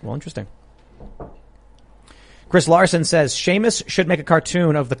 interesting. Chris Larson says, Seamus should make a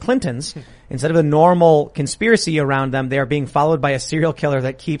cartoon of the Clintons. Instead of a normal conspiracy around them, they are being followed by a serial killer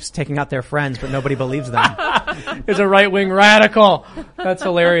that keeps taking out their friends, but nobody believes them. It's a right-wing radical. That's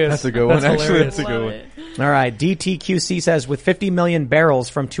hilarious. That's a good one. Actually, that's a good one. All right. DTQC says, with 50 million barrels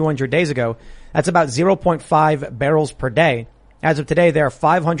from 200 days ago, that's about 0.5 barrels per day. As of today, there are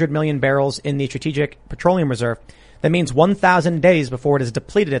 500 million barrels in the Strategic Petroleum Reserve. That means 1,000 days before it is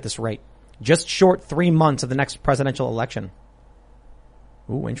depleted at this rate. Just short 3 months of the next presidential election.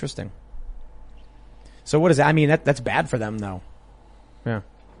 Ooh, interesting. So what is that? I mean, that's bad for them, though. Yeah.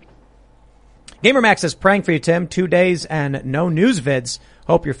 GamerMax says, praying for you, Tim. 2 days and no news vids.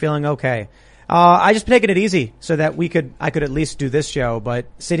 Hope you're feeling okay. I just been taking it easy so that I could at least do this show, but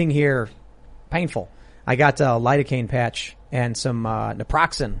sitting here, painful. I got a lidocaine patch and some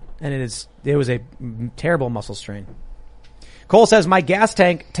naproxen, and it was a terrible muscle strain. Cole says, my gas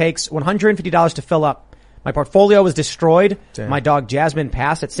tank takes $150 to fill up. My portfolio was destroyed. Damn. My dog Jasmine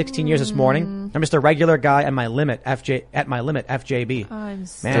passed at 16 years this morning. I'm just a regular guy at my limit, FJB. I'm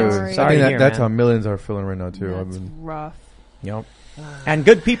sorry. Dude, sorry to hear, that's man. how millions are feeling right now, too. That's rough. Yep. And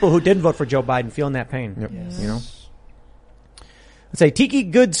good people who did vote for Joe Biden feeling that pain. Yep. Yes. You know? Let's say Tiki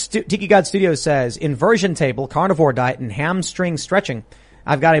God Studios says, inversion table, carnivore diet, and hamstring stretching.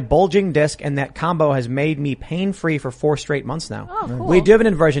 I've got a bulging disc, and that combo has made me pain-free for 4 straight months now. Oh, cool. We do have an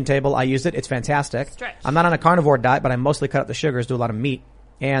inversion table. I used it. It's fantastic. Stretch. I'm not on a carnivore diet, but I mostly cut out the sugars, do a lot of meat.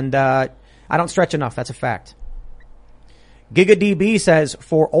 And I don't stretch enough. That's a fact. GigaDB says,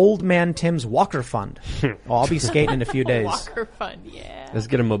 for old man Tim's Walker Fund. Oh, I'll be skating in a few days. Walker Fund, yeah. Let's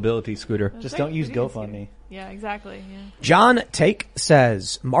get a mobility scooter. That's Just right, don't use we do GoFundMe. Yeah, exactly. Yeah. John Take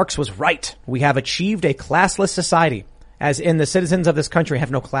says, Marx was right. We have achieved a classless society. As in, the citizens of this country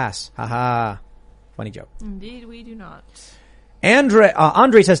have no class. Haha. Funny joke. Indeed, we do not.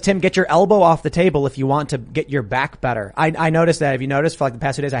 Andre says, Tim, get your elbow off the table if you want to get your back better. I noticed that. Have you noticed for like the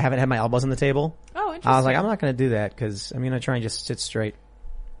past 2 days I haven't had my elbows on the table? Oh, interesting. I was like, I'm not going to do that because I'm going to try and just sit straight.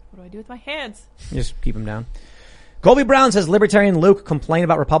 What do I do with my hands? Just keep them down. Colby Brown says, Libertarian Luke complain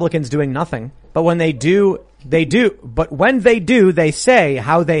about Republicans doing nothing. But when they do. But when they do, they say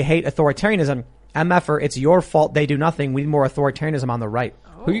how they hate authoritarianism. MFer, it's your fault they do nothing. We need more authoritarianism on the right.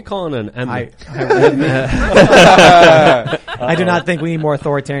 Who are you calling an M? I do not think we need more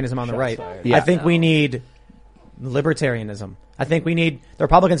authoritarianism on the right. Yeah. I think we need libertarianism. I think we need the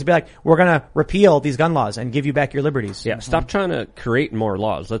Republicans to be like, we're going to repeal these gun laws and give you back your liberties. Yeah, stop trying to create more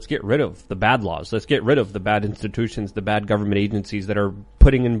laws. Let's get rid of the bad laws. Let's get rid of the bad institutions, the bad government agencies that are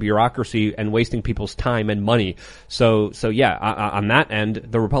putting in bureaucracy and wasting people's time and money. So yeah, on that end,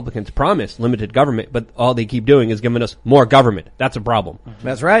 the Republicans promise limited government, but all they keep doing is giving us more government. That's a problem.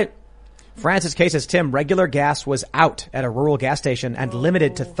 That's right. Francis K says, Tim, regular gas was out at a rural gas station and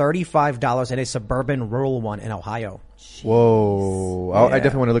limited to $35 at a suburban rural one in Ohio. Whoa. I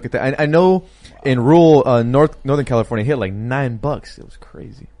definitely want to look at that. I know in rural Northern California, it hit like $9. It was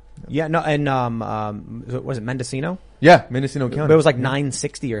crazy. Yeah, no, and was it Mendocino? Yeah, Mendocino County. But it was like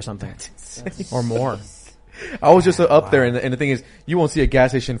 $9.60 or something. Or more. I was just up there, and the thing is, you won't see a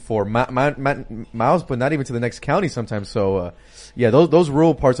gas station for miles, but not even to the next county sometimes. So, yeah, those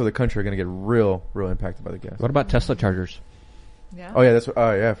rural parts of the country are going to get real impacted by the gas. What about Tesla chargers? Yeah. Oh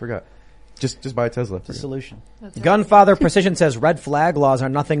yeah, I forgot. Just buy a Tesla. It's a solution. Gunfather Precision says red flag laws are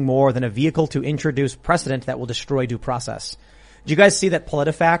nothing more than a vehicle to introduce precedent that will destroy due process. Did you guys see that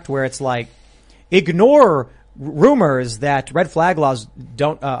PolitiFact where it's like, ignore rumors that red flag laws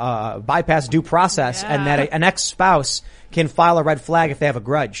don't bypass due process and that an ex-spouse can file a red flag if they have a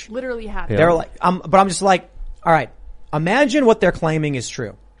grudge? Literally happened. They're like, but I'm just like, all right, imagine what they're claiming is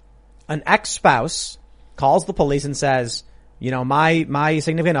true. An ex-spouse calls the police and says, you know, my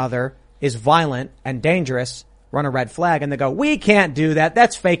significant other is violent and dangerous, run a red flag, and they go, we can't do that.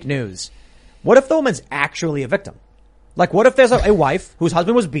 That's fake news. What if the woman's actually a victim? Like, what if there's a wife whose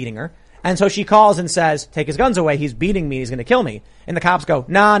husband was beating her, and so she calls and says, take his guns away, he's beating me, he's gonna kill me. And the cops go,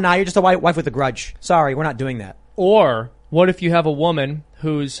 nah, you're just a wife with a grudge. Sorry, we're not doing that. Or what if you have a woman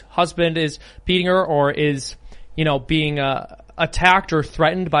whose husband is beating her or is, you know, being attacked or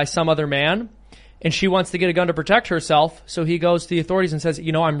threatened by some other man, and she wants to get a gun to protect herself, so he goes to the authorities and says,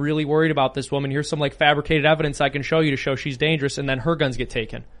 you know, I'm really worried about this woman. Here's some like fabricated evidence I can show you to show she's dangerous, and then her guns get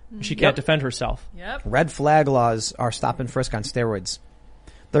taken. She can't defend herself. Yep. Red flag laws are stop and frisk on steroids.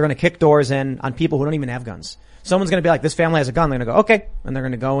 They're going to kick doors in on people who don't even have guns. Someone's going to be like, this family has a gun. They're going to go, okay. And they're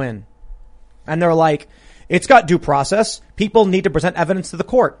going to go in. And they're like, it's got due process. People need to present evidence to the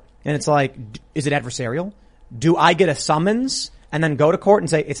court. And it's like, is it adversarial? Do I get a summons and then go to court and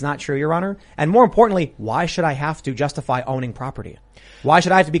say, it's not true, Your Honor? And more importantly, why should I have to justify owning property? Why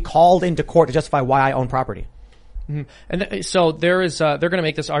should I have to be called into court to justify why I own property? Mm-hmm. And so there is, they're going to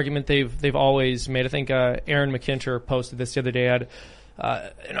make this argument they've always made. I think, Aaron McKinter posted this the other day. Had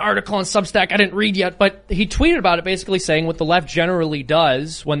an article on Substack I didn't read yet, but he tweeted about it basically saying what the left generally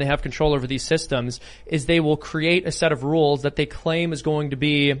does when they have control over these systems is they will create a set of rules that they claim is going to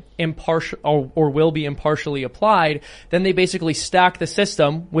be impartial or will be impartially applied. Then they basically stack the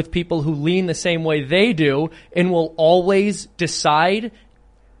system with people who lean the same way they do and will always decide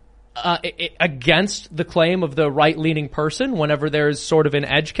against the claim of the right-leaning person whenever there's sort of an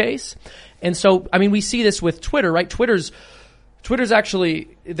edge case. And so, I mean, we see this with Twitter, right? Twitter's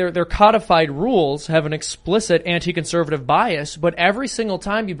actually, their codified rules have an explicit anti-conservative bias, but every single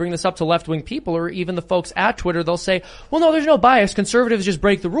time you bring this up to left-wing people or even the folks at Twitter, they'll say, well, no, there's no bias. Conservatives just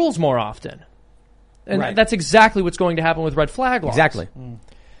break the rules more often. And that's exactly what's going to happen with red flag laws. Exactly.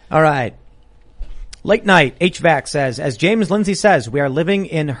 All right. Late Night HVAC says, as James Lindsay says, we are living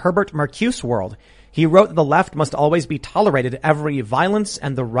in Herbert Marcuse world. He wrote that the left must always be tolerated, every violence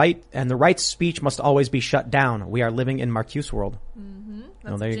and the right's speech must always be shut down. We are living in Marcuse world. Mm-hmm.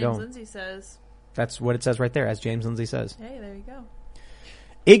 That's oh, there what you James go. Lindsay says. That's what it says right there, as James Lindsay says. Hey, there you go.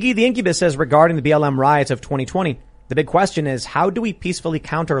 Iggy the Incubus says, regarding the BLM riots of 2020, the big question is, how do we peacefully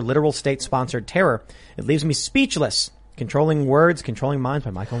counter literal state-sponsored terror? It leaves me speechless. Controlling Words, Controlling Minds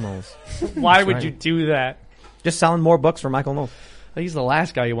by Michael Knowles. Why would you do that? Just selling more books for Michael Knowles. He's the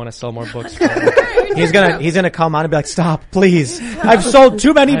last guy you want to sell more books for. He's gonna come on and be like, stop, please. I've sold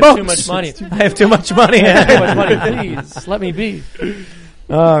too many books. Too much money. I have too much money. Too much money, please. Let me be.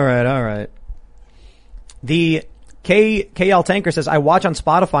 All right. The KL Tanker says, I watch on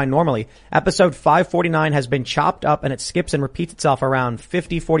Spotify normally. Episode 549 has been chopped up and it skips and repeats itself around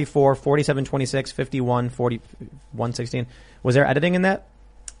 50, 44, 47, 26, 51, 40, 116. Was there editing in that?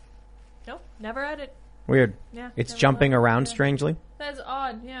 Nope, never edit. Weird. Yeah. It's jumping around strangely. That's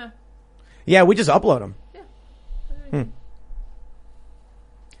odd, yeah. Yeah, we just upload them. Yeah.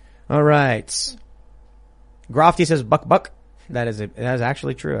 All right. Grofty says, buck. That is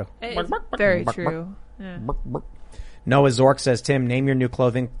actually true. It's very true. Yeah. Noah Zork says, Tim, name your new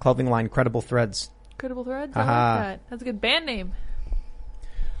clothing line Credible Threads. Credible Threads? I like that. That's a good band name.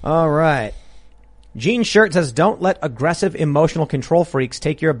 All right. Gene Shirt says, don't let aggressive emotional control freaks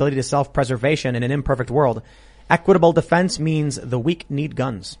take your ability to self-preservation in an imperfect world. Equitable defense means the weak need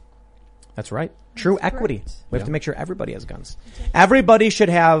guns. That's right. True equity. We have to make sure everybody has guns. Everybody should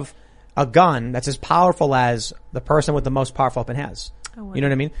have a gun that's as powerful as the person with the most powerful weapon has. You know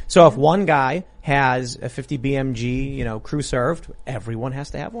what I mean? So if one guy has a 50 BMG, crew served, everyone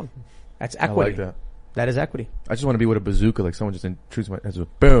has to have one. That's equity. I like that. That is equity. I just want to be with a bazooka, like someone just intrudes my head.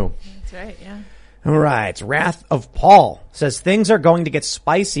 Boom. That's right, yeah. All right. Wrath of Paul says things are going to get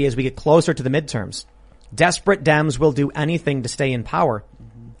spicy as we get closer to the midterms. Desperate Dems will do anything to stay in power.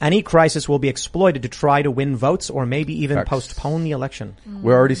 Any crisis will be exploited to try to win votes or maybe even postpone the election.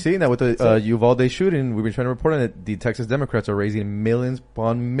 We're already seeing that with the Uvalde shooting. We've been trying to report on it. The Texas Democrats are raising millions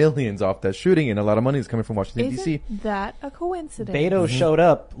upon millions off that shooting, and a lot of money is coming from Washington, D.C. Isn't that a coincidence? Beto showed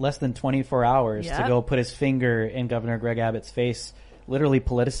up less than 24 hours to go put his finger in Governor Greg Abbott's face, literally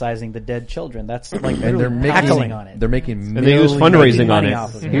politicizing the dead children. That's like and they're making on it. They're making and he was fundraising on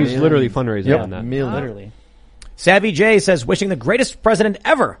it. He was literally fundraising on that. Literally. Savvy J says, wishing the greatest president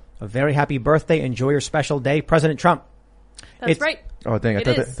ever a very happy birthday. Enjoy your special day, President Trump. That's right. Oh, dang. I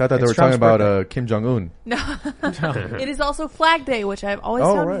thought they were talking about Kim Jong-un. No. It is also Flag Day, which I've always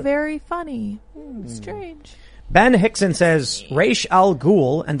found very funny. Strange. Ben Hickson says, Raish Al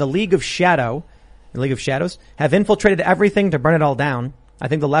Ghul and the League of Shadows have infiltrated everything to burn it all down. I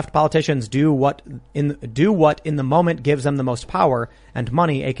think the left politicians do what in the moment gives them the most power and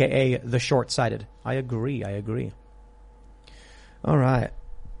money, aka the short-sighted. I agree. All right.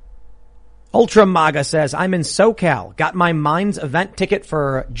 Ultra Maga says, I'm in SoCal. Got my Minds event ticket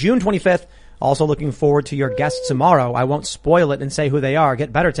for June 25th. Also looking forward to your guests tomorrow. I won't spoil it and say who they are.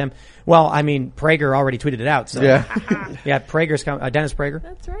 Get better, Tim. Well, I mean, Prager already tweeted it out. So. Yeah. Yeah, Prager's coming. Dennis Prager.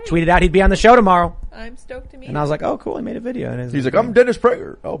 That's right. Tweeted out he'd be on the show tomorrow. I'm stoked to meet him. And I was like, oh, cool. I made a video. And he's like, I'm Dennis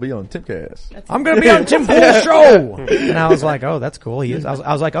Prager. I'll be on Timcast. I'm going to be on Tim Pool's show. And I was like, oh, that's cool. He is. I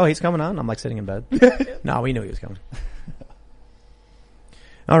was like, oh, he's coming on. I'm like sitting in bed. No, we knew he was coming.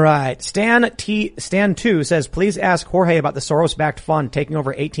 All right. Stan 2 says, please ask Jorge about the Soros-backed fund taking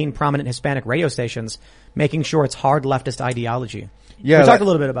over 18 prominent Hispanic radio stations, making sure it's hard leftist ideology. Yeah, we talked a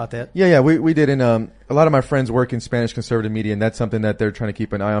little bit about that. Yeah, we did. And a lot of my friends work in Spanish conservative media, and that's something that they're trying to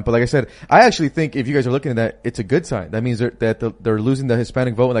keep an eye on. But like I said, I actually think if you guys are looking at that, it's a good sign. That means they're losing the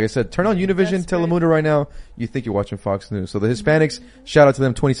Hispanic vote. And like I said, turn on Univision, Telemundo right now. You think you're watching Fox News. So the Hispanics, shout out to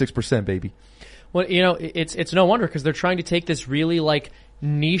them, 26%, baby. Well, it's no wonder because they're trying to take this really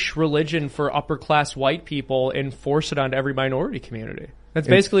niche religion for upper class white people and force it onto every minority community. That's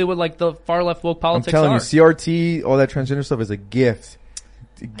basically what the far left woke politics are. I'm telling you, CRT, all that transgender stuff is a gift.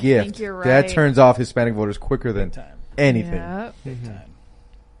 A gift. I think you're right. That turns off Hispanic voters quicker than anything. Yeah. Big time.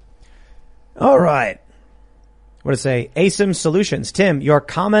 All right. What to say? ASIM Solutions. Tim, your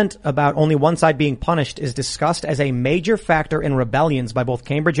comment about only one side being punished is discussed as a major factor in rebellions by both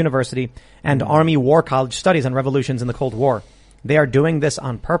Cambridge University and Army War College studies on revolutions in the Cold War. They are doing this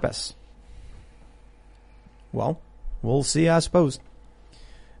on purpose. Well, we'll see, I suppose.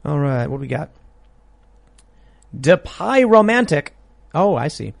 All right, what do we got? Depai Romantic, oh, I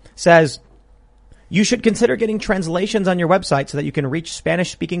see, says, you should consider getting translations on your website so that you can reach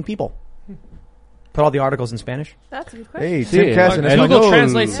Spanish-speaking people. Put all the articles in Spanish. That's a good question. Hey, Timcast in Espanol. Google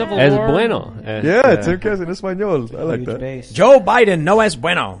Translate Civil War. Es bueno. Yeah, Timcast in Espanol. I like that. Base. Joe Biden, no es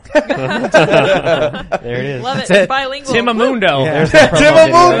bueno. There it is. Love That's it. it. Bilingual. Timamundo. Yeah.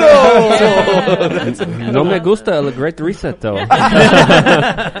 Timamundo! No me gusta el Great Reset, though.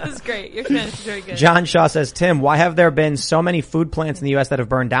 This is great. Your Spanish is very good. John Shaw says, Tim, why have there been so many food plants in the U.S. that have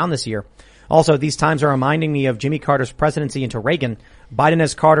burned down this year? Also, these times are reminding me of Jimmy Carter's presidency into Reagan. Biden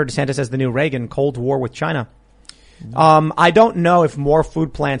as Carter, DeSantis as the new Reagan, Cold War with China. I don't know if more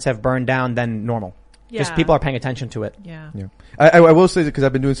food plants have burned down than normal. Just people are paying attention to it. Yeah. I will say that because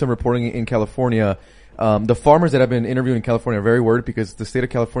I've been doing some reporting in California. The farmers that I've been interviewing in California are very worried because the state of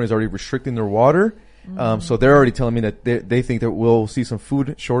California is already restricting their water. So they're already telling me that they think that we'll see some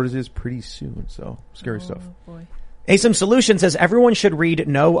food shortages pretty soon. So scary stuff. Boy. ASIM Solution says everyone should read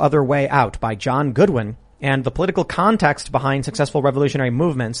No Other Way Out by John Goodwin and the political context behind successful revolutionary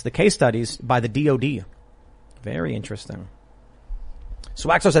movements, the case studies by the DOD. Very interesting.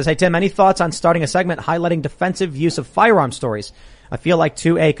 Swaxo says, hey Tim, any thoughts on starting a segment highlighting defensive use of firearm stories? I feel like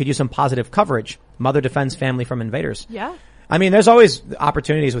 2A could use some positive coverage. Mother defends family from invaders. Yeah. I mean, there's always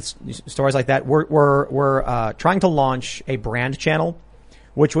opportunities with stories like that. We're trying to launch a brand channel,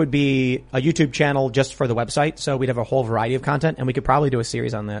 which would be a YouTube channel just for the website. So we'd have a whole variety of content, and we could probably do a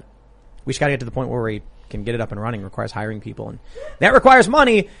series on that. We just got to get to the point where we can get it up and running. It requires hiring people, and that requires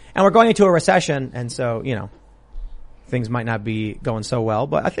money, and we're going into a recession, and so, things might not be going so well,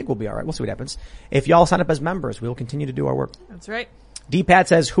 but I think we'll be all right. We'll see what happens. If y'all sign up as members, we will continue to do our work. That's right. D-Pat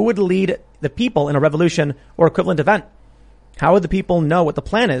says, who would lead the people in a revolution or equivalent event? How would the people know what the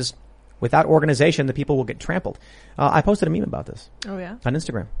plan is? Without organization, the people will get trampled. I posted a meme about this. Oh, yeah? On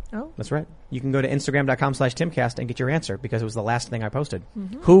Instagram. Oh. That's right. You can go to Instagram.com/Timcast and get your answer because it was the last thing I posted.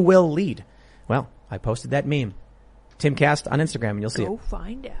 Mhm. Who will lead? Well, I posted that meme. Timcast on Instagram and you'll see Go it.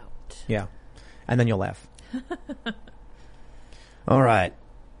 find out. Yeah. And then you'll laugh. All right.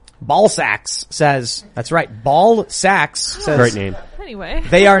 Ball Sacks says, that's right. Ball Sacks says, Great name. Anyway.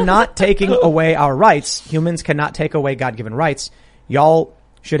 They are not taking away our rights. Humans cannot take away God-given rights. Y'all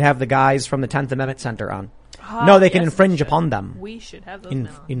should have the guys from the 10th Amendment Center on. No, they can yes, infringe upon them. We should have those men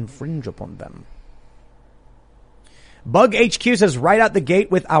on. Infringe upon them. Bug HQ says, right out the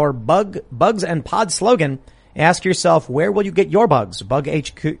gate with our bugs and pod slogan. Ask yourself, where will you get your bugs? Bug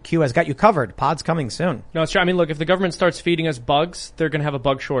HQ has got you covered. Pod's coming soon. No, it's true. I mean, look, if the government starts feeding us bugs, they're going to have a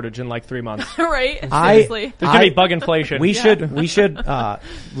bug shortage in like 3 months. Right? Seriously. There's going to be bug inflation. We should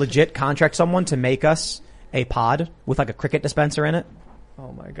legit contract someone to make us a pod with like a cricket dispenser in it.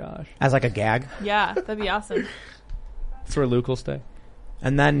 Oh my gosh. As like a gag. Yeah, that'd be awesome. That's where Luke will stay.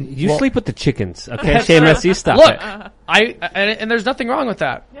 And then You sleep with the chickens, okay? Seamus, you stop Look, it. and there's nothing wrong with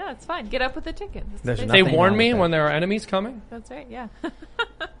that. Yeah, it's fine. Get up with the chicken. They warn me when there are enemies coming. That's right, yeah.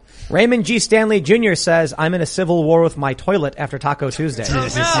 Raymond G. Stanley Jr. says, I'm in a civil war with my toilet after Taco Tuesday.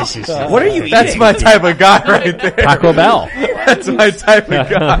 Oh, What are you eating? That's my type of guy right there. Taco Bell. That's my type of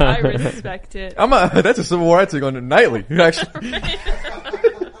guy. I respect it. That's a civil war I take on nightly. Actually.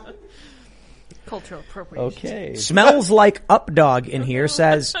 Cultural appropriation. Okay. Smells like Updog in here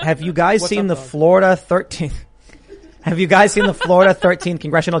says, have you guys seen the Florida 13th? Have you guys seen the Florida 13th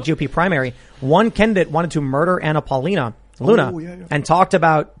congressional GOP primary? One candidate wanted to murder Anna Paulina Luna and talked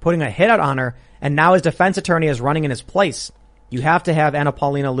about putting a hit out on her, and now his defense attorney is running in his place. You have to have Anna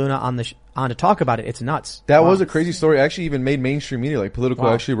Paulina Luna on to talk about it. It's nuts. That was a crazy story. It actually even made mainstream media, like Politico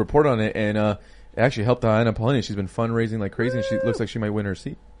actually reported on it, and it actually helped Anna Paulina. She's been fundraising like crazy, and she looks like she might win her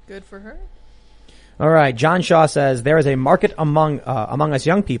seat. Good for her. All right. John Shaw says, there is a market among us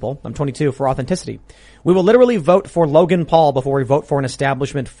young people, I'm 22, for authenticity. We will literally vote for Logan Paul before we vote for an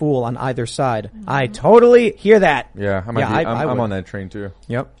establishment fool on either side. Mm-hmm. I totally hear that. Yeah, I'm on that train too.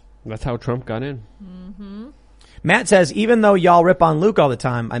 Yep. That's how Trump got in. Mm-hmm. Matt says, even though y'all rip on Luke all the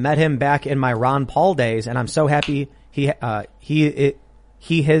time, I met him back in my Ron Paul days, and I'm so happy he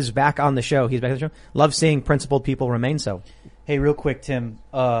is back on the show. He's back on the show. Love seeing principled people remain so. Hey, real quick, Tim,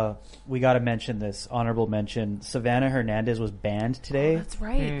 we got to mention this. Honorable mention. Savannah Hernandez was banned today. Oh, that's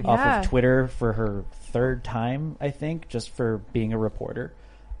right. Off Yeah. of Twitter for her 3rd time, I think, just for being a reporter.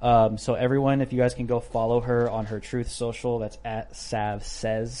 So everyone, if you guys can go follow her on her Truth Social, that's at Sav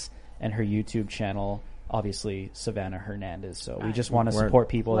Says, and her YouTube channel, obviously Savannah Hernandez. So we just want to support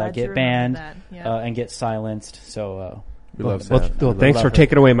people that get banned and get silenced. So we love Sav. Well, thanks for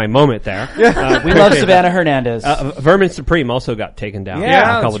taking away my moment there. We love Savannah Hernandez. Vermin Supreme also got taken down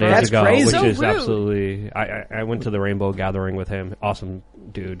a couple days ago, crazy. which So is rude. absolutely. I went to the Rainbow Gathering with him. Awesome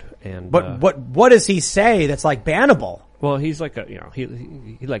dude. And But what does he say that's like bannable? well, he's like he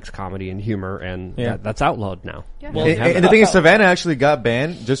likes comedy and humor, and that's outlawed now. Yeah. Well, And the thing is, Savannah actually got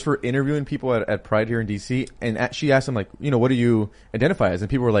banned just for interviewing people at Pride here in DC, and she asked him like, what do you identify as? And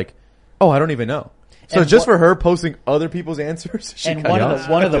people were like, oh, I don't even know. So And just for her posting other people's answers, and one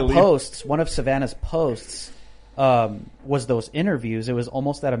of Savannah's posts was those interviews. It was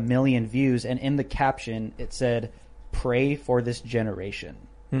almost at 1 million views, and in the caption it said, "Pray for this generation."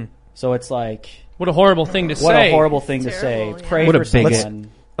 So it's like, what a horrible thing to say. What a horrible thing to say. Pray What a for bigot.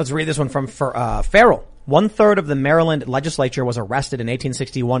 someone. Let's read this one from Farrell. 1/3 of the Maryland legislature was arrested in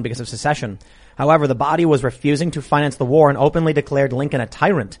 1861 because of secession. However, the body was refusing to finance the war and openly declared Lincoln a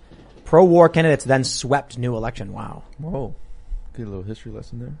tyrant. Pro-war candidates then swept new election. Wow. Whoa. Good little history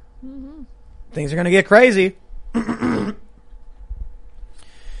lesson there. Mm-hmm. Things are going to get crazy.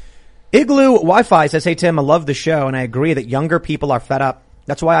 Igloo Wi-Fi says, hey, Tim, I love the show, and I agree that younger people are fed up.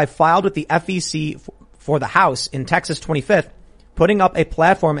 That's why I filed with the FEC for the House in Texas 25th, putting up a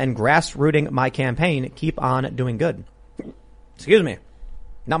platform and grassrooting my campaign. Keep on doing good. Excuse me.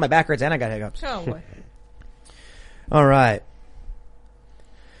 Not my back hurts and I got hiccups. Oh, boy. All right.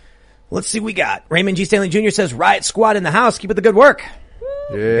 Let's see what we got. Raymond G. Stanley Jr. says, Riot Squad in the house. Keep up the good work.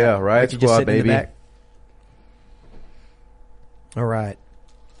 Yeah, Riot Squad, baby. All right.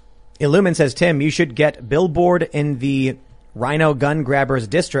 Illumin says, Tim, you should get billboard in the Rhino gun grabbers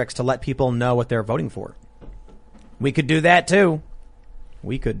districts to let people know what they're voting for. We could do that too.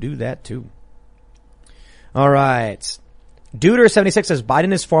 All right. Duder76 says,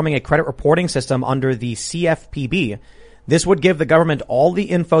 Biden is forming a credit reporting system under the CFPB. This would give the government all the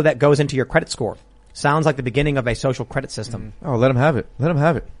info that goes into your credit score. Sounds like the beginning of a social credit system. Oh, let them have it. Let them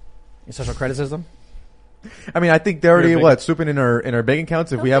have it. A social credit system? I mean, I think they're already swooping in our bank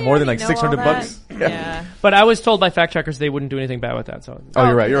accounts if we have more than like $600. Yeah. But I was told by fact checkers they wouldn't do anything bad with that. So. Oh,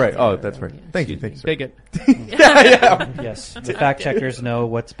 you're right. Oh, that's right. Thank you, sir. Bigot. Yes, the fact checkers know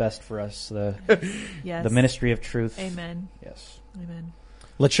what's best for us. The Ministry of Truth. Amen. Yes. Amen.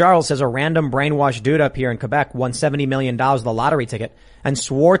 LeCharles says a random brainwashed dude up here in Quebec won $70 million with a lottery ticket and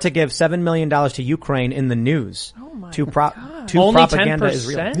swore to give $7 million to Ukraine in the news. Oh my God. Only Propaganda 10%? is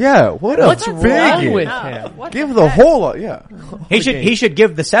real. Yeah, what's wrong with him? Give the whole lot. Yeah, He should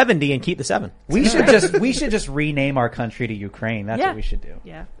give the 70 and keep the 7. We should just rename our country to Ukraine. That's what we should do.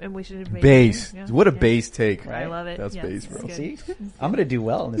 Yeah, and we should make base. Yeah. What a base take. I love it. That's base, bro. See, I'm gonna do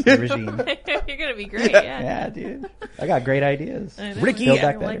well in this regime. You're gonna be great. Yeah, dude. I got great ideas. Ricky, Build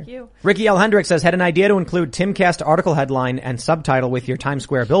back better. like you. Ricky L. Hendricks says, had an idea to include Timcast article headline and subtitle with your Times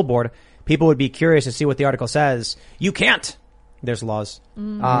Square billboard. People would be curious to see what the article says. You can't. There's laws.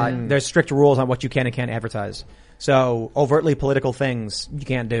 There's strict rules on what you can and can't advertise. So overtly political things you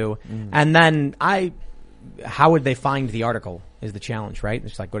can't do. And then how would they find the article is the challenge, right?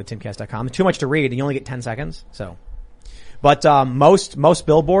 It's like go to timcast.com. Too much to read and you only get 10 seconds. So, but, most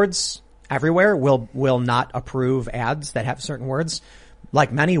billboards everywhere will not approve ads that have certain words.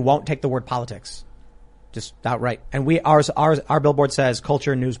 Like many won't take the word politics. Just outright. And our billboard says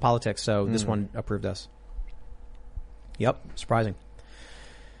culture, news, politics. So this one approved us. Yep. Surprising.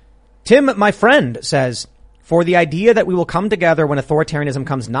 Tim, my friend, says, for the idea that we will come together when authoritarianism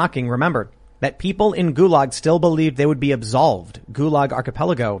comes knocking, remember that people in Gulag still believed they would be absolved. Gulag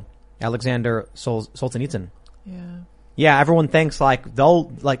Archipelago, Alexander Solzhenitsyn. Yeah, everyone thinks this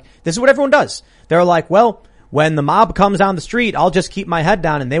is what everyone does. They're like, well, when the mob comes down the street, I'll just keep my head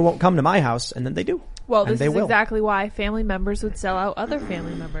down and they won't come to my house. And then they do. Well, this is exactly why family members would sell out other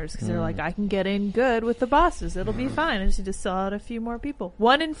family members because they're like, I can get in good with the bosses. It'll be fine. I just need to sell out a few more people.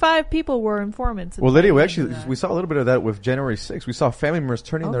 1 in 5 people were informants. Well, Lydia, we saw a little bit of that with January 6th. We saw family members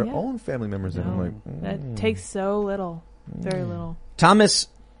turning their own family members in. I'm like, that takes so little, very little. Thomas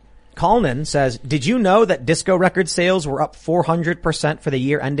Kalnin says, did you know that disco record sales were up 400% for the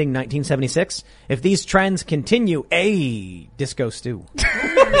year ending 1976? If these trends continue, disco stew.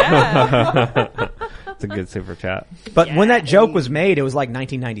 It's a good super chat. But when that joke was made, it was like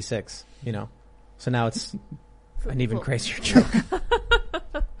 1996, you know. So now it's an even crazier joke.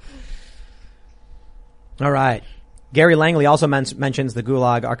 All right. Gary Langley also mentions the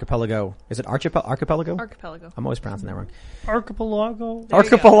Gulag Archipelago. Is it Archipelago? Archipelago. I'm always pronouncing that wrong. Archipelago.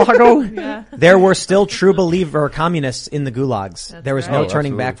 Archipelago. Yeah. There were still true believer communists in the gulags. There was no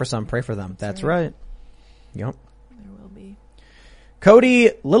turning back absolutely. for some. Pray for them. That's right. Yep. There will be. Cody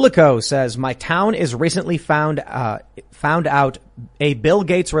Lilico says, my town is recently found out a Bill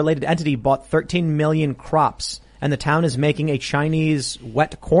Gates related entity bought 13 million crops and the town is making a Chinese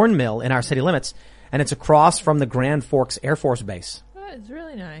wet corn mill in our city limits. And it's across from the Grand Forks Air Force Base. That is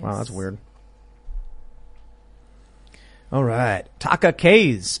really nice. Wow, that's weird. All right. Taka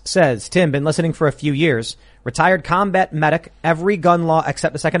Kays says, Tim, been listening for a few years. Retired combat medic. Every gun law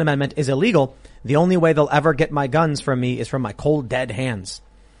except the Second Amendment is illegal. The only way they'll ever get my guns from me is from my cold, dead hands.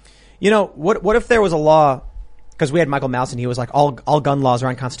 You know, what if there was a law, because we had Michael Malson, he was like, all gun laws are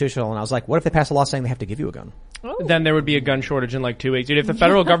unconstitutional. And I was like, what if they pass a law saying they have to give you a gun? Oh. Then there would be a gun shortage in like 2 weeks. Dude, if the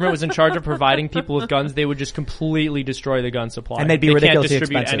federal government was in charge of providing people with guns, they would just completely destroy the gun supply. And they'd be they ridiculously can't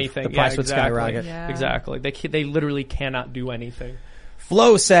distribute expensive. anything. The price would exactly. skyrocket. Yeah. Exactly. They literally cannot do anything.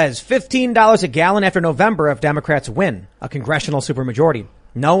 Flo says $15 a gallon after November if Democrats win a congressional supermajority.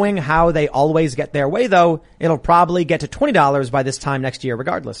 Knowing how they always get their way, though, it'll probably get to $20 by this time next year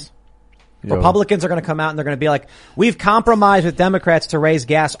regardless. Yo. Republicans are going to come out and they're going to be like, we've compromised with Democrats to raise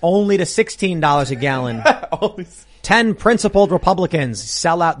gas only to $16 a gallon. 10 principled Republicans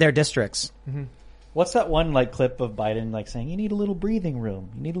sell out their districts. Mm-hmm. What's that one clip of Biden saying, you need a little breathing room.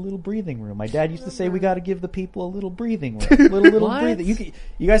 You need a little breathing room. My dad used to say we got to give the people a little breathing room. Little breathing.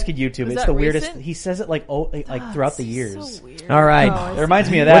 You guys could YouTube it. It's the weirdest. Recent? He says it throughout the years. So weird. All right. It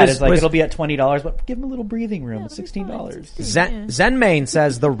reminds me of that. It's it'll be at $20, but give him a little breathing room. It's $16. Zenmain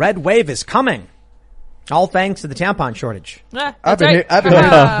says the red wave is coming. All thanks to the tampon shortage. I've been hearing.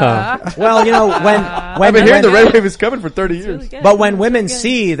 Well, you know, when I've been hearing the red wave is coming for 30 years. But when women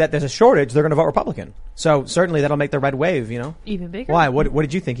see that there's a shortage, they're going to vote Republican. So certainly that'll make the red wave, you know. Even bigger. Why? What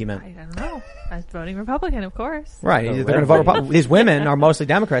did you think he meant? I don't know. I was voting Republican, of course. Right. They're going to vote Republican. These women are mostly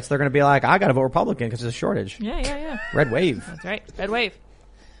Democrats. They're going to be like, I got to vote Republican because there's a shortage. Yeah. Red wave. That's right. Red wave.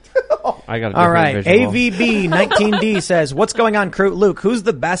 I got all right. AVB 19D says, what's going on, crew? Luke, who's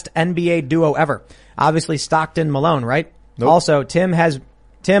the best NBA duo ever? Obviously Stockton Malone, right? Nope. Also, Tim has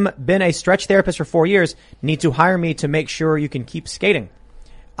Tim, been a stretch therapist for 4 years. Need to hire me to make sure you can keep skating.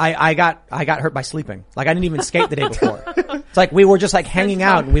 I got hurt by sleeping. Like I didn't even skate the day before. It's like we were just like hanging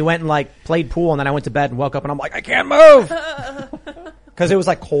out and we went and like played pool and then I went to bed and woke up and I'm like, I can't move. Cause it was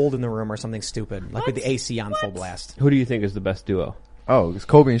like cold in the room or something stupid. Like with the AC on full blast. Who do you think is the best duo? Oh, it's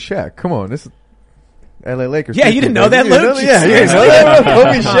Kobe and Shaq. Come on. This is LA Lakers. Yeah, you didn't know that, Luke? Yeah, you didn't know that?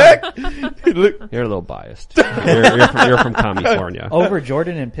 Kobe and Shaq? Look, you're a little biased. You're from California. Over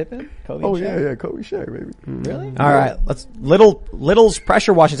Jordan and Pippen? Kobe and Shaq? Yeah, Kobe and Shaq, baby. Really? All right. Little's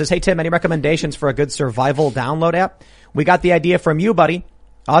pressure washing says, hey Tim, any recommendations for a good survival download app? We got the idea from you, buddy.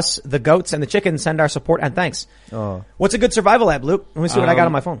 Us, the goats, and the chickens send our support and thanks. Oh. What's a good survival app, Luke? Let me see what I got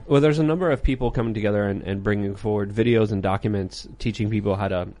on my phone. Well, there's a number of people coming together and bringing forward videos and documents teaching people how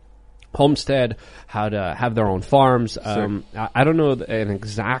to homestead, how to have their own farms. I don't know an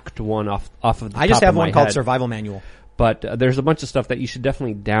exact one off of the I just top have of my one called head. Survival Manual. But there's a bunch of stuff that you should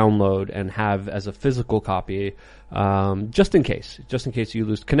definitely download and have as a physical copy, just in case you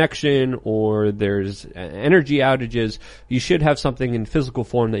lose connection or there's energy outages. You should have something in physical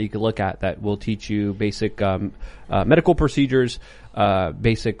form that you can look at that will teach you basic medical procedures,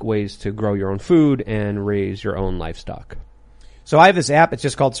 basic ways to grow your own food and raise your own livestock. So I have this app. It's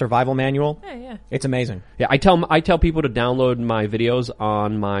just called Survival Manual. Yeah. It's amazing. Yeah, I tell people to download my videos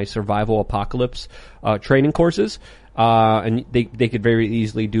on my Survival Apocalypse training courses, and they could very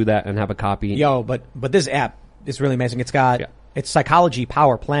easily do that and have a copy. Yo, but this app is really amazing. It's got it's psychology,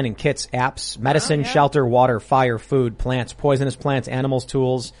 power, planning, kits, apps, medicine, shelter, water, fire, food, plants, poisonous plants, animals,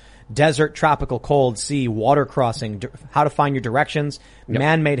 tools, desert, tropical, cold, sea, water crossing, how to find your directions,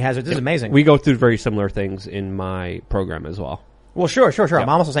 man-made hazards. This is amazing. We go through very similar things in my program as well. Well, sure. I'm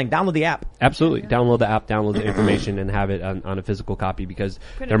also saying download the app. Absolutely. Download the app, download the information, and have it on a physical copy because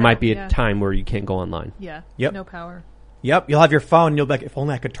there might be a time where you can't go online. Yeah. Yep. No power. Yep. You'll have your phone and you'll be like, if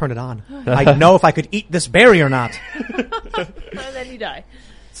only I could turn it on. I'd know if I could eat this berry or not. And then you die.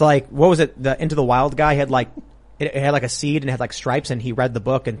 It's like, what was it? The Into the Wild guy had like, it had like a seed and it had like stripes and he read the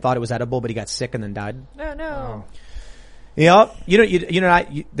book and thought it was edible, but he got sick and then died. No. Yeah,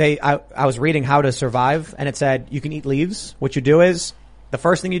 I was reading How to Survive, and it said you can eat leaves. What you do is, the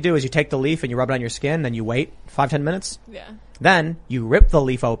first thing you do is you take the leaf and you rub it on your skin, then you wait 5-10 minutes. Yeah. Then you rip the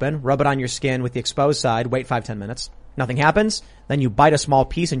leaf open, rub it on your skin with the exposed side, wait 5-10 minutes. Nothing happens. Then you bite a small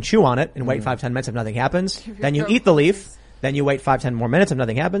piece and chew on it and wait 5-10 minutes if nothing happens. Then you eat the leaf. Then you wait 5-10 more minutes if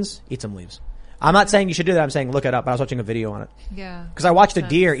nothing happens. Eat some leaves. I'm not saying you should do that. I'm saying look it up. But I was watching a video on it. Yeah. Because I watched a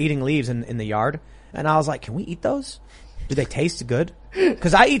deer eating leaves in the yard, and I was like, can we eat those? Do they taste good?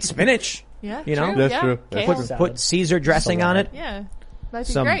 Because I eat spinach. Yeah, you know, true. That's true. Put Caesar dressing on it. Yeah,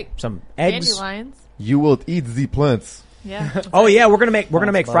 that'd be great. Some eggs. Dandelions. You will eat the plants. Yeah. Oh yeah, we're gonna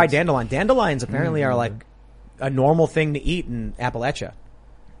make fried dandelion. Dandelions apparently are like a normal thing to eat in Appalachia.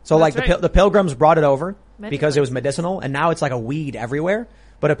 So That's like right. the Pilgrims brought it over Many because it was medicinal, and now it's like a weed everywhere.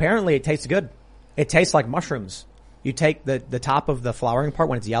 But apparently it tastes good. It tastes like mushrooms. You take the top of the flowering part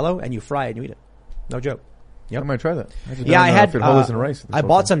when it's yellow and you fry it and you eat it. No joke. Yep. I might try that. I had frijoles and rice. I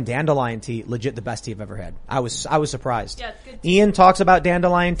bought some dandelion tea, legit the best tea I've ever had. I was surprised. Yeah, it's good tea. Ian talks about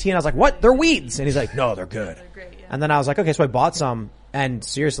dandelion tea and I was like, "What? They're weeds." And he's like, "No, they're good." They're great, yeah. And then I was like, "Okay, so I bought some and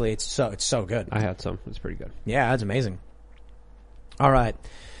seriously, it's so good." I had some. It's pretty good. Yeah, that's amazing. All right.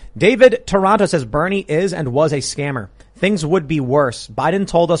 David Toronto says Bernie is and was a scammer. Things would be worse. Biden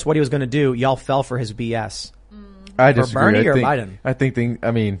told us what he was going to do. Y'all fell for his BS. I For disagree. Bernie or think, Biden?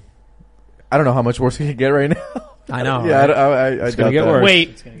 I mean, I don't know how much worse he can get right now. I know. Yeah, right? I It's gonna doubt get that. worse.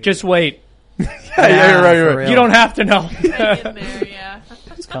 Wait, just wait. Yeah, you're right. You're right. You don't have to know. Hang in there, yeah.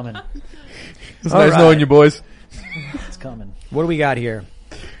 It's coming. It's nice knowing you, boys. It's coming. What do we got here?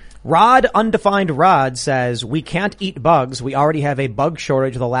 Rod Undefined Rod says, we can't eat bugs. We already have a bug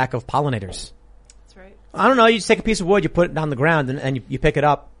shortage with a lack of pollinators. That's right. I don't know. You just take a piece of wood, you put it on the ground, and you pick it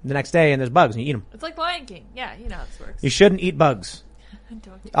up the next day, and there's bugs, and you eat them. It's like Lion King. Yeah, you know how this works. You shouldn't eat bugs.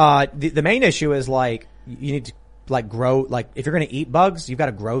 Don't do The main issue is like you need to like grow, like if you're going to eat bugs, you've got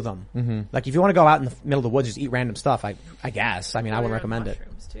to grow them. Mm-hmm. Like if you want to go out in the middle of the woods, just eat random stuff. I guess. I mean, I would recommend it.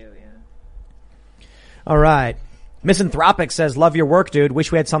 mushrooms too, yeah. All right. Misanthropic says, love your work, dude.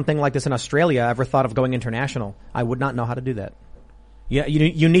 Wish we had something like this in Australia. Ever thought of going international? I would not know how to do that. Yeah,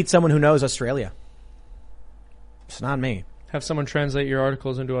 you need someone who knows Australia. It's not me. Have someone translate your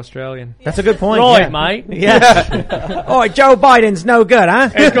articles into Australian. That's a good point. Right, yeah. mate. Yeah. Oh, Joe Biden's no good, huh?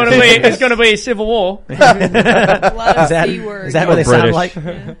 It's gonna be a civil war. A lot of Is that C-words. is that what they British. sound like?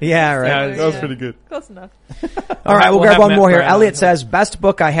 Yeah, right. Yeah, That was pretty good. Close enough. All right, we'll We'll grab have one Matt more here. Brown. Elliot says, best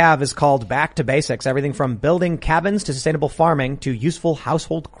book I have is called Back to Basics. Everything from building cabins to sustainable farming to useful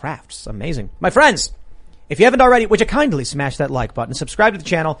household crafts. Amazing. My friends, If you haven't already, would you kindly smash that like button, subscribe to the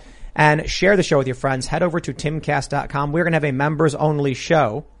channel, and share the show with your friends. Head over to timcast.com. We're going to have a members-only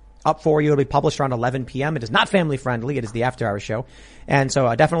show up for you. It'll be published around 11 p.m. It is not family-friendly. It is the after-hour show. And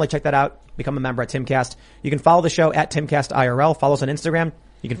so definitely check that out. Become a member at Timcast. You can follow the show at TimcastIRL. Follow us on Instagram.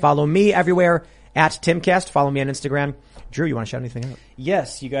 You can follow me everywhere at Timcast. Follow me on Instagram. Drew, you want to shout anything out?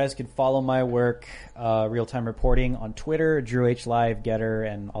 Yes, you guys can follow my work, real-time reporting on Twitter, Drew H Live, Getter,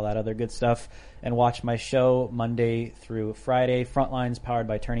 and all that other good stuff. And watch my show Monday through Friday, Frontlines, powered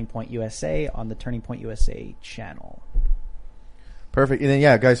by Turning Point USA on the Turning Point USA channel. Perfect. And then,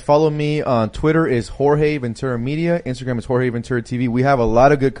 yeah, guys, follow me on Twitter is Jorge Ventura Media. Instagram is Jorge Ventura TV. We have a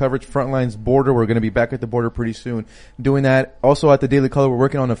lot of good coverage. Frontlines border. We're going to be back at the border pretty soon doing that. Also at the Daily Color, we're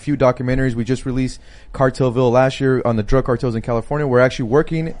working on a few documentaries. We just released Cartelville last year on the drug cartels in California. We're actually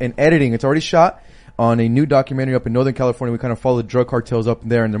working and editing. It's already shot on a new documentary up in Northern California. We kind of follow the drug cartels up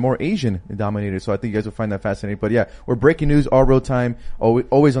there, and they're more Asian dominated. So I think you guys will find that fascinating. But yeah, we're breaking news all real time,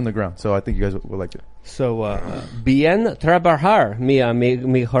 always on the ground. So I think you guys will like it. So, bien trabajar, mi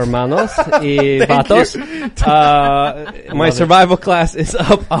hermanos y vatos. My survival class is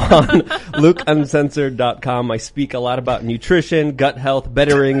up on lukeuncensored.com. I speak a lot about nutrition, gut health,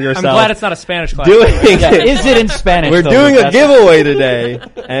 bettering yourself. I'm glad it's not a Spanish class. Is it in Spanish? We're doing a giveaway today,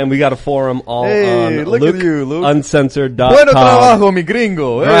 and we got a forum all on lukeuncensored.com. Bueno trabajo, mi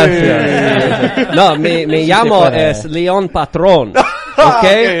gringo. Hey. No, me llamo es Leon Patron.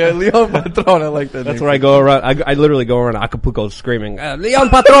 Okay, Leon Patron. I like that. That's where I go around. I literally go around Acapulco screaming, "Leon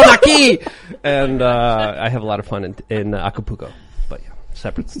Patron aquí!" And I have a lot of fun in Acapulco. But yeah,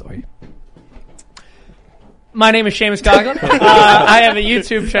 separate story. My name is Seamus Coughlin. I have a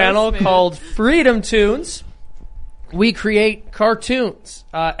YouTube channel called Freedom Tunes. We create cartoons.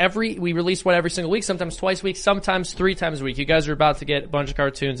 We release one every single week, sometimes twice a week, sometimes 3 times a week. You guys are about to get a bunch of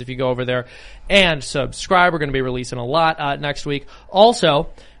cartoons if you go over there and subscribe. We're going to be releasing a lot next week. Also,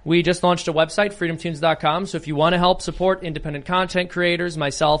 we just launched a website, freedomtunes.com. So if you want to help support independent content creators,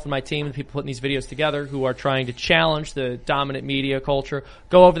 myself and my team, the people putting these videos together who are trying to challenge the dominant media culture,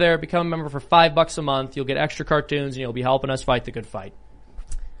 go over there, become a member for $5 a month. You'll get extra cartoons and you'll be helping us fight the good fight.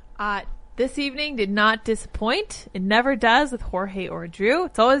 This evening did not disappoint. It never does with Jorge or Drew.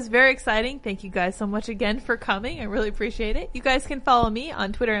 It's always very exciting. Thank you guys so much again for coming. I really appreciate it. You guys can follow me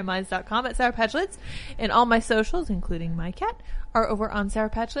on Twitter and minds.com at sourpatchlets, and all my socials, including my cat, are over on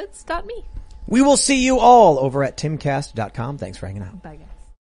sourpatchlets.me. We will see you all over at timcast.com. Thanks for hanging out. Bye, guys.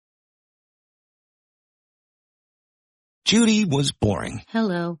 Judy was boring.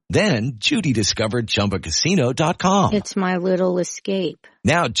 Hello. Then Judy discovered ChumbaCasino.com. It's my little escape.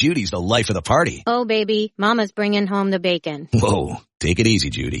 Now Judy's the life of the party. Oh, baby, mama's bringing home the bacon. Whoa, take it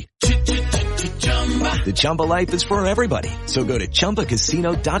easy, Judy. The Chumba life is for everybody. So go to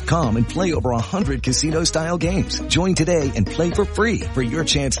ChumbaCasino.com and play over 100 casino-style games. Join today and play for free for your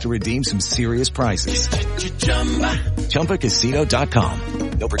chance to redeem some serious prizes. ChumbaCasino.com.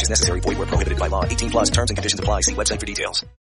 No purchase necessary. Void where prohibited by law. 18+ terms and conditions apply. See website for details.